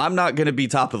who can. I'm not gonna be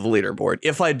top of the leaderboard.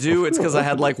 If I do, it's because I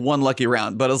had like one lucky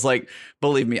round. But it's like,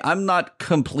 believe me, I'm not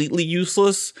completely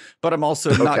useless. But I'm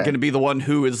also not gonna be the one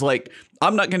who is like.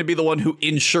 I'm not going to be the one who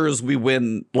ensures we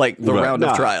win like the round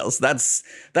of trials. That's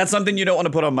something you don't want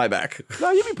to put on my back. No,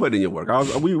 you be putting in your work.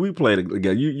 We played it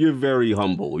again. You're very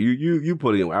humble. You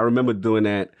put in your work. I remember doing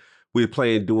that. We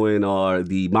were doing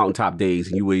the mountaintop days,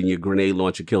 and you were in your grenade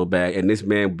launcher kill bag, and this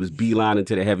man was beelining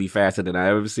to the heavy faster than I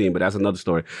ever seen. But that's another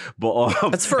story. But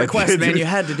that's for a quest, man. You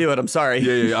had to do it. I'm sorry.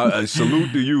 Yeah.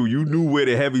 Salute to you. You knew where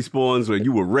the heavy spawns were, and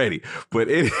you were ready. But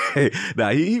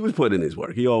he was putting in his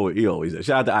work. He always does.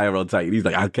 Shout out to IRL Titan. He's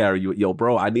like, I'll carry you. Yo,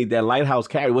 bro, I need that lighthouse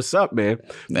carry. What's up, man?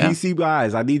 Yeah. PC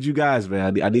guys, I need you guys,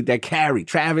 man. I need that carry.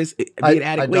 Travis, I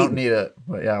don't need it,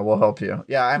 but yeah, we'll help you.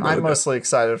 Yeah, I'm mostly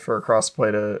excited for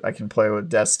crossplay I can play with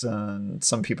Destin and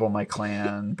some people in my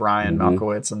clan, Brian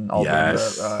Malkowitz, and all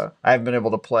that I haven't been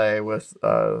able to play with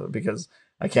because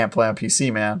I can't play on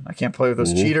PC, man. I can't play with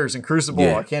those cheaters in Crucible.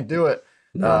 Yeah. I can't do it.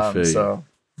 So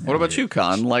what about you,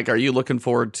 Khan? Like, are you looking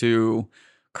forward to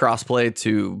crossplay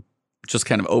to just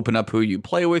kind of open up who you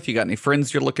play with? You got any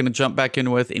friends you're looking to jump back in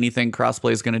with? Anything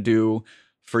crossplay is going to do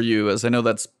for you? As I know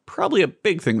that's probably a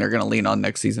big thing they're going to lean on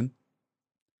next season.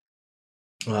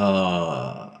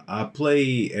 I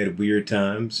play at weird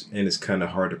times, and it's kind of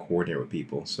hard to coordinate with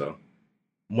people. So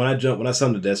when I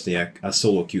summon to Destiny, I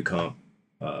solo queue comp.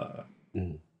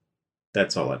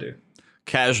 That's all I do.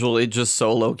 Casually, just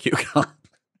solo queue comp.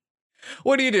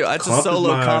 What do you do? I just solo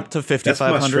comp to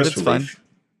 5,500. It's fine.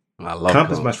 I love comp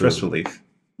is my stress relief.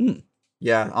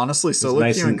 Yeah, honestly,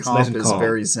 solo queue and comp is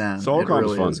very zen. Solo comp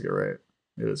really is great.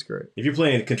 It is great. If you're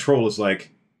playing control, it's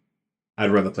like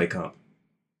I'd rather play comp.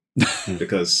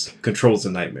 Because control's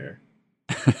a nightmare.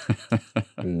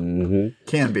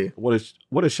 Can be. What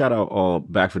a shout out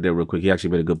back for there real quick. He actually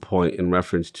made a good point in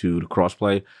reference to the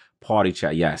crossplay party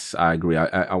chat. Yes, I agree.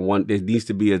 I want there needs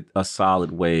to be a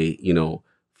solid way,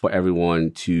 for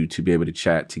everyone to be able to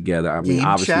chat together. I mean, game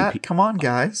obviously, chat. Come on,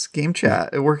 guys, game chat.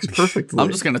 It works perfectly.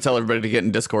 I'm just gonna tell everybody to get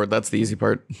in Discord. That's the easy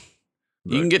part.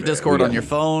 You can get Discord on your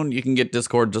phone. You can get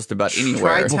Discord just about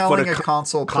anywhere. Try telling a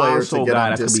console player to get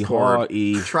on Discord.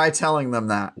 Try telling them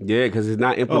that. Yeah, because it's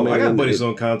not implemented. I got buddies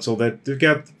on console that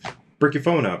got break your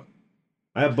phone out.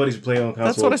 I have buddies who play on console.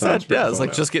 That's what I said. Yeah, it's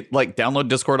like just get download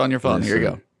Discord on your phone. Here you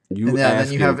go.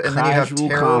 then you have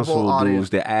terrible audio dudes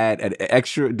to add an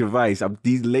extra device.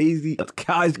 These lazy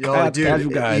casual guys.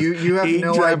 You have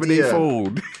no idea.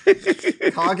 Phone.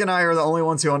 Cog and I are the only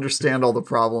ones who understand all the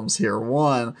problems here.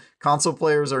 One, console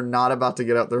players are not about to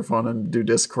get out their phone and do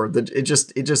Discord. It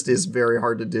just is very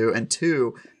hard to do. And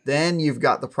two, then you've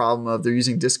got the problem of they're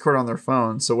using Discord on their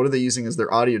phone. So what are they using as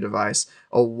their audio device?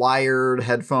 A wired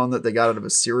headphone that they got out of a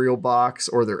cereal box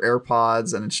or their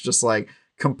AirPods, and it's just like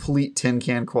complete tin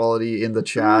can quality in the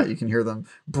chat. You can hear them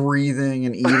breathing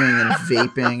and eating and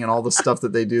vaping and all the stuff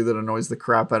that they do that annoys the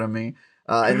crap out of me.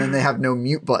 And then they have no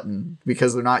mute button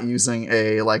because they're not using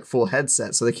a like full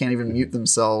headset, so they can't even mute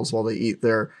themselves while they eat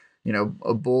their,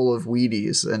 a bowl of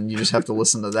Wheaties, and you just have to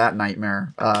listen to that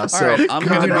nightmare. So right, I'm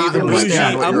going to be the bougie.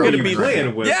 I'm going to be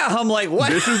playing with. Yeah, I'm like,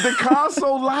 what? This is the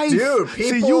console life, dude.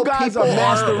 See, you guys are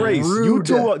master race. You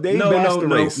two are master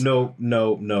race. No.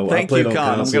 Thank I played you, on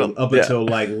console up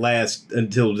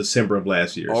until December of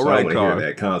last year. All right, so I hear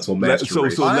that console master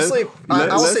race. Honestly,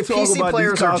 I'll say PC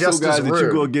players are just as rude. That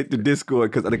you go get the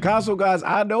Discord, because the console guys,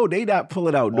 I know they not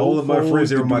pulling out. All of my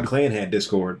friends in my clan had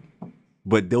Discord.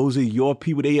 But those are your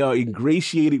people. They are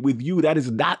ingratiated with you. That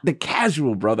is not the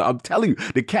casual, brother. I'm telling you.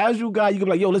 The casual guy, you can be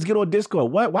like, yo, let's get on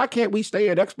Discord. What? Why can't we stay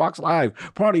in Xbox Live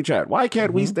party chat? Why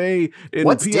can't we stay in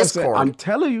What's the PSN? Discord? I'm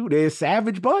telling you, they're a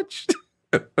savage bunch.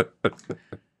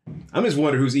 I'm just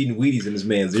wondering who's eating Wheaties in this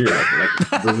man's ear.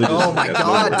 Oh my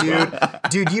god,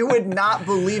 dude, you would not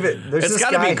believe it. It's got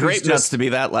to be grape nuts to be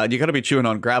that loud. You got to be chewing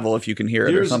on gravel if you can hear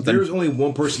it or something. There's only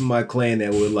one person in my clan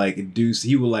that would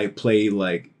he would play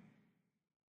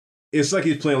it's like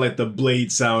he's playing the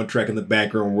Blade soundtrack in the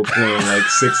background. We're playing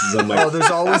sixes. I'm like,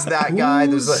 there's always that guy.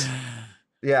 There's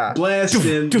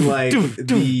blasting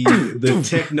the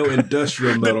techno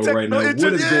industrial metal right now. What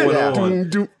is going on?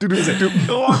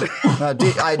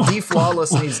 D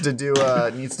Flawless needs to do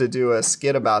a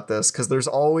skit about this, because there's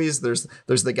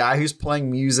the guy who's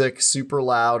playing music super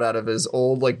loud out of his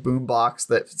old boom box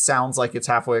that sounds like it's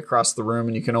halfway across the room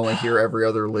and you can only hear every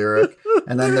other lyric.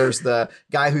 And then there's the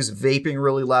guy who's vaping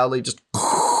really loudly, just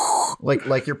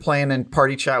like you're playing in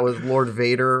party chat with Lord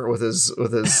Vader with his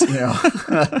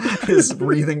his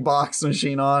breathing box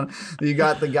machine on. You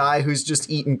got the guy who's just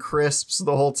eating crisps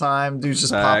the whole time. Dude's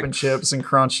just popping chips and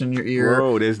crunching your ear.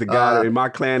 Bro, there's the guy in my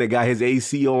clan that got his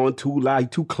AC on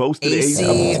too close to the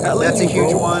AC. That's a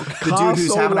huge one. The dude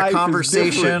who's having a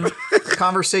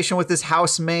conversation with his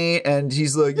housemate, and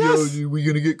he's like, "Yo, we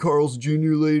gonna get Carl's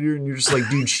Jr. later?" And you're just like,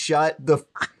 "Dude, shut the."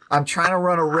 I'm trying to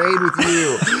run a raid with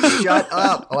you. Shut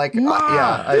up. The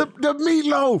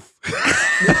meatloaf.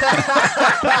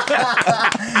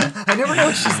 I never know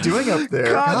what she's doing up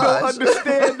there. I don't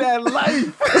understand that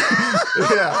life.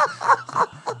 Yeah.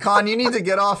 Con, you need to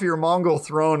get off your Mongol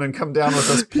throne and come down with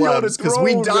us plebs, because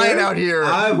we dying out here.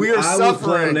 We are suffering. I was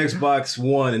playing on Xbox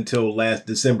One until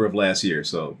December of last year,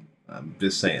 so I'm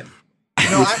just saying.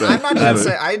 No, I'm not even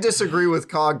saying. I disagree with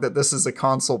Cog that this is a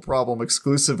console problem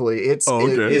exclusively. It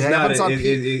happens on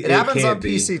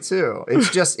PC too.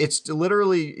 It's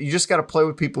literally, you just got to play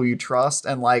with people you trust.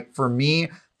 And for me,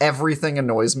 everything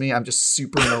annoys me. I'm just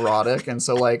super neurotic, and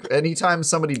so anytime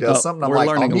somebody does something, I'm like,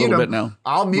 I'll mute him. Now.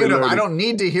 I'll mute him. I don't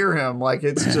need to hear him.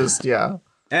 It's just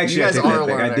Actually, I take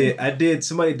that back.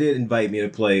 Somebody did invite me to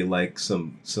play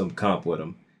some comp with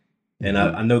them. And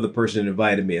I know the person that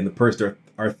invited me, and the person,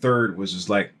 our third, was just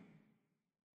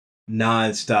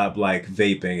nonstop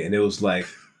vaping, and it was they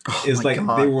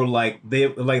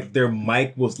were their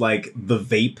mic was the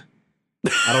vape.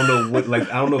 I don't know what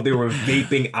I don't know if they were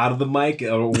vaping out of the mic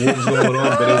or what was going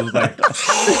on, but it was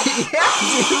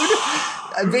yeah, dude.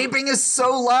 Vaping is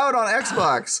so loud on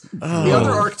Xbox. The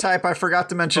other archetype I forgot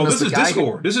to mention is the guy.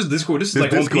 Discord. This is Discord. This is on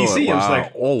PC. Wow. I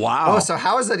was oh wow. Oh, so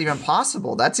how is that even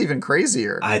possible? That's even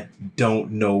crazier. I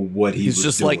don't know what he's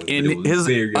just doing, in his.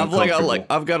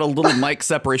 I've got a little mic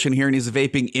separation here, and he's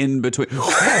vaping in between.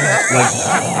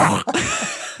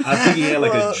 I think he had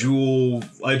a jewel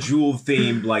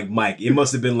themed mic. It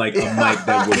must have been a mic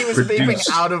that was produced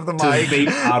out of the mic. Vape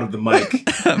out of the mic.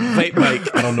 Vape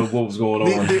mic. I don't know what was going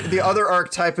on. The other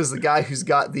archetype is the guy who's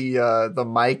got the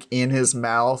mic in his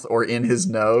mouth or in his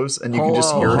nose, and you can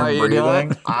just hear him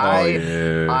breathing.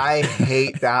 I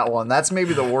hate that one. That's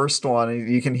maybe the worst one.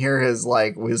 You can hear his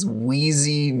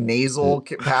wheezy nasal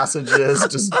passages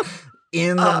just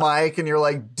in the mic, and you're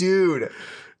like, dude,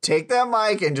 take that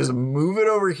mic and just move it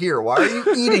over here. Why are you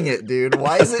eating it, dude?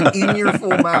 Why is it in your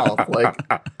full mouth? My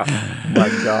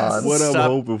God. What I'm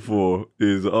hoping for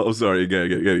is... Oh, sorry. No,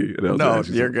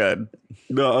 you're good.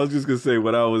 No, I was just going to say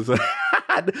what I was...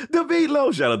 The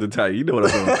meatloaf. Shout out to Ty. You know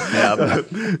what I'm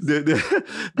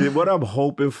doing. What I'm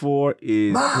hoping for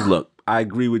is, look, I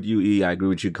agree with you, E. I agree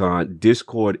with you, Khan.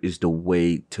 Discord is the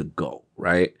way to go,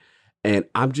 right? And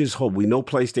I'm just hoping, we know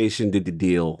PlayStation did the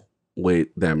deal with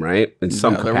them, right? In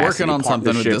some capacity, they're working on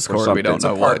something with Discord. We don't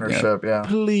know what. Partnership, yeah.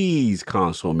 Please,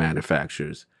 console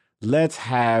manufacturers, let's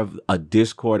have a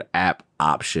Discord app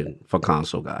option for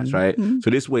console guys, right? So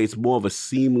this way, it's more of a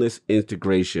seamless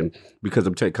integration, because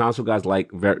I'm telling you, console guys like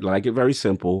it very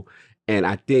simple. And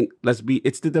I think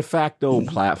it's the de facto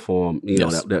platform, you know,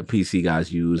 that PC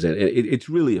guys use, and it's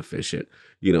really efficient,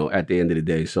 you know, at the end of the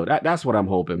day. So that's what I'm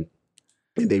hoping.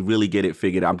 And they really get it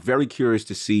figured out. I'm very curious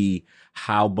to see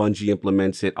how Bungie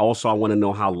implements it. Also, I want to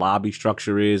know how lobby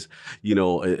structure is, you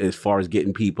know, as far as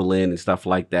getting people in and stuff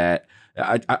like that.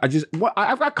 I've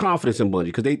got confidence in Bungie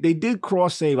because they did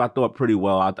cross save, I thought, pretty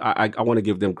well. I want to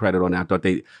give them credit on that. I thought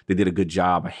they did a good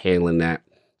job of handling that.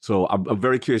 So I'm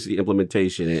very curious of the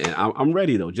implementation, and I'm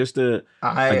ready though. Just to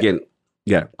I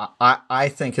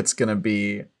think it's going to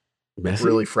be messy?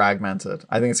 Really fragmented.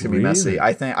 I think it's going to be messy.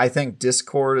 I think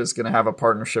Discord is going to have a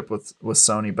partnership with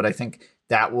Sony, but I think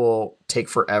that will take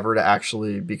forever to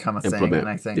actually become a thing. And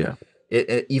I think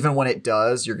it even when it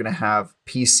does, you're going to have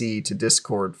PC to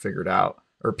Discord figured out,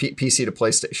 or PC to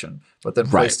PlayStation. But then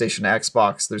PlayStation to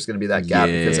Xbox, there's going to be that gap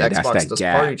because Xbox does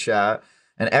party chat,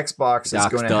 and Xbox is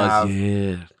going to have.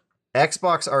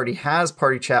 Xbox already has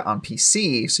party chat on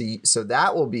PC, so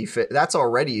that will be fit. That's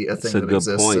already a thing that exists.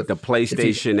 That's a good point. The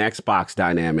PlayStation Xbox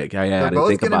dynamic. They're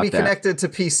both going to be connected to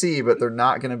PC, but they're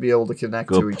not going to be able to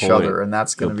connect to each other, and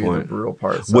that's going to be the real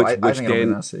part. So I think it'll be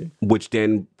messy. Which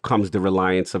then comes the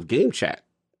reliance of game chat.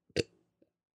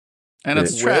 And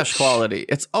it's trash quality.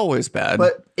 It's always bad.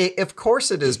 But of course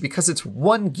it is, because it's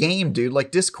one game, dude. Like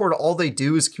Discord, all they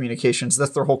do is communications.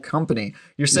 That's their whole company.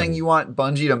 You're saying you want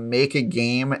Bungie to make a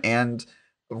game and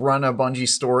run a Bungie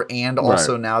store, and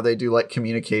also now they do like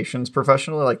communications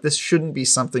professionally. Like this shouldn't be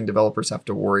something developers have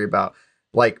to worry about.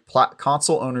 Like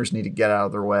console owners need to get out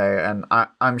of their way. And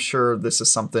I'm sure this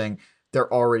is something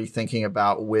they're already thinking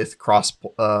about with cross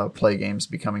play games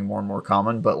becoming more and more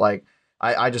common. But like,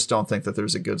 I just don't think that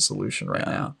there's a good solution right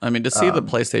now. I mean, to see that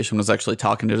PlayStation was actually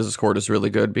talking to Discord is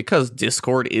really good, because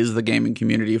Discord is the gaming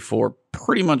community for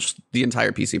pretty much the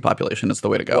entire PC population. It's the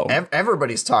way to go. Well,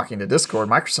 everybody's talking to Discord.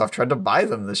 Microsoft tried to buy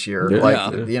them this year.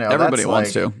 You know, everybody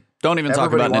wants to. Don't even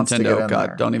talk about Nintendo.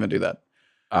 God, don't even do that.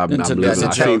 I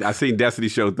seen Destiny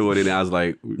show through it, and I was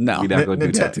like, no, we're not going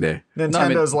to do that today.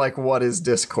 Nintendo's like, what is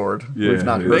Discord? We've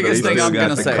not heard biggest thing I'm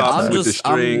going to say. I'm just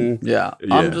going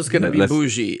to be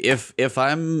bougie. If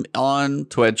I'm on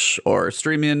Twitch or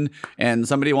streaming and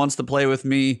somebody wants to play with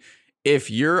me,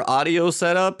 if your audio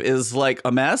setup is like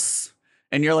a mess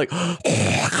and you're like,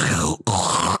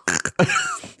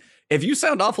 if you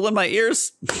sound awful in my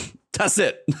ears, that's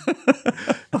it.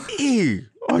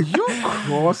 Are you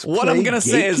cross? What I'm gonna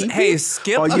say is, hey,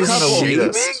 skip a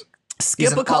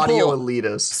couple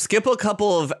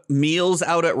of meals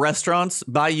out at restaurants,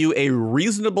 buy you a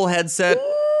reasonable headset,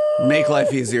 make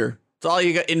life easier. That's all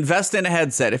you got. Invest in a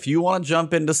headset. If you want to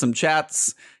jump into some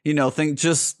chats, you know,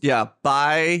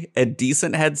 buy a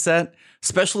decent headset,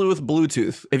 especially with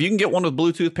Bluetooth. If you can get one with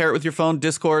Bluetooth, pair it with your phone,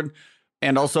 Discord,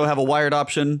 and also have a wired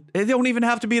option, they don't even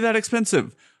have to be that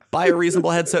expensive. Buy a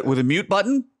reasonable headset with a mute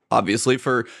button. Obviously,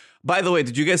 by the way,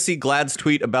 did you guys see Glad's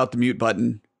tweet about the mute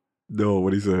button? No,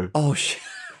 what he said? Oh, shit.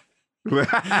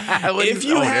 If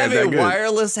you have a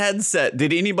wireless headset,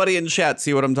 did anybody in chat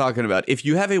see what I'm talking about? If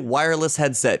you have a wireless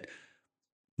headset,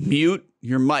 mute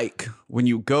your mic when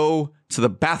you go to the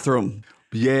bathroom.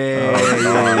 Dudes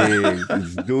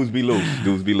be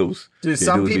loose. Dude,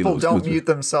 some people don't mute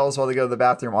themselves while they go to the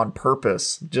bathroom on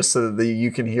purpose, just so that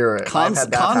you can hear it. Con's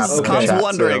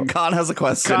wondering. Con has a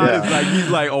question. He's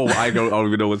like, oh, I don't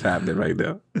even know what's happening right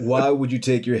now. Why would you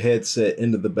take your headset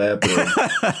into the bathroom?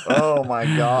 Oh my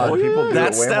God. People do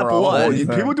That's it way step more one.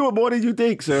 People do it more than you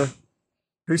think, sir.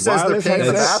 Who says they're paying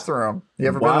the bathroom? You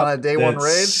ever been on a day one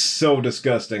raid? So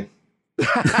disgusting.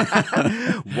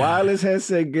 Wireless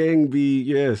headset gang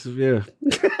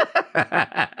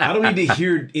I don't need to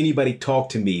hear anybody talk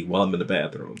to me while I'm in the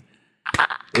bathroom.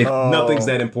 If nothing's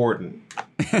that important.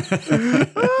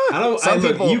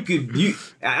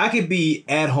 I could be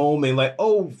at home and like,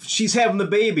 oh, she's having the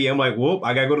baby. I'm like, whoop,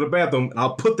 I gotta go to the bathroom.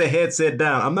 I'll put the headset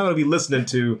down. I'm not gonna be listening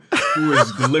to who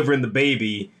is delivering the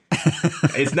baby.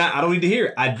 I don't need to hear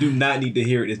it. I do not need to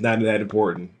hear it. It's not that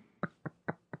important.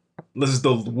 This is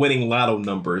the winning lotto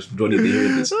numbers. We don't need to hear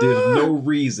this. There's no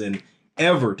reason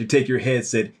ever to take your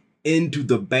headset into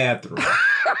the bathroom.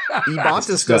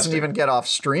 Ebontis doesn't even get off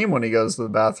stream when he goes to the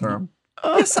bathroom.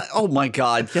 Yes, oh my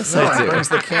God. Yes, No, I he do. brings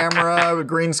the camera, a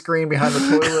green screen behind the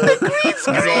toilet. Green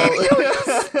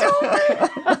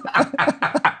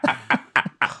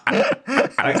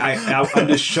I'm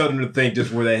just shuddering to think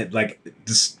just where they had like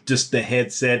just the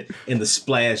headset in the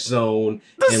splash zone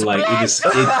and like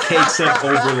it cakes up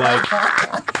over like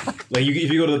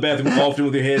if you go to the bathroom often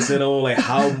with your headset on, like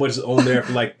how much is on there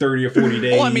for like 30 or 40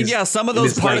 days. Well, I mean, yeah, some of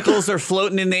those particles are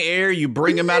floating in the air. You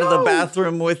bring them out of the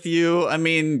bathroom with you. I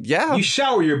mean, yeah. You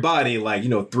shower your body like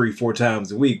 3-4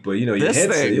 times a week, but your This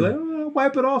headset, thing. you're like, oh, I'll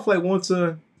wipe it off like once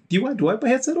a. Do you wipe my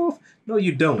headset off? No,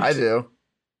 you don't. I do.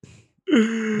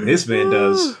 This man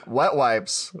does. Wet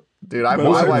wipes. Dude, I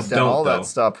Most wiped down all don't, that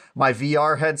stuff. My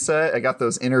VR headset, I got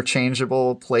those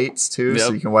interchangeable plates too, so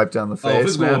Yep. you can wipe down the face. Oh, if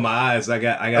it's going man. in my eyes, I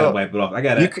gotta wipe it off. I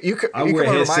gotta. I wear a come over to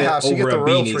my headset house, you over get a the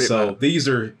real beanie, so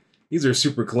treatment. these are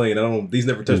super clean. These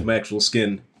never touch my actual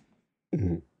skin.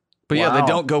 But yeah, they Wow.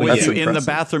 don't go with That's you in the impressive.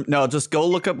 bathroom. No, just go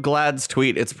look up Glad's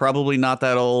tweet. It's probably not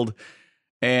that old.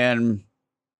 And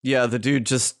yeah, the dude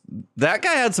that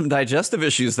guy had some digestive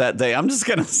issues that day. I'm just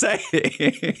going to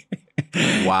say.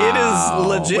 Wow. It is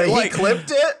legit. Wait, he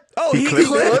clipped it? Oh, he clipped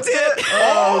clipped it.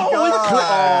 Oh,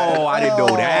 God. Oh, I didn't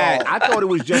know that. I thought it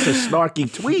was just a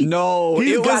snarky tweet. No,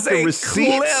 He's it got was the a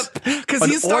receipts. clip because An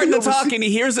he's starting to audio talk receipt. and he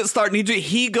hears it starting.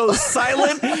 He goes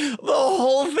silent. The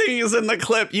whole thing is in the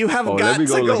clip. You have Oh, got let me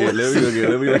to go go. look at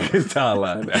Let me look at his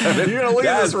timeline. You're gonna look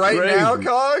at this right now,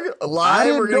 Cog?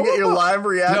 Live? We're gonna get your live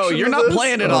reaction. No, you're to not this?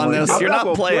 playing it Oh on my this. God. You're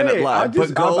not playing it live.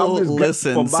 But go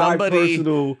listen.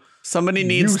 Somebody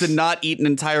needs to not eat an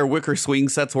entire wicker swing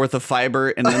set's worth of fiber,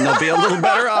 and then they'll be a little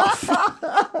better off.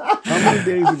 How many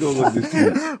days ago was this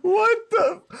tweet? What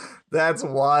the? That's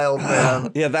wild,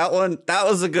 man. Yeah, that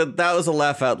was a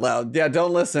laugh out loud. Yeah,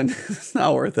 don't listen. It's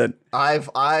not worth it. I've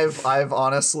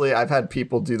honestly had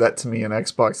people do that to me in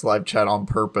Xbox Live chat on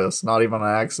purpose, not even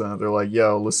on accident. They're like,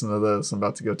 "Yo, listen to this. I'm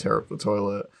about to go tear up the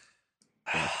toilet."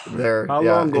 How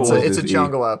long ago was it's a this,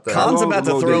 jungle out there. Khan's about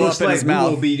to throw up in his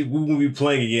mouth. We won't be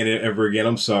playing again ever again.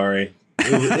 I'm sorry.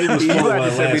 It was You fun had while to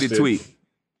it send me the lasted. tweet.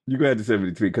 You go ahead to send me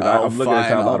the tweet because I'm looking at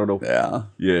time. I don't know.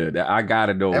 Yeah, I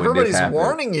gotta know. Everybody's when this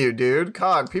warning you, dude.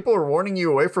 Cog, people are warning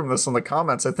you away from this in the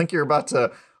comments. I think you're about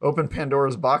to open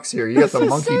Pandora's box here. You got the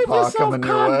monkey paw coming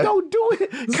your way. Don't do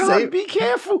it. Cog, be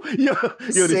careful. Yo,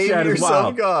 the Save chat is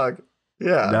yourself, wild. Cog.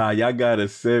 Yeah. Nah, y'all gotta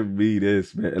send me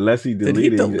this, man. Unless he Did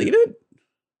deleted he delete it?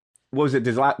 What was it?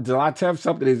 Did I tell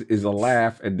something is a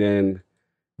laugh and then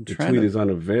the tweet is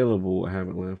unavailable? I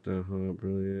haven't laughed at her.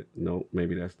 Brilliant. No,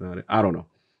 maybe that's not it. I don't know.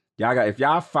 If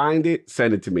y'all find it,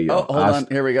 send it to me. Yo. Oh, hold on.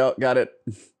 Here we go. Got it.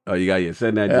 Oh, you got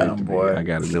send that to boy. me. I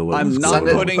gotta know what I'm was not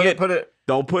going on. putting it.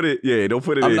 Don't put it. Yeah, don't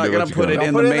put it. I'm in not there, gonna what you put it call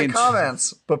in Put the it in main the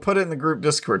comments, but put it in the group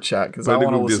Discord chat because Put I it in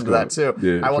want to group listen to that too. Discord.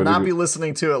 Yeah, I will put it not in- be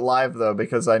listening to it live though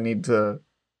because I need to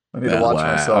watch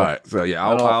myself. All right. So yeah, I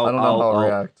don't know how I'll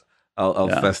react. I'll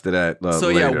fest to that. So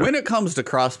later. yeah, when it comes to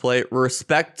crossplay,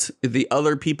 respect the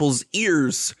other people's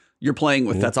ears you're playing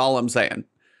with. That's all I'm saying.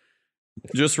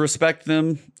 Just respect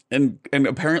them and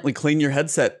apparently clean your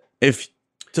headset.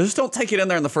 Just don't take it in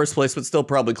there in the first place, but still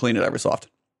probably clean it every so often.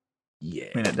 Yeah,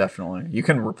 I mean, it definitely. You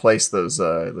can replace those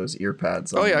ear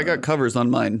pads. Oh yeah, I got covers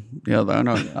on mine. Yeah, I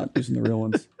know, not using the real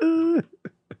ones.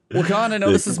 Well, Con, I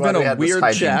know this has been a weird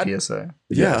chat. PSA.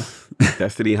 Yeah,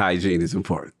 destiny hygiene is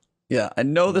important. Yeah, I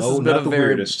know this has been not a the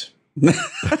very weirdest.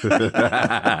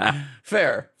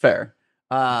 fair.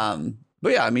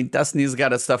 But yeah, I mean, Destiny's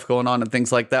got its stuff going on and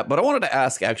things like that. But I wanted to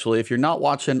ask, actually, if you're not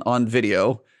watching on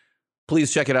video,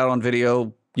 please check it out on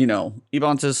video.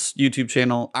 Ebontis YouTube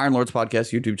channel, Iron Lords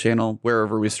Podcast YouTube channel,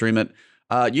 wherever we stream it.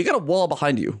 You got a wall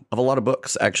behind you of a lot of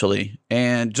books, actually.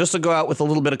 And just to go out with a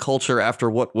little bit of culture after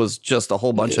what was just a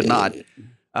whole bunch of not,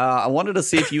 I wanted to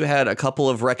see if you had a couple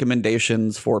of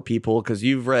recommendations for people, because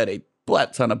you've read a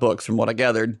ton of books from what I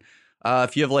gathered.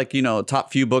 If you have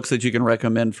top few books that you can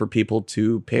recommend for people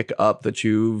to pick up that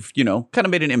you've, kind of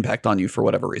made an impact on you for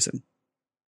whatever reason.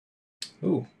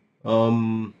 Ooh.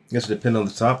 I guess it depends on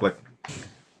the topic.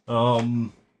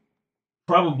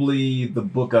 Probably the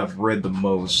book I've read the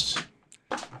most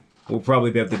will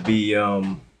probably have to be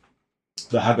the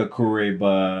Hagakure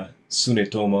by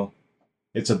Tsunetomo.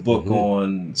 It's a book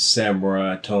on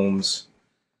samurai tomes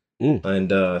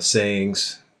and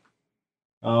sayings.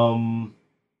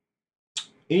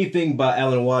 Anything by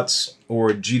Alan Watts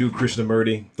or Jiddu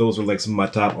Krishnamurti, those are like some of my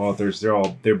top authors.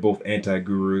 They're both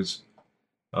anti-gurus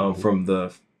from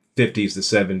the 50s to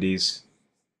 70s.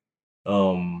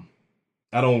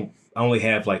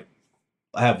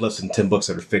 I have less than 10 books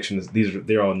that are fiction.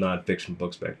 They're all non-fiction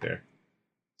books back there.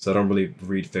 So I don't really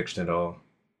read fiction at all.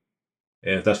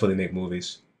 And that's why they make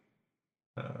movies.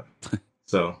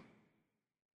 So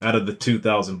out of the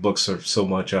 2,000 books or so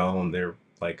much I own, they're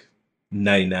like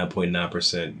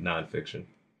 99.9% nonfiction.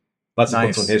 Lots of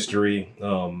books on history.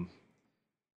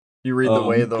 You read The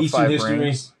Way of the Eastern Five history.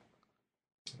 Rings?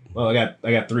 Well, I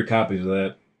got 3 copies of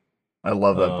that. I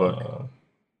love that book.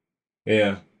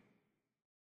 Yeah.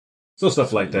 So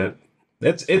stuff like that.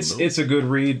 It's a good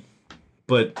read,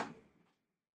 but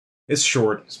it's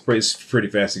short. It's pretty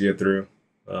fast to get through.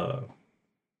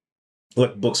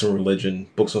 Like books on religion,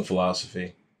 books on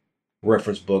philosophy,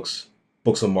 reference books,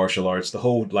 books on martial arts. The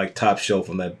whole like top shelf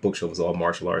on that bookshelf is all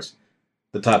martial arts.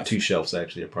 The top 2 shelves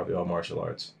actually are probably all martial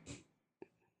arts.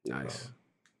 Nice.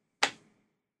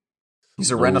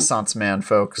 He's a Renaissance man,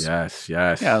 folks. Yes.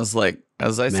 Yeah, I was like,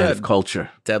 as I said, culture.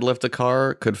 Deadlift a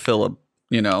car could fill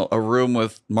a room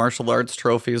with martial arts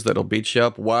trophies that'll beat you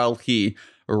up while he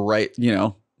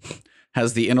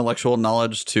has the intellectual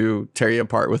knowledge to tear you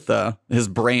apart with his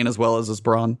brain as well as his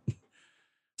brawn.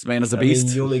 This man is a beast.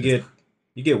 I mean,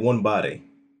 you get one body,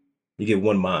 you get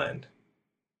one mind.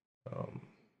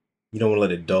 You don't want to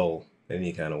let it dull in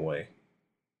any kind of way.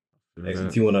 Like,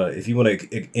 if you wanna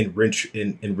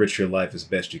enrich your life as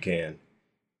best you can,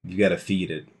 you got to feed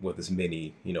it with as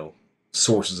many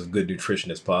sources of good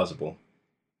nutrition as possible.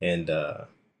 And the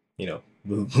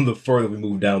further we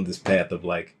move down this path of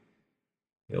like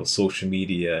social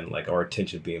media and like our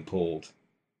attention being pulled,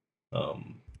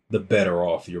 the better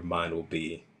off your mind will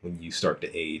be when you start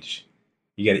to age.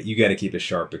 You got to keep it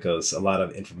sharp, because a lot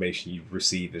of information you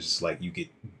receive is just like you get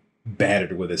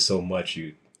battered with it so much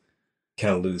you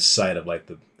kind of lose sight of like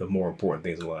the more important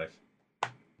things in life.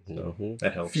 So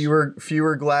that helps.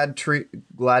 Fewer glad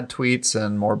tweets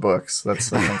and more books.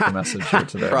 That's I think the message here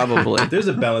today. Probably. There's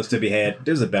a balance to be had.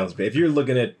 If you're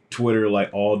looking at Twitter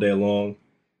like all day long,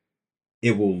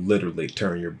 it will literally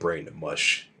turn your brain to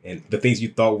mush. And the things you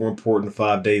thought were important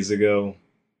 5 days ago,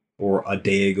 or a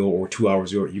day ago, or 2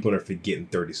 hours ago, you're going to forget in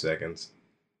 30 seconds.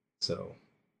 So,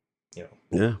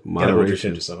 gotta hold your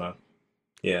attention somehow.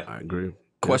 Yeah, I agree.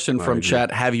 Question from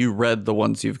chat: have you read the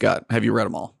ones you've got? Have you read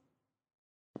them all?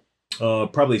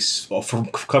 Probably from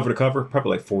cover to cover,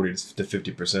 probably like 40 to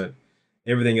 50%.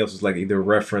 Everything else is like either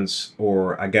reference,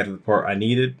 or I got to the part I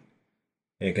needed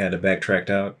and kind of backtracked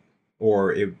out,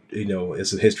 or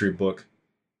it's a history book,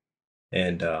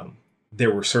 and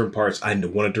there were certain parts I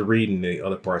wanted to read, and the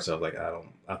other parts I was like,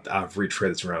 I've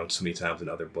retread this around so many times in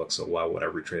other books, so why would I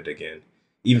retread it again?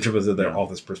 Even from the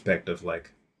author's perspective,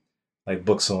 like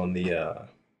books on the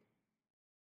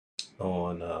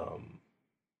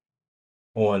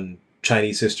on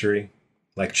Chinese history,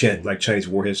 like Chinese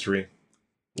war history.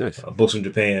 Nice. Books on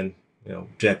Japan,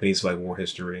 Japanese like war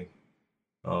history.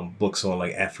 Books on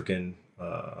like African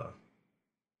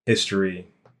history,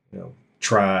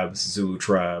 tribes, Zulu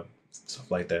tribe, stuff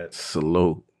like that.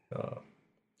 Salute.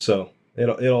 So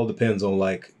it all depends on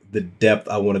like the depth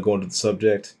I want to go into the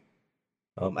subject.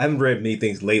 I haven't read many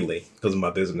things lately because of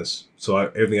my business. So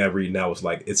everything I read now is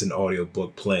like it's an audio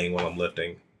book playing while I'm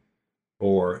lifting,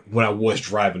 or when I was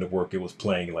driving to work, it was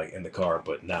playing like in the car.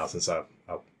 But now, since I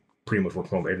pretty much work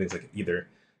from home, everything's like either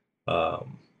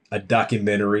a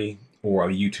documentary or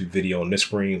a YouTube video on this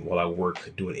screen while I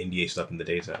work doing NDA stuff in the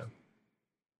daytime.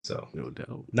 So no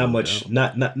doubt, not much,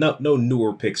 no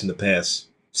newer picks in the past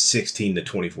 16 to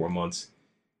 24 months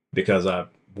because I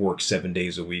work 7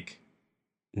 days a week.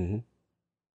 Mm-hmm.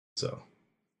 So,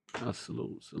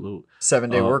 salute.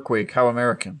 7-day work week. How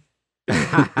American.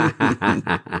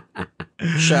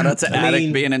 Shout out to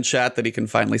Attic being in chat, that he can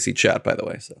finally see chat, by the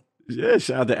way. So yeah,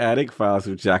 shout out to Attic. Files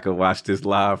with Jack will watch this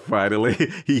live finally.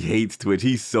 He hates Twitch.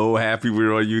 He's so happy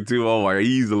we're on YouTube. Oh my God,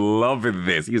 he's loving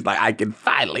this. He's like, I can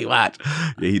finally watch.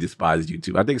 Yeah, he despises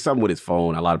YouTube. I think something with his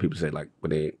phone. A lot of people say like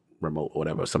when they remote or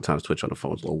whatever, sometimes Twitch on the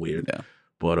phone is a little weird. Yeah.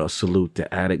 But salute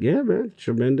to Attic. Yeah, man.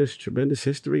 Tremendous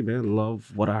history, man.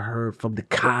 Love what I heard from the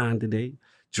Khan today.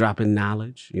 Dropping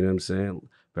knowledge. You know what I'm saying?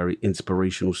 Very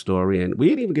inspirational story. And we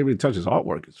didn't even get really touch his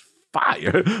artwork. It's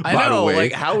fire. I know,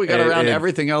 like how we got around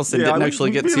everything else and didn't actually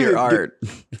get to your art.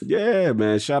 Yeah,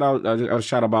 man. Shout out. I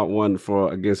shout about one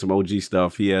for against some OG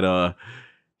stuff. He had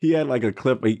like a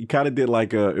clip. He kind of did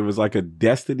like it was like a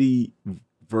Destiny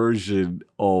version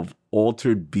of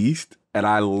Altered Beast. And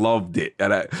I loved it.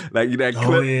 And I like that clip.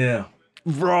 Oh yeah.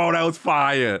 Bro, that was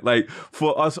fire. Like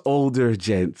for us older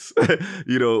gents,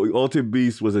 Altered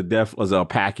Beast was a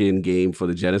pack-in game for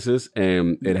the Genesis,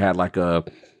 and it had like a,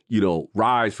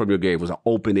 rise from your game was an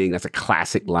opening. That's a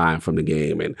classic line from the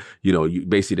game, and you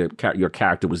basically your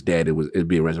character was dead. It was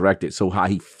being resurrected. So how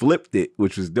he flipped it,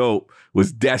 which was dope,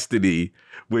 was Destiny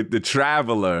with the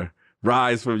Traveler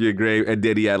rise from your grave. And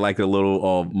then he had like a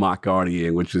little mock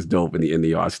guardian, which is dope in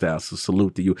the art style. So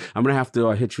salute to you. I'm gonna have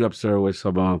to hit you up, sir, with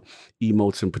some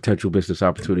emotes and potential business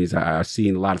opportunities. I've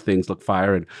seen a lot of things look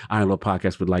fire, and Iron Lord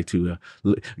Podcast would like to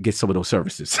get some of those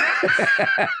services.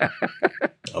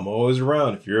 I'm always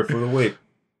around if you're up for the wait.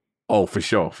 Oh, for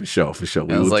sure. It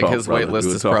was like his wait list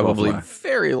is probably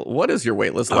very. What is your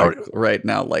wait list like right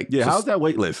now? Like, yeah, how's that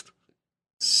wait list?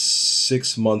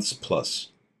 6 months plus.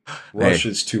 Rush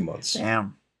is 2 months.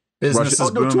 Damn. Business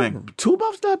is booming. 2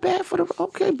 months not bad for the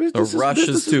business. The rush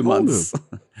is 2 months.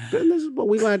 Business, but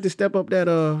we're gonna have to step up that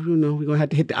we're gonna have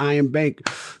to hit the Iron Bank,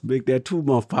 make that 2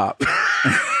 month pop.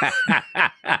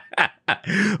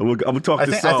 I'm gonna talk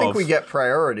to Sauce. I think we get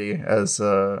priority as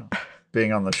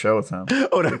being on the show with him.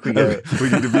 Oh, we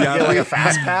need to be out like a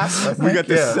fast pass. I think. We got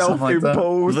the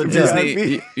self-imposed the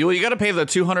Disney. You got to pay the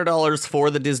 $200 for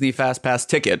the Disney Fast Pass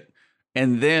ticket,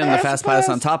 and then the Fast Pass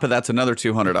on top of that's another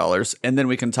 $200, and then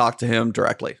we can talk to him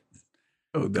directly.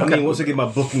 I mean, once I get my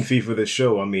booking fee for this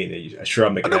show, I mean, sure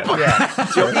I'll make it happen. Yeah.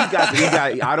 So he got.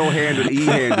 I don't handle the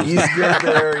handles. He's good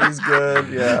there. He's good.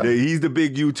 Yeah. He's the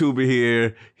big YouTuber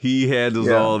here. He handles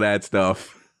all that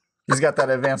stuff. He's got that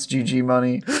advanced GG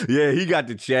money. Yeah, he got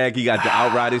the check. He got the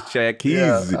Outriders check. He's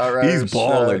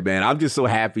balling, check. Man. I'm just so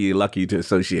happy and lucky to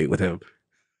associate with him.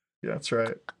 Yeah, that's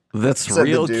right. That's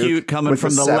real cute coming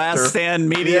from the Last Stand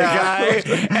Media guy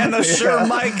and the Shure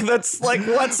mic that's like,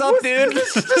 what's up, dude?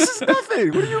 This is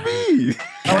nothing. What do you mean?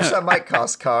 How much that mic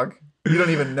cost, Cog? You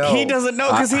don't even know. He doesn't know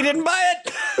because he didn't buy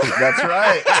it. That's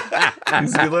right.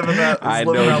 He's living that life. I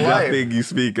know nothing you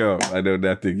speak of. I'm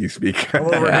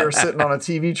over here sitting on a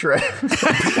TV tray.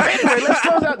 Anyway, let's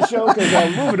close out the show because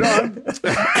I'm moving on.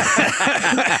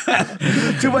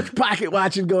 Too much pocket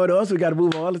watching going on, so we got to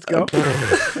move on. Let's go.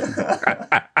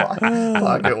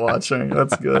 Pocket watching.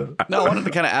 That's good. No, I wanted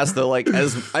to kind of ask though, like,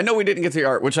 as I know we didn't get to your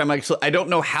art, which I don't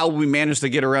know how we managed to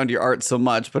get around your art so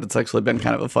much, but it's actually been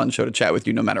kind of a fun show to chat with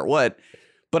you no matter what.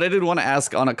 But I did want to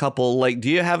ask on a couple, like, do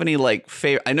you have any, like,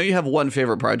 favorite? I know you have one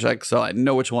favorite project, so I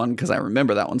know which one because I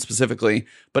remember that one specifically.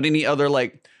 But any other,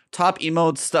 like, top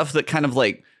emotes, stuff that kind of,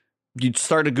 like, you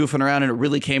started goofing around and it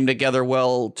really came together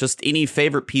well? Just any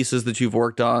favorite pieces that you've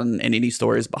worked on and any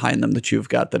stories behind them that you've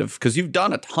got that have, because you've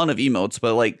done a ton of emotes,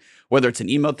 but, like, whether it's an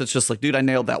emote that's just like, dude, I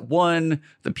nailed that one,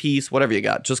 the piece, whatever you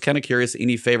got. Just kind of curious,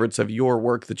 any favorites of your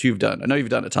work that you've done? I know you've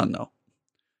done a ton, though.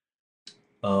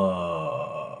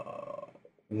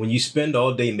 When you spend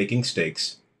all day making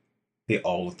steaks, they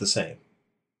all look the same.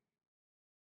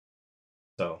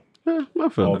 So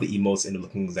all the emotes end up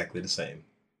looking exactly the same.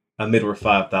 I made over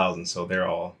 5,000, so they're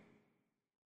all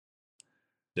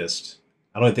just.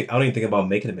 I don't even think about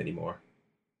making them anymore.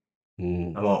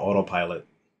 I'm on autopilot.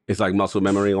 It's like muscle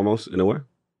memory almost in a way.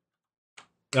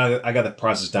 I got the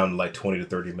process down to like 20 to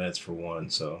 30 minutes for one.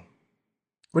 So,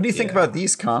 what do you think about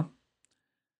these, Con?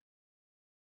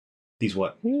 These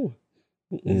what? Ooh.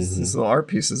 These little art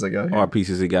pieces I got here. Art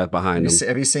pieces he got behind them.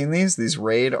 Have you seen these? These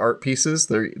raid art pieces?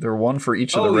 They're one for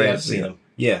each of the raids. Yeah, I've seen them.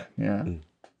 Yeah. Yeah.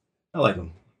 I like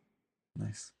them.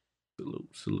 Nice.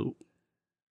 Salute.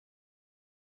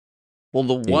 Well,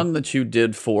 the one that you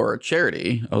did for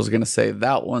charity, I was going to say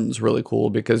that one's really cool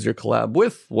because your collab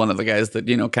with one of the guys that,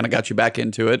 kind of got you back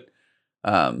into it.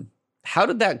 How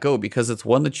did that go? Because it's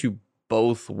one that you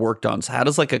both worked on. So how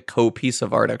does like a co-piece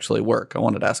of art actually work? I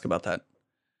wanted to ask about that.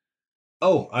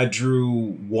 Oh, I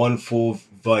drew one full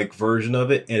version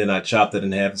of it, and then I chopped it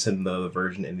in half and sent him the other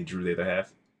version, and he drew the other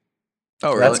half.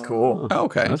 Oh, really? That's cool. Oh,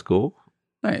 okay. That's cool.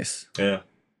 Nice. Yeah.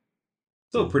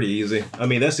 Still pretty easy. I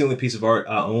mean, that's the only piece of art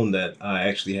I own that I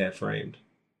actually had framed.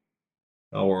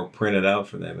 Or printed out,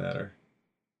 for that matter.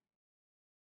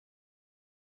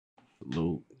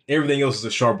 Salute. Everything else is a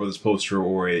Sharp Brothers poster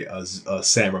or a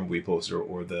Samurai movie poster,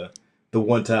 or the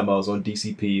one time I was on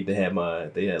DCP, they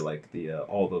had like the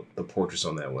all the portraits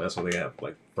on that one. That's what they have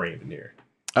like framed in here.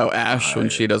 Oh, Ash, when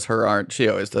she does her art, she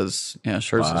always does. Yeah,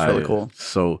 hers is really cool.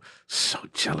 So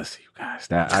jealous of you guys.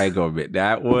 That I ain't gonna admit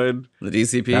that one. The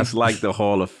DCP. That's like the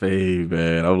Hall of Fame,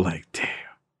 man. I'm like, damn.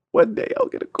 One day I'll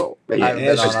get a call. Yeah,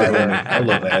 Ash is cool. I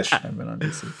love Ash. I've been on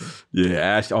DCP. Yeah,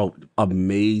 Ash. Oh,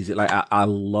 amazing. Like I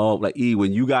love like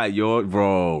when you got your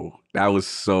bro. That was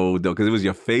so dope because it was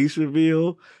your face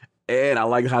reveal. And I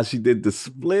like how she did the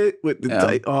split with the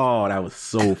tight. Oh, that was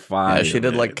so fire. Yeah, she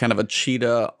did like kind of a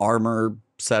cheetah armor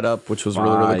setup, which was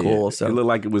really, really cool. So it looked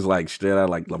like it was like straight out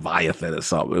like Leviathan or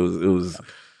something. It was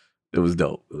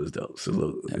dope. It was dope.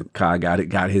 So Kai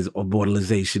got his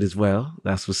immortalization as well.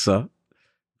 That's what's up.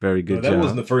 Very good job. That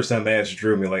wasn't the first time Ash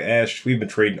drew me. Like Ash, we've been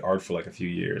trading art for like a few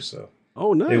years, so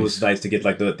nice. It was nice to get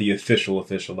like the official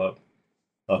up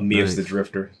of me as the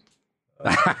Drifter.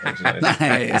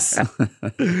 Nice.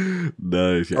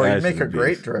 Nice. Or you'd make a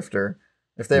great drifter.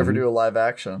 If they ever do a live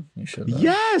action, you should.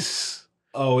 Yes.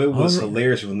 Oh, it was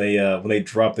hilarious when they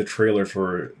dropped the trailer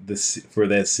for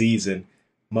that season.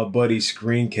 My buddy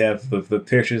screen capped the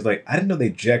pictures. Like, I didn't know they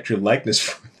jacked your likeness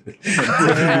for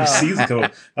the new season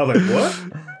coming. I was like, what?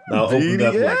 And I opened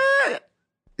up like,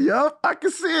 yup, I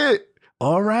can see it.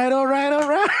 All right.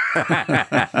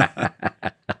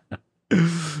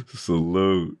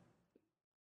 Salute.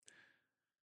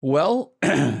 Well,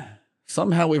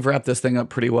 somehow we've wrapped this thing up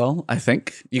pretty well, I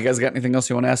think. You guys got anything else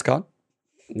you want to ask on?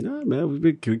 No, man,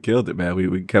 we killed it, man.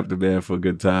 We kept it there for a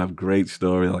good time. Great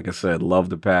story. Like I said, love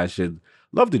the passion,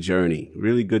 love the journey.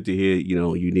 Really good to hear,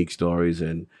 unique stories.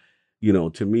 And,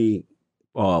 to me,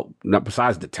 not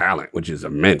besides the talent, which is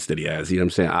immense that he has, you know what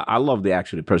I'm saying? I love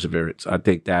the perseverance. I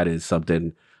think that is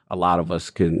something a lot of us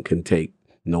can take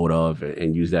note of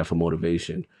and use that for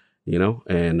motivation,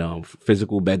 and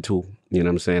physical, mental, you know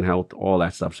what I'm saying? Health, all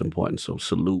that stuff's important. So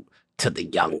salute to the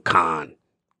YungKhan.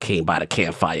 Came by the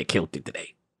campfire, killed it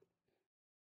today.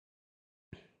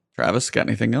 Travis, got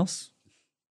anything else?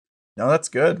 No, that's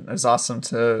good. It's awesome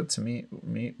to meet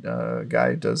a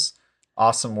guy who does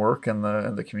awesome work in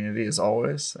the community as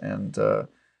always. And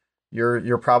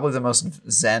you're probably the most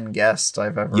zen guest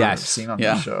I've ever seen on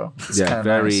the show. It's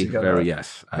very, nice. very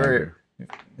yes.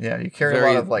 You carry a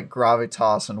lot of like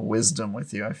gravitas and wisdom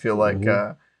with you. I feel like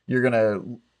you're gonna,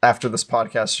 after this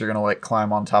podcast, you're gonna like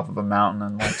climb on top of a mountain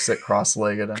and like sit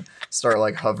cross-legged and start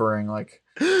like hovering like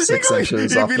 6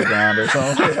 inches off the ground or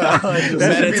something.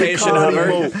 Meditation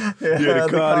hover.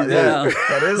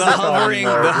 That is the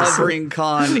hovering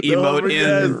con emote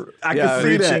in. I can see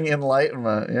reaching that.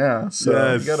 enlightenment. Yeah.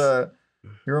 So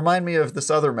you remind me of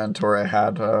this other mentor I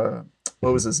had.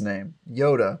 What was his name?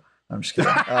 Yoda. I'm just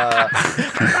kidding.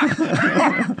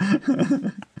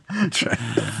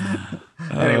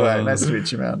 Anyway, nice to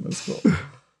meet you, man. That's cool.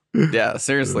 Yeah,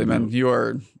 seriously, man. You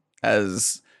are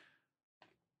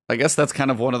I guess that's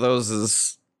kind of one of those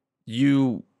is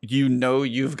you've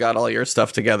got all your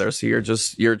stuff together. So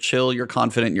you're chill, you're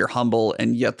confident, you're humble,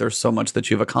 and yet there's so much that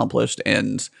you've accomplished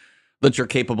and that you're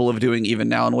capable of doing even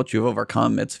now and what you've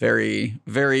overcome. It's very,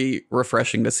 very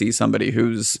refreshing to see somebody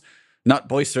who's not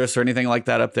boisterous or anything like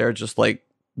that up there, just like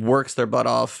works their butt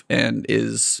off and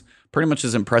is pretty much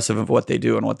as impressive of what they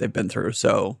do and what they've been through.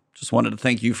 So just wanted to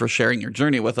thank you for sharing your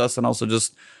journey with us and also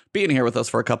just being here with us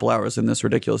for a couple hours in this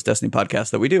ridiculous Destiny podcast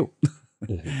that we do.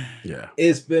 Yeah.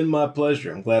 It's been my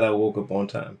pleasure. I'm glad I woke up on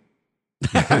time.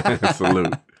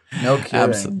 Salute. No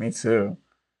kidding. Me too.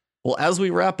 Well, as we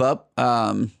wrap up,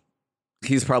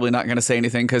 he's probably not going to say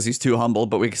anything because he's too humble,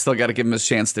 but we still got to give him his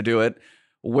chance to do it.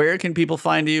 Where can people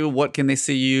find you? What can they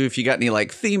see you? If you got any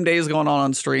like theme days going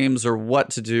on streams or what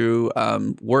to do,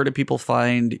 where do people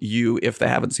find you if they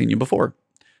haven't seen you before?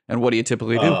 And what do you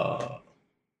typically do?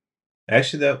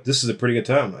 Actually, this is a pretty good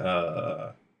time.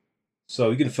 So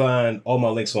you can find all my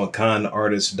links on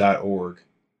conartist.org.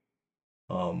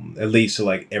 At least to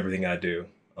like everything I do.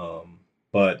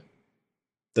 But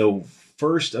the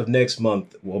first of next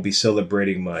month, we'll be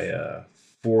celebrating my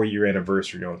 4-year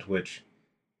anniversary on Twitch.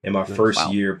 And my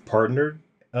first year partnered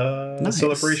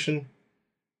celebration.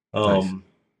 Nice.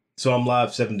 So I'm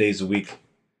live 7 days a week.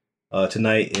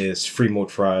 Tonight is Free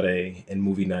Mode Friday and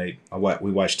movie night.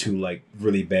 We watched 2 like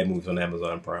really bad movies on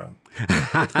Amazon Prime.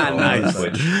 Nice.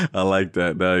 I like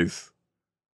that. Nice.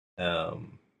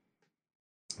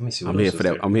 Let me see. I'm here for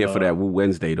that. I'm here for that Woo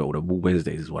Wednesday though. The Woo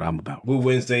Wednesdays is what I'm about. Woo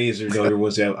Wednesdays, every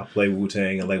Wednesday I play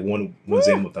Wu-Tang, and like one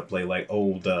Wednesday a month I play like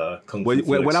old Kung Fu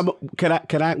when I'm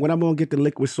when I'm gonna get the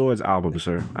Liquid Swords album,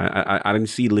 sir? I didn't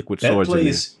see Liquid Swords. That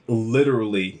plays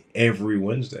literally every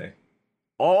Wednesday.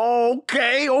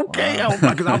 Okay.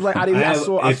 Because I'm like,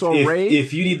 I saw Ray.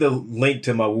 If you need the link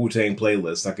to my Wu-Tang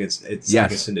playlist, I can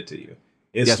send it to you.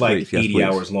 It's please. 80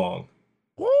 hours long.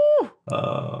 Woo!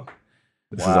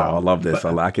 I love this.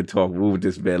 I can talk Woo with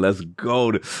this man. Let's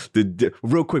go.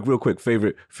 Real quick.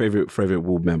 Favorite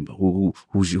Woo member.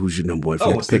 Who's your number one?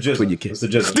 It's the Jizzle. It's the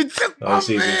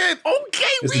Jizzle. Man.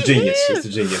 Okay. It's the genius.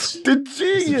 The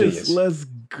genius. Let's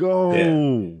go.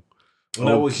 Yeah. When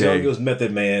I was young, it was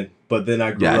Method Man, but then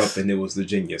I grew up and it was the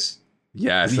genius.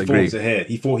 Yes, he forms the head.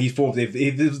 He forms. If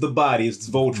it was the body, it's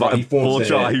Voltron. He forms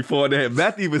the head. He formed the head.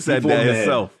 Matt even said that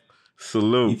himself.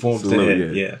 Salute. He forms the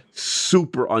head. Yeah.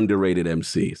 Super underrated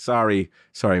MC. Sorry,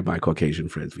 my Caucasian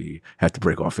friends. We have to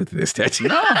break off into this tangent.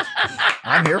 No,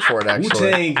 I'm here for it. Actually,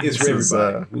 Wu-Tang is for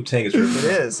everybody. Wu-Tang is for everybody.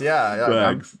 It is.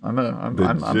 Yeah. I'm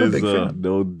a big fan.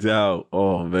 No doubt.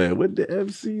 Oh man, when the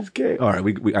MCs came. All right,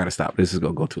 we gotta stop. This is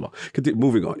gonna go too long.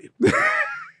 Moving on.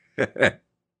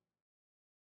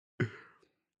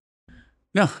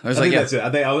 No, I was think that's it. I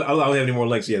think I don't have any more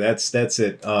links. Yeah, that's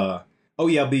it. Oh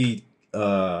yeah,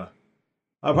 I'll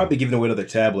probably be giving away another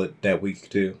tablet that week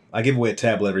too. I give away a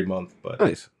tablet every month, but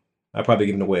nice. I'll probably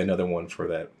giving away another one for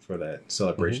that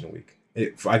celebration week.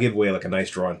 I give away like a nice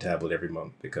drawing tablet every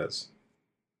month because,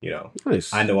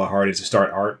 nice. I know how hard it is to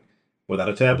start art without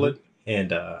a tablet,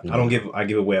 and I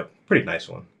give away a pretty nice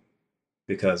one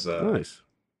because nice.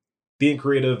 Being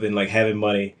creative and like having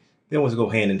money, they always go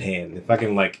hand in hand. If I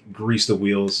can like grease the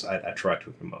wheels, I try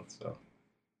to every month. So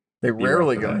they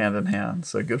rarely go hand in hand.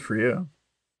 So good for you.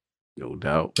 No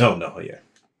doubt. Oh no, yeah.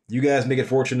 You guys make it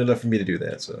fortunate enough for me to do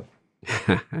that. So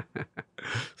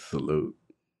salute.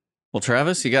 Well,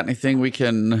 Travis, you got anything we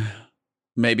can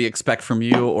maybe expect from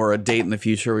you, or a date in the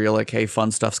future where you're like, hey,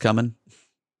 fun stuff's coming?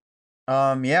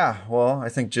 Yeah. Well, I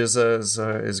think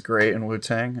Jizza is great in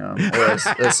Wu-Tang. My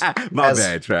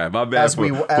bad, Trav. My bad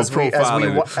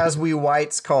as we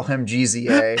whites call him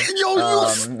GZA. Yo, you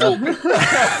stupid.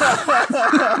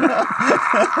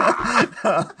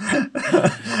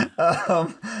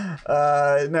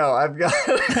 No, I've got.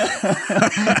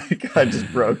 I just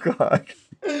broke. No,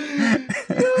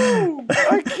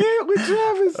 I can't with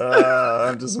Travis.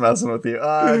 I'm just messing with you.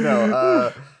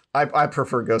 No. I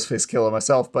prefer Ghostface Killer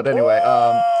myself, but anyway.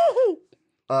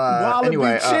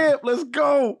 Champ, let's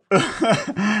go.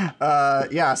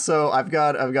 Yeah, so I've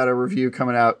got a review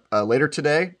coming out later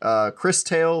today. Chris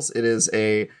Tales. It is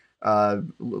a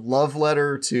love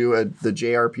letter to the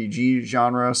JRPG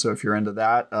genre. So if you're into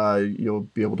that, you'll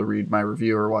be able to read my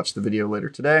review or watch the video later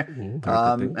today.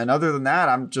 And other than that,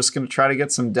 I'm just going to try to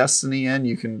get some Destiny in.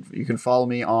 You can follow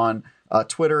me on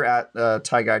Twitter at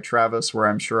TyGuyTravis, where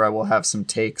I'm sure I will have some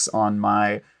takes on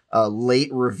my late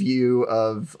review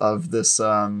of this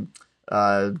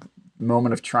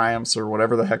Moment of Triumphs, or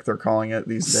whatever the heck they're calling it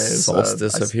these days.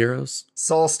 Solstice of Heroes.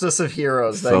 Solstice of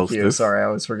Heroes. Thank you. Sorry, I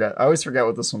always forget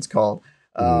what this one's called.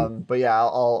 But yeah,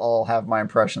 I'll have my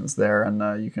impressions there,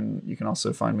 and you can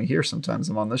also find me here sometimes.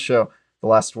 I'm on this show, The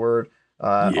Last Word.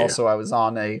 Also, I was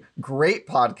on a great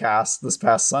podcast this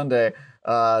past Sunday,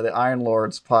 the Iron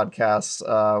Lords podcast,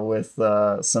 with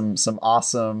some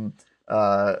awesome.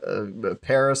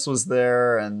 Paris was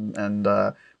there, and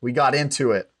we got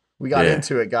into it. We got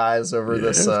into it, guys, over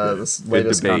this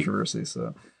latest controversy.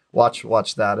 So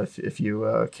watch that if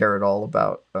you care at all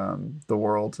about the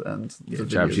world and the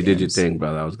Travis, you did your thing,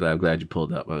 brother. I'm glad you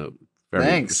pulled up.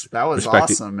 Thanks. That was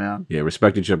awesome, man. Yeah,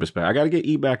 respected your perspective. I got to get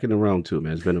E back in the room too,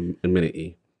 man. It's been a minute,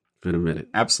 E. It's been a minute.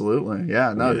 Absolutely.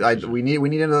 Yeah. No, we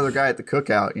need another guy at the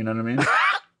cookout. You know what I mean?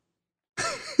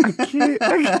 I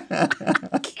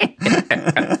can't.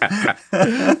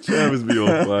 Travis be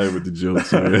on fire with the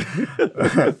jokes, man.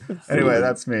 Anyway,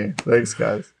 that's me. Thanks,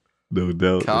 guys. No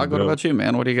doubt. Cog, what about you,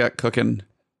 man? What do you got cooking?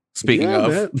 Speaking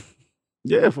of. Man.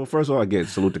 Yeah, well, first of all, again,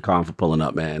 salute to Khan for pulling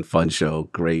up, man. Fun show.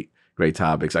 Great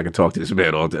topics. I can talk to this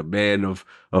man all day. Man of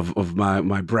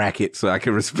my bracket, so I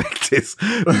can respect these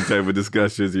type of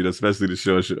discussions, especially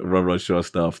the run short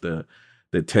stuff, the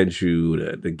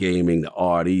Tenchu, the gaming, the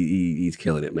art. He's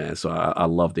killing it, man. So I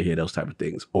love to hear those type of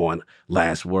things on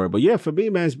Last Word. But yeah, for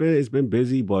me, man, it's been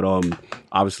busy. But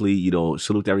obviously,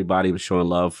 salute to everybody for showing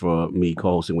love for me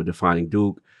co-hosting with Defining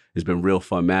Duke. It's been real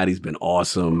fun. Maddie's been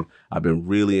awesome. I've been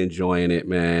really enjoying it,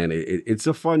 man. It's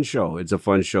a fun show. It's a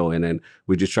fun show. And then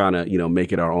we're just trying to,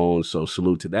 make it our own. So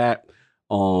salute to that.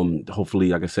 Hopefully,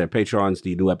 like I said, Patreon's,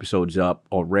 the new episode's up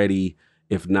already.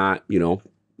 If not, don't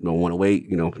want to wait.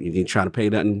 You ain't trying to pay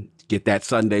nothing. Get that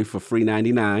Sunday for free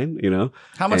 $99,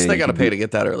 How much they got to pay to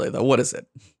get that early, though? What is it?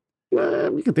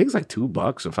 You can think it's like $2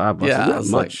 or $5. Yeah, it's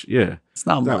not much. It's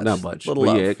not much. Not much. Little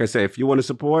but love. yeah, like I said, if you want to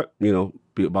support,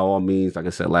 by all means, like I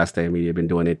said, Last Stand Media been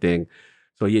doing their thing.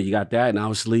 So yeah, you got that. And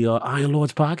obviously, Iron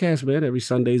Lords podcast, man. Every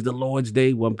Sunday is the Lord's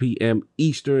Day, 1 p.m.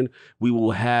 Eastern. We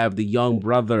will have the young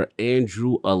brother,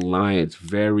 Andrew Alliance.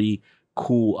 Very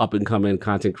cool, up-and-coming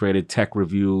content creator, tech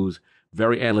reviews,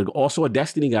 very analytical. Also a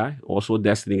Destiny guy.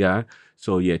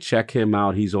 So yeah, check him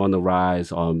out. He's on the rise.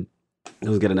 Doesn't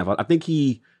get enough. I think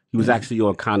he was actually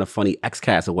on Kind of Funny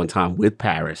Xcast at one time with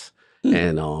Paris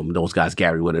and those guys,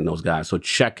 Gary Wood and those guys. So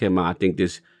check him out. I think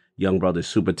this young brother is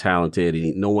super talented,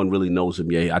 and no one really knows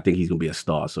him yet. I think he's gonna be a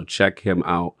star. So check him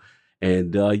out.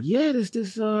 And there's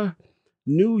this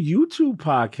new YouTube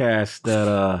podcast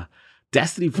that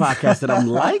Destiny podcast that I'm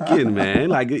liking, man.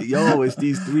 Like, it's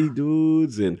these 3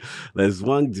 dudes, and there's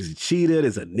a cheetah,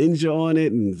 there's a ninja on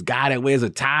it, and this guy that wears a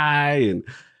tie, and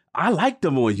I like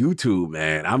them on YouTube,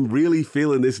 man. I'm really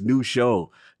feeling this new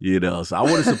show. You know, so I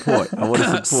want to support. I want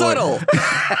to support. Subtle.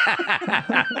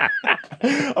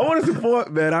 I want to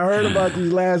support, man. I heard about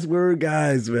these last word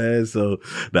guys, man. So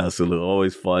salute.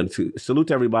 Always fun. Salute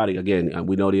to everybody. Again,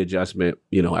 we know the adjustment,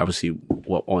 you know, obviously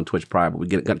on Twitch Pride, but we're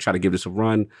gonna try to give this a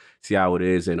run, see how it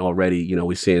is. And already, you know,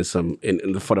 we're seeing some,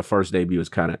 for the first debut, it's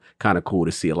kind of cool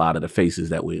to see a lot of the faces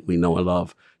that we know and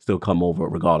love still come over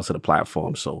regardless of the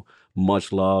platform. So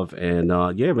much love. And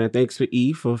yeah, man, thanks for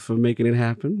E for making it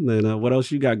happen. And what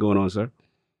else you got going on, sir?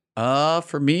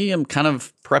 For me, I'm kind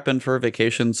of prepping for a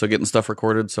vacation, so getting stuff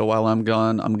recorded. So while I'm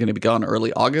gone, I'm going to be gone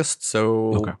early August.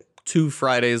 So 2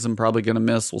 Fridays I'm probably going to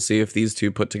miss. We'll see if these two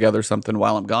put together something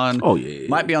while I'm gone. Oh, yeah.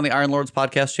 Might be on the Iron Lords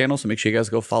podcast channel, so make sure you guys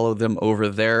go follow them over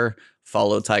there.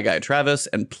 Follow Ty Guy Travis,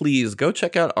 and please go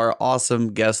check out our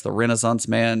awesome guest, the Renaissance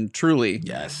Man. Truly.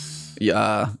 Yes.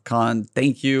 Yeah, Khan,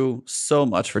 thank you so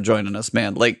much for joining us,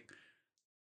 man. Like,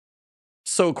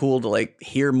 so cool to like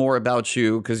hear more about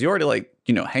you, because you already like,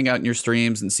 you know, hang out in your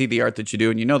streams and see the art that you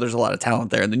do, and you know there's a lot of talent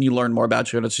there, and then you learn more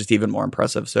about you, and it's just even more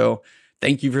impressive. So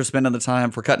thank you for spending the time,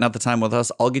 for cutting out the time with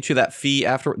us. I'll get you that fee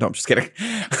after. No, I'm just kidding.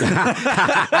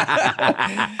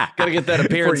 Gotta get that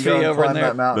appearance fee over in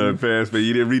there. The appearance fee.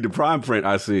 You didn't read the prime print,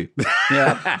 I see.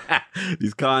 Yeah.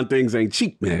 These con things ain't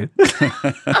cheap, man.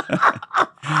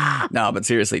 No, but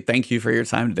seriously, thank you for your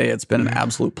time today. It's been an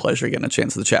absolute pleasure getting a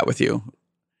chance to chat with you.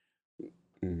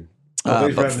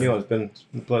 Thanks for having me on. It's been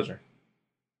a pleasure.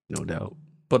 No doubt.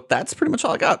 But that's pretty much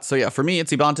all I got. So yeah, for me,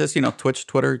 it's Ebontis, you know, Twitch,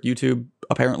 Twitter, YouTube,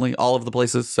 apparently all of the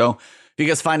places. So if you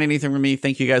guys find anything from me,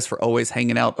 thank you guys for always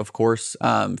hanging out, of course.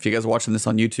 If you guys are watching this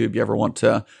on YouTube, you ever want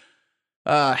to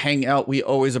hang out, we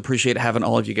always appreciate having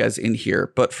all of you guys in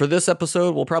here. But for this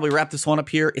episode, we'll probably wrap this one up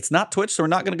here. It's not Twitch, so we're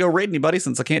not going to go raid anybody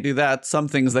since I can't do that. Some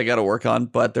things they got to work on,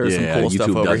 but there's some cool YouTube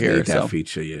stuff over here. Need that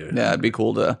feature, yeah, it'd be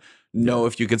cool to know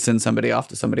if you could send somebody off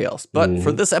to somebody else. But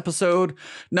for this episode,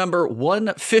 number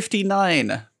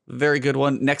 159, very good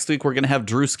one. Next week, we're going to have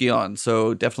Drewski on.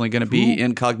 So definitely going to be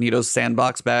Incognito's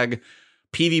sandbox bag.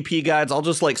 PvP guides. I'll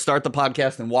just like start the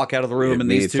podcast and walk out of the room,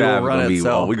 and these two will run it.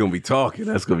 So we're gonna be talking.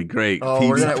 That's gonna be great. Oh,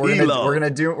 we're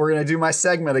gonna do my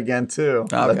segment again too.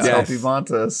 Let's help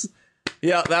Ebontis.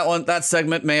 Yeah, that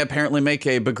segment may apparently make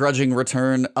a begrudging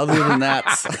return. Other than that,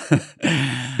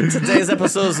 today's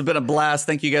episode has been a blast.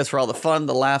 Thank you guys for all the fun,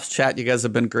 the laughs, chat. You guys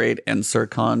have been great. And Sir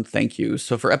Khan, thank you.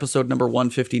 So for episode number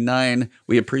 159,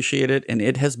 we appreciate it. And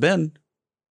it has been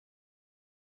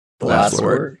the last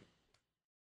word.